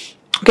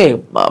 ഓക്കെ,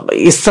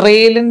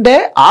 ഇസ്രയേലിന്റെ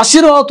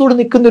ആശീർവാദത്തോട്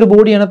നിൽക്കുന്ന ഒരു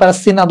ബോഡിയാണ്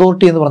പലസ്തീൻ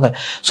അതോറിറ്റി എന്ന് പറഞ്ഞത്.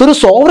 സോ ഒരു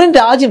സോവറിൻ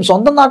രാജ്യം,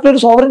 സ്വന്തം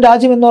നാട്ടിലൊരു സോവറിൻ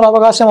രാജ്യം എന്നൊരു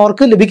അവകാശം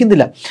അവർക്ക്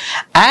ലഭിക്കുന്നില്ല.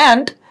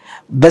 ആൻഡ്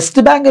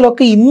വെസ്റ്റ്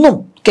ബാങ്കിലൊക്കെ ഇന്നും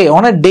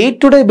on A day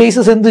to day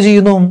basis എന്ത്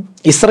ചെയ്യുന്നു,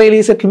 ഇസ്രയേലി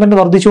സെറ്റിൽമെന്റ്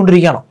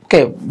വർദ്ധിച്ചുകൊണ്ടിരിക്കുകയാണ്. ഓക്കെ,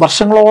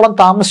 വർഷങ്ങളോളം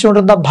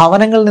താമസിച്ചുകൊണ്ടിരുന്ന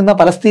ഭവനങ്ങളിൽ നിന്ന്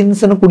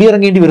പലസ്തീൻസിന്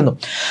കുടിയിറങ്ങേണ്ടി വരുന്നു.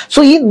 സോ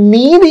ഈ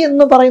നീതി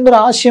എന്ന് പറയുന്ന ഒരു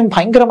ആശയം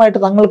ഭയങ്കരമായിട്ട്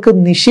തങ്ങൾക്ക്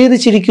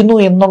നിഷേധിച്ചിരിക്കുന്നു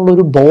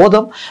എന്നുള്ളൊരു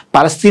ബോധം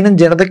പലസ്തീനൻ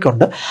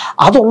ജനതയ്ക്കുണ്ട്.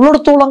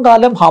 അതുള്ളിടത്തോളം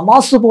കാലം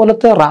ഹമാസ്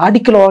പോലത്തെ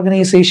റാഡിക്കൽ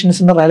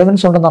ഓർഗനൈസേഷൻസിന്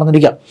റെലവൻസ് ഉണ്ടെന്ന്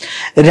അറിഞ്ഞിരിക്കാം.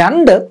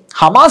 2,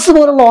 ഹമാസ്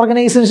പോലുള്ള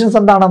ഓർഗനൈസേഷൻസ്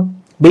എന്താണ്,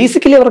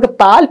 ബേസിക്കലി അവർക്ക്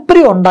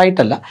താല്പര്യം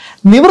ഉണ്ടായിട്ടല്ല,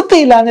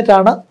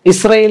 നിവൃത്തിയില്ലാഞ്ഞിട്ടാണ്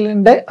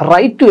ഇസ്രയേലിൻ്റെ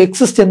റൈറ്റ് ടു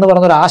എക്സിസ്റ്റ് എന്ന്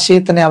പറയുന്ന ഒരു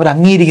ആശയത്തിനെ അവർ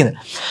അംഗീകരിക്കുന്നത്.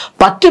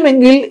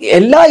 പറ്റുമെങ്കിൽ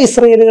എല്ലാ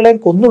ഇസ്രയേലുകളെയും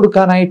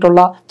കൊന്നൊടുക്കാനായിട്ടുള്ള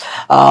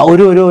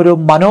ഒരു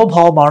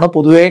മനോഭാവമാണ്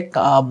പൊതുവെ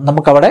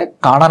നമുക്കവിടെ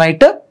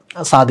കാണാനായിട്ട്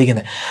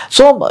സാധിക്കുന്നത്.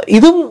 സോ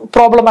ഇതും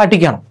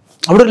പ്രോബ്ലമാറ്റിക്കാണ്.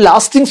 അവിടെ ഒരു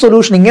ലാസ്റ്റിംഗ്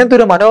സൊല്യൂഷൻ, ഇങ്ങനത്തെ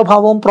ഒരു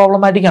മനോഭാവവും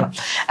പ്രോബ്ലമാറ്റിക്കാണ്.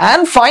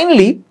 And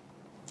finally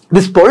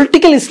this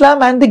political Islam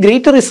and the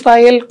greater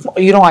Israel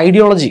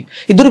ideology,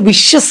 ഇതൊരു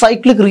വിഷ്യസ്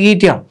സൈക്കിൾ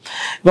ക്രിയേറ്റ് ചെയ്യണം.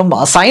 ഇപ്പം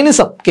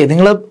സൈനിസം, ഓക്കെ,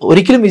 നിങ്ങൾ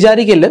ഒരിക്കലും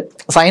വിചാരിക്കില്ല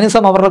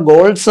സൈനിസം അവരുടെ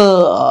ഗോൾസ്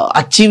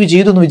അച്ചീവ്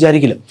ചെയ്തു എന്ന്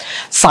വിചാരിക്കില്ല.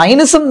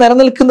 സൈനിസം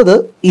നിലനിൽക്കുന്നത്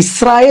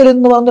ഇസ്രായേൽ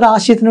എന്ന് പറഞ്ഞൊരു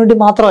ആശയത്തിന് വേണ്ടി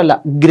മാത്രമല്ല,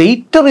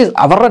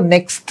 അവരുടെ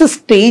നെക്സ്റ്റ്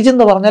സ്റ്റേജ്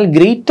എന്ന് പറഞ്ഞാൽ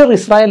ഗ്രേറ്റർ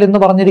ഇസ്രായേൽ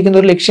എന്ന് പറഞ്ഞിരിക്കുന്ന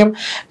ഒരു ലക്ഷ്യം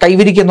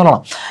കൈവരിക്കുക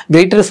എന്നുള്ളതാണ്.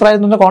 ഗ്രേറ്റർ ഇസ്രായേൽ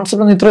എന്ന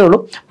കോൺസെപ്റ്റ് ഒന്നും ഇത്രയേ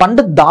ഉള്ളൂ.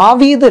 പണ്ട്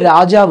ദാവീദ്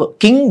രാജാവ്,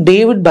 കിങ്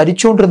ഡേവിഡ്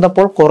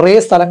ഭരിച്ചുകൊണ്ടിരുന്നപ്പോൾ കുറേ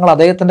സ്ഥലങ്ങൾ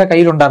അദ്ദേഹത്തിന്റെ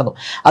കയ്യിലുണ്ടായിരുന്നു.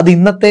 അത്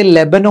ഇന്നത്തെ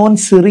ലെബനോൻ,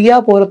 സിറിയ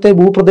പോലത്തെ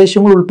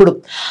ഭൂപ്രദേശങ്ങൾ ഉൾപ്പെടും.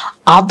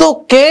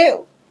 അതൊക്കെ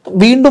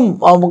വീണ്ടും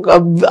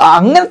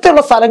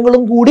അങ്ങനത്തെയുള്ള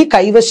സ്ഥലങ്ങളും കൂടി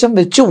കൈവശം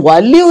വെച്ച്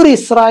വലിയൊരു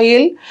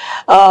ഇസ്രായേൽ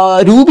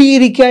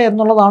രൂപീകരിക്കുക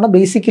എന്നുള്ളതാണ്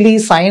ബേസിക്കലി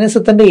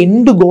സയനിസത്തിന്റെ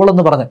എൻഡ് ഗോൾ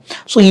എന്ന് പറഞ്ഞത്.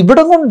 സോ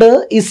ഇവിടെ കൊണ്ട്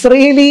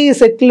ഇസ്രയേലി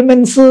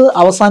സെറ്റിൽമെന്റ്സ്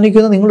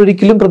അവസാനിക്കുന്നത് നിങ്ങൾ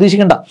ഒരിക്കലും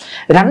പ്രതീക്ഷിക്കേണ്ട.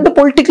 2,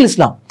 പൊളിറ്റിക്കൽ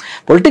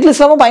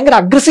ഇസ്ലാം ഭയങ്കര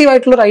അഗ്രസീവ്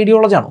ആയിട്ടുള്ള ഒരു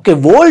ഐഡിയോളജിയാണ്. ഓക്കെ,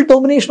 വേൾഡ്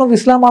ഡോമിനേഷൻ ഓഫ്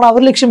ഇസ്ലാമാണ്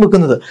അവർ ലക്ഷ്യം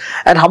വെക്കുന്നത്.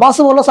 ആൻഡ്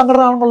ഹമാസ് പോലുള്ള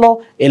സംഘടന ആണല്ലോ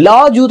എല്ലാ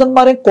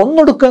ജൂതന്മാരെയും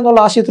കൊന്നൊടുക്കുക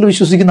എന്നുള്ള ആശയത്തിൽ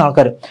വിശ്വസിക്കുന്ന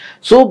ആൾക്കാർ.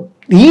 സോ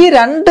ഈ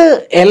 2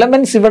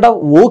 എലമെന്റ്സ് ഇവിടെ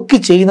വർക്ക്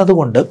ചെയ്യുന്നത്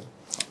കൊണ്ട്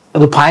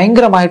അത്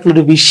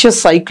ഭയങ്കരമായിട്ടുള്ളൊരു വിഷ്യസ്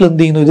സൈക്കിൾ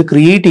എന്ത് ചെയ്യുന്നു, ഇത്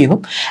ക്രിയേറ്റ് ചെയ്യുന്നു.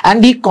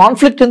 ആൻഡ് ഈ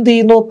കോൺഫ്ലിക്റ്റ് എന്ത്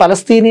ചെയ്യുന്നു,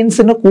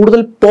 പലസ്തീനിയൻസിന്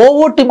കൂടുതൽ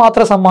പോവേർട്ടി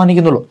മാത്രമേ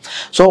സമ്മാനിക്കുന്നുള്ളൂ.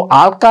 സോ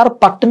ആൾക്കാർ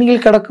പട്ടിണിയിൽ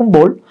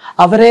കിടക്കുമ്പോൾ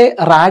അവരെ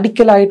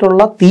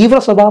റാഡിക്കലായിട്ടുള്ള തീവ്ര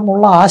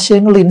സ്വഭാവമുള്ള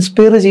ആശയങ്ങൾ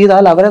ഇൻസ്പയർ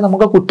ചെയ്താൽ അവരെ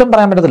നമുക്ക് കുറ്റം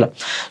പറയാൻ പറ്റത്തില്ല.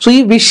 സോ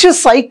ഈ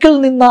വിഷ്യസ് സൈക്കിളിൽ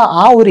നിന്ന്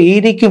ആ ഒരു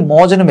ഏരിയയ്ക്ക്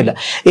മോചനമില്ല.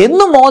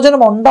 എന്ന്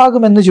മോചനം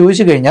ഉണ്ടാകുമെന്ന്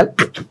ചോദിച്ചു കഴിഞ്ഞാൽ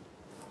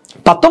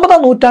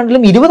 19ാം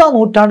നൂറ്റാണ്ടിലും 20ാം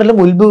നൂറ്റാണ്ടിലും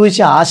ഉത്ഭവിച്ച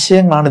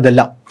ആശയങ്ങളാണ്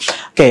ഇതെല്ലാം.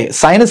 ഓക്കെ,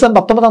 സയനിസം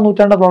 19ാം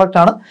നൂറ്റാണ്ടിന്റെ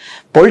പ്രോഡക്റ്റാണ്.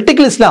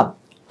 പൊളിറ്റിക്കൽ ഇസ്ലാം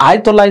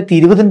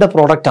 1920ന്റെ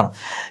പ്രോഡക്റ്റാണ്.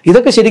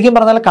 ഇതൊക്കെ ശരിക്കും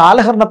പറഞ്ഞാൽ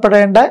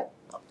കാലഹരണപ്പെടേണ്ട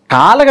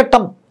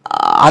കാലഘട്ടം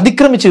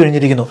അതിക്രമിച്ചു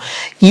കഴിഞ്ഞിരിക്കുന്നു.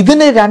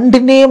 ഇതിന്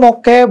രണ്ടിനെയും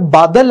ഒക്കെ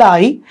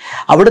ബദലായി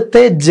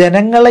അവിടുത്തെ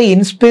ജനങ്ങളെ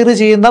ഇൻസ്പയർ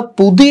ചെയ്യുന്ന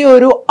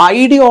പുതിയൊരു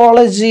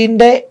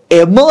ഐഡിയോളജീൻ്റെ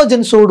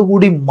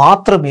എമർജൻസോടുകൂടി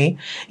മാത്രമേ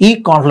ഈ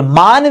കോൺഫ്ലിക്റ്റ്,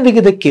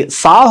 മാനവികതയ്ക്ക്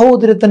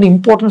സാഹോദര്യത്തിന്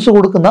ഇമ്പോർട്ടൻസ്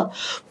കൊടുക്കുന്ന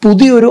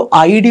പുതിയൊരു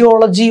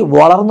ഐഡിയോളജി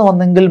വളർന്നു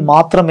വന്നെങ്കിൽ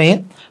മാത്രമേ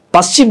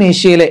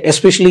പശ്ചിമേഷ്യയിലെ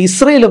എസ്പെഷ്യലി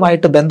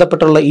ഇസ്രയേലുമായിട്ട്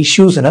ബന്ധപ്പെട്ടുള്ള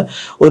ഇഷ്യൂസിന്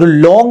ഒരു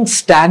ലോങ്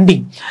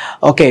സ്റ്റാൻഡിങ്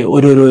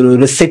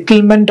ഒരു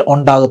സെറ്റിൽമെന്റ്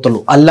ഉണ്ടാകത്തുള്ളൂ.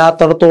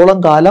 അല്ലാത്തടത്തോളം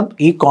കാലം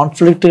ഈ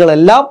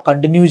കോൺഫ്ലിക്റ്റുകളെല്ലാം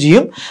കണ്ടിന്യൂ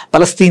ചെയ്യും.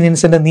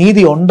 പലസ്തീനിയൻസിന്റെ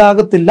നീതി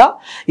ഉണ്ടാകത്തില്ല.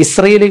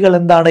 ഇസ്രയേലികൾ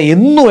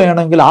എന്നു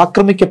വേണമെങ്കിൽ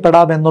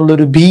ആക്രമിക്കപ്പെടാം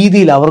എന്നുള്ളൊരു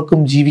ഭീതിയിൽ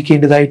അവർക്കും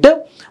ജീവിക്കേണ്ടതായിട്ട്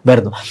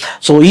വരുന്നു.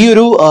 സോ ഈ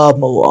ഒരു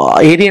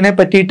ഏരിയനെ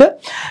പറ്റിയിട്ട്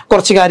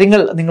കുറച്ച്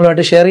കാര്യങ്ങൾ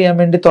നിങ്ങളുമായിട്ട് ഷെയർ ചെയ്യാൻ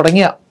വേണ്ടി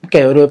തുടങ്ങിയ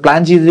ഒരു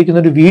പ്ലാൻ ചെയ്തിരിക്കുന്ന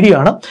ഒരു വീഡിയോ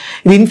ആണ്.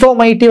 ഇത്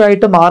ഇൻഫോർമേറ്റീവ്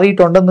ആയിട്ട്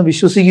മാറിയിട്ടുണ്ടെന്ന്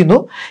വിശ്വസിക്കുന്നു.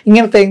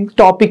 ഇങ്ങനത്തെ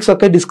ടോപ്പിക്സ്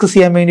ഒക്കെ ഡിസ്കസ്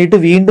ചെയ്യാൻ വേണ്ടിയിട്ട്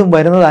വീണ്ടും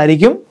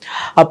വരുന്നതായിരിക്കും.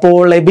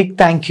 അപ്പോൾ എ ബിഗ്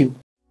താങ്ക് യു.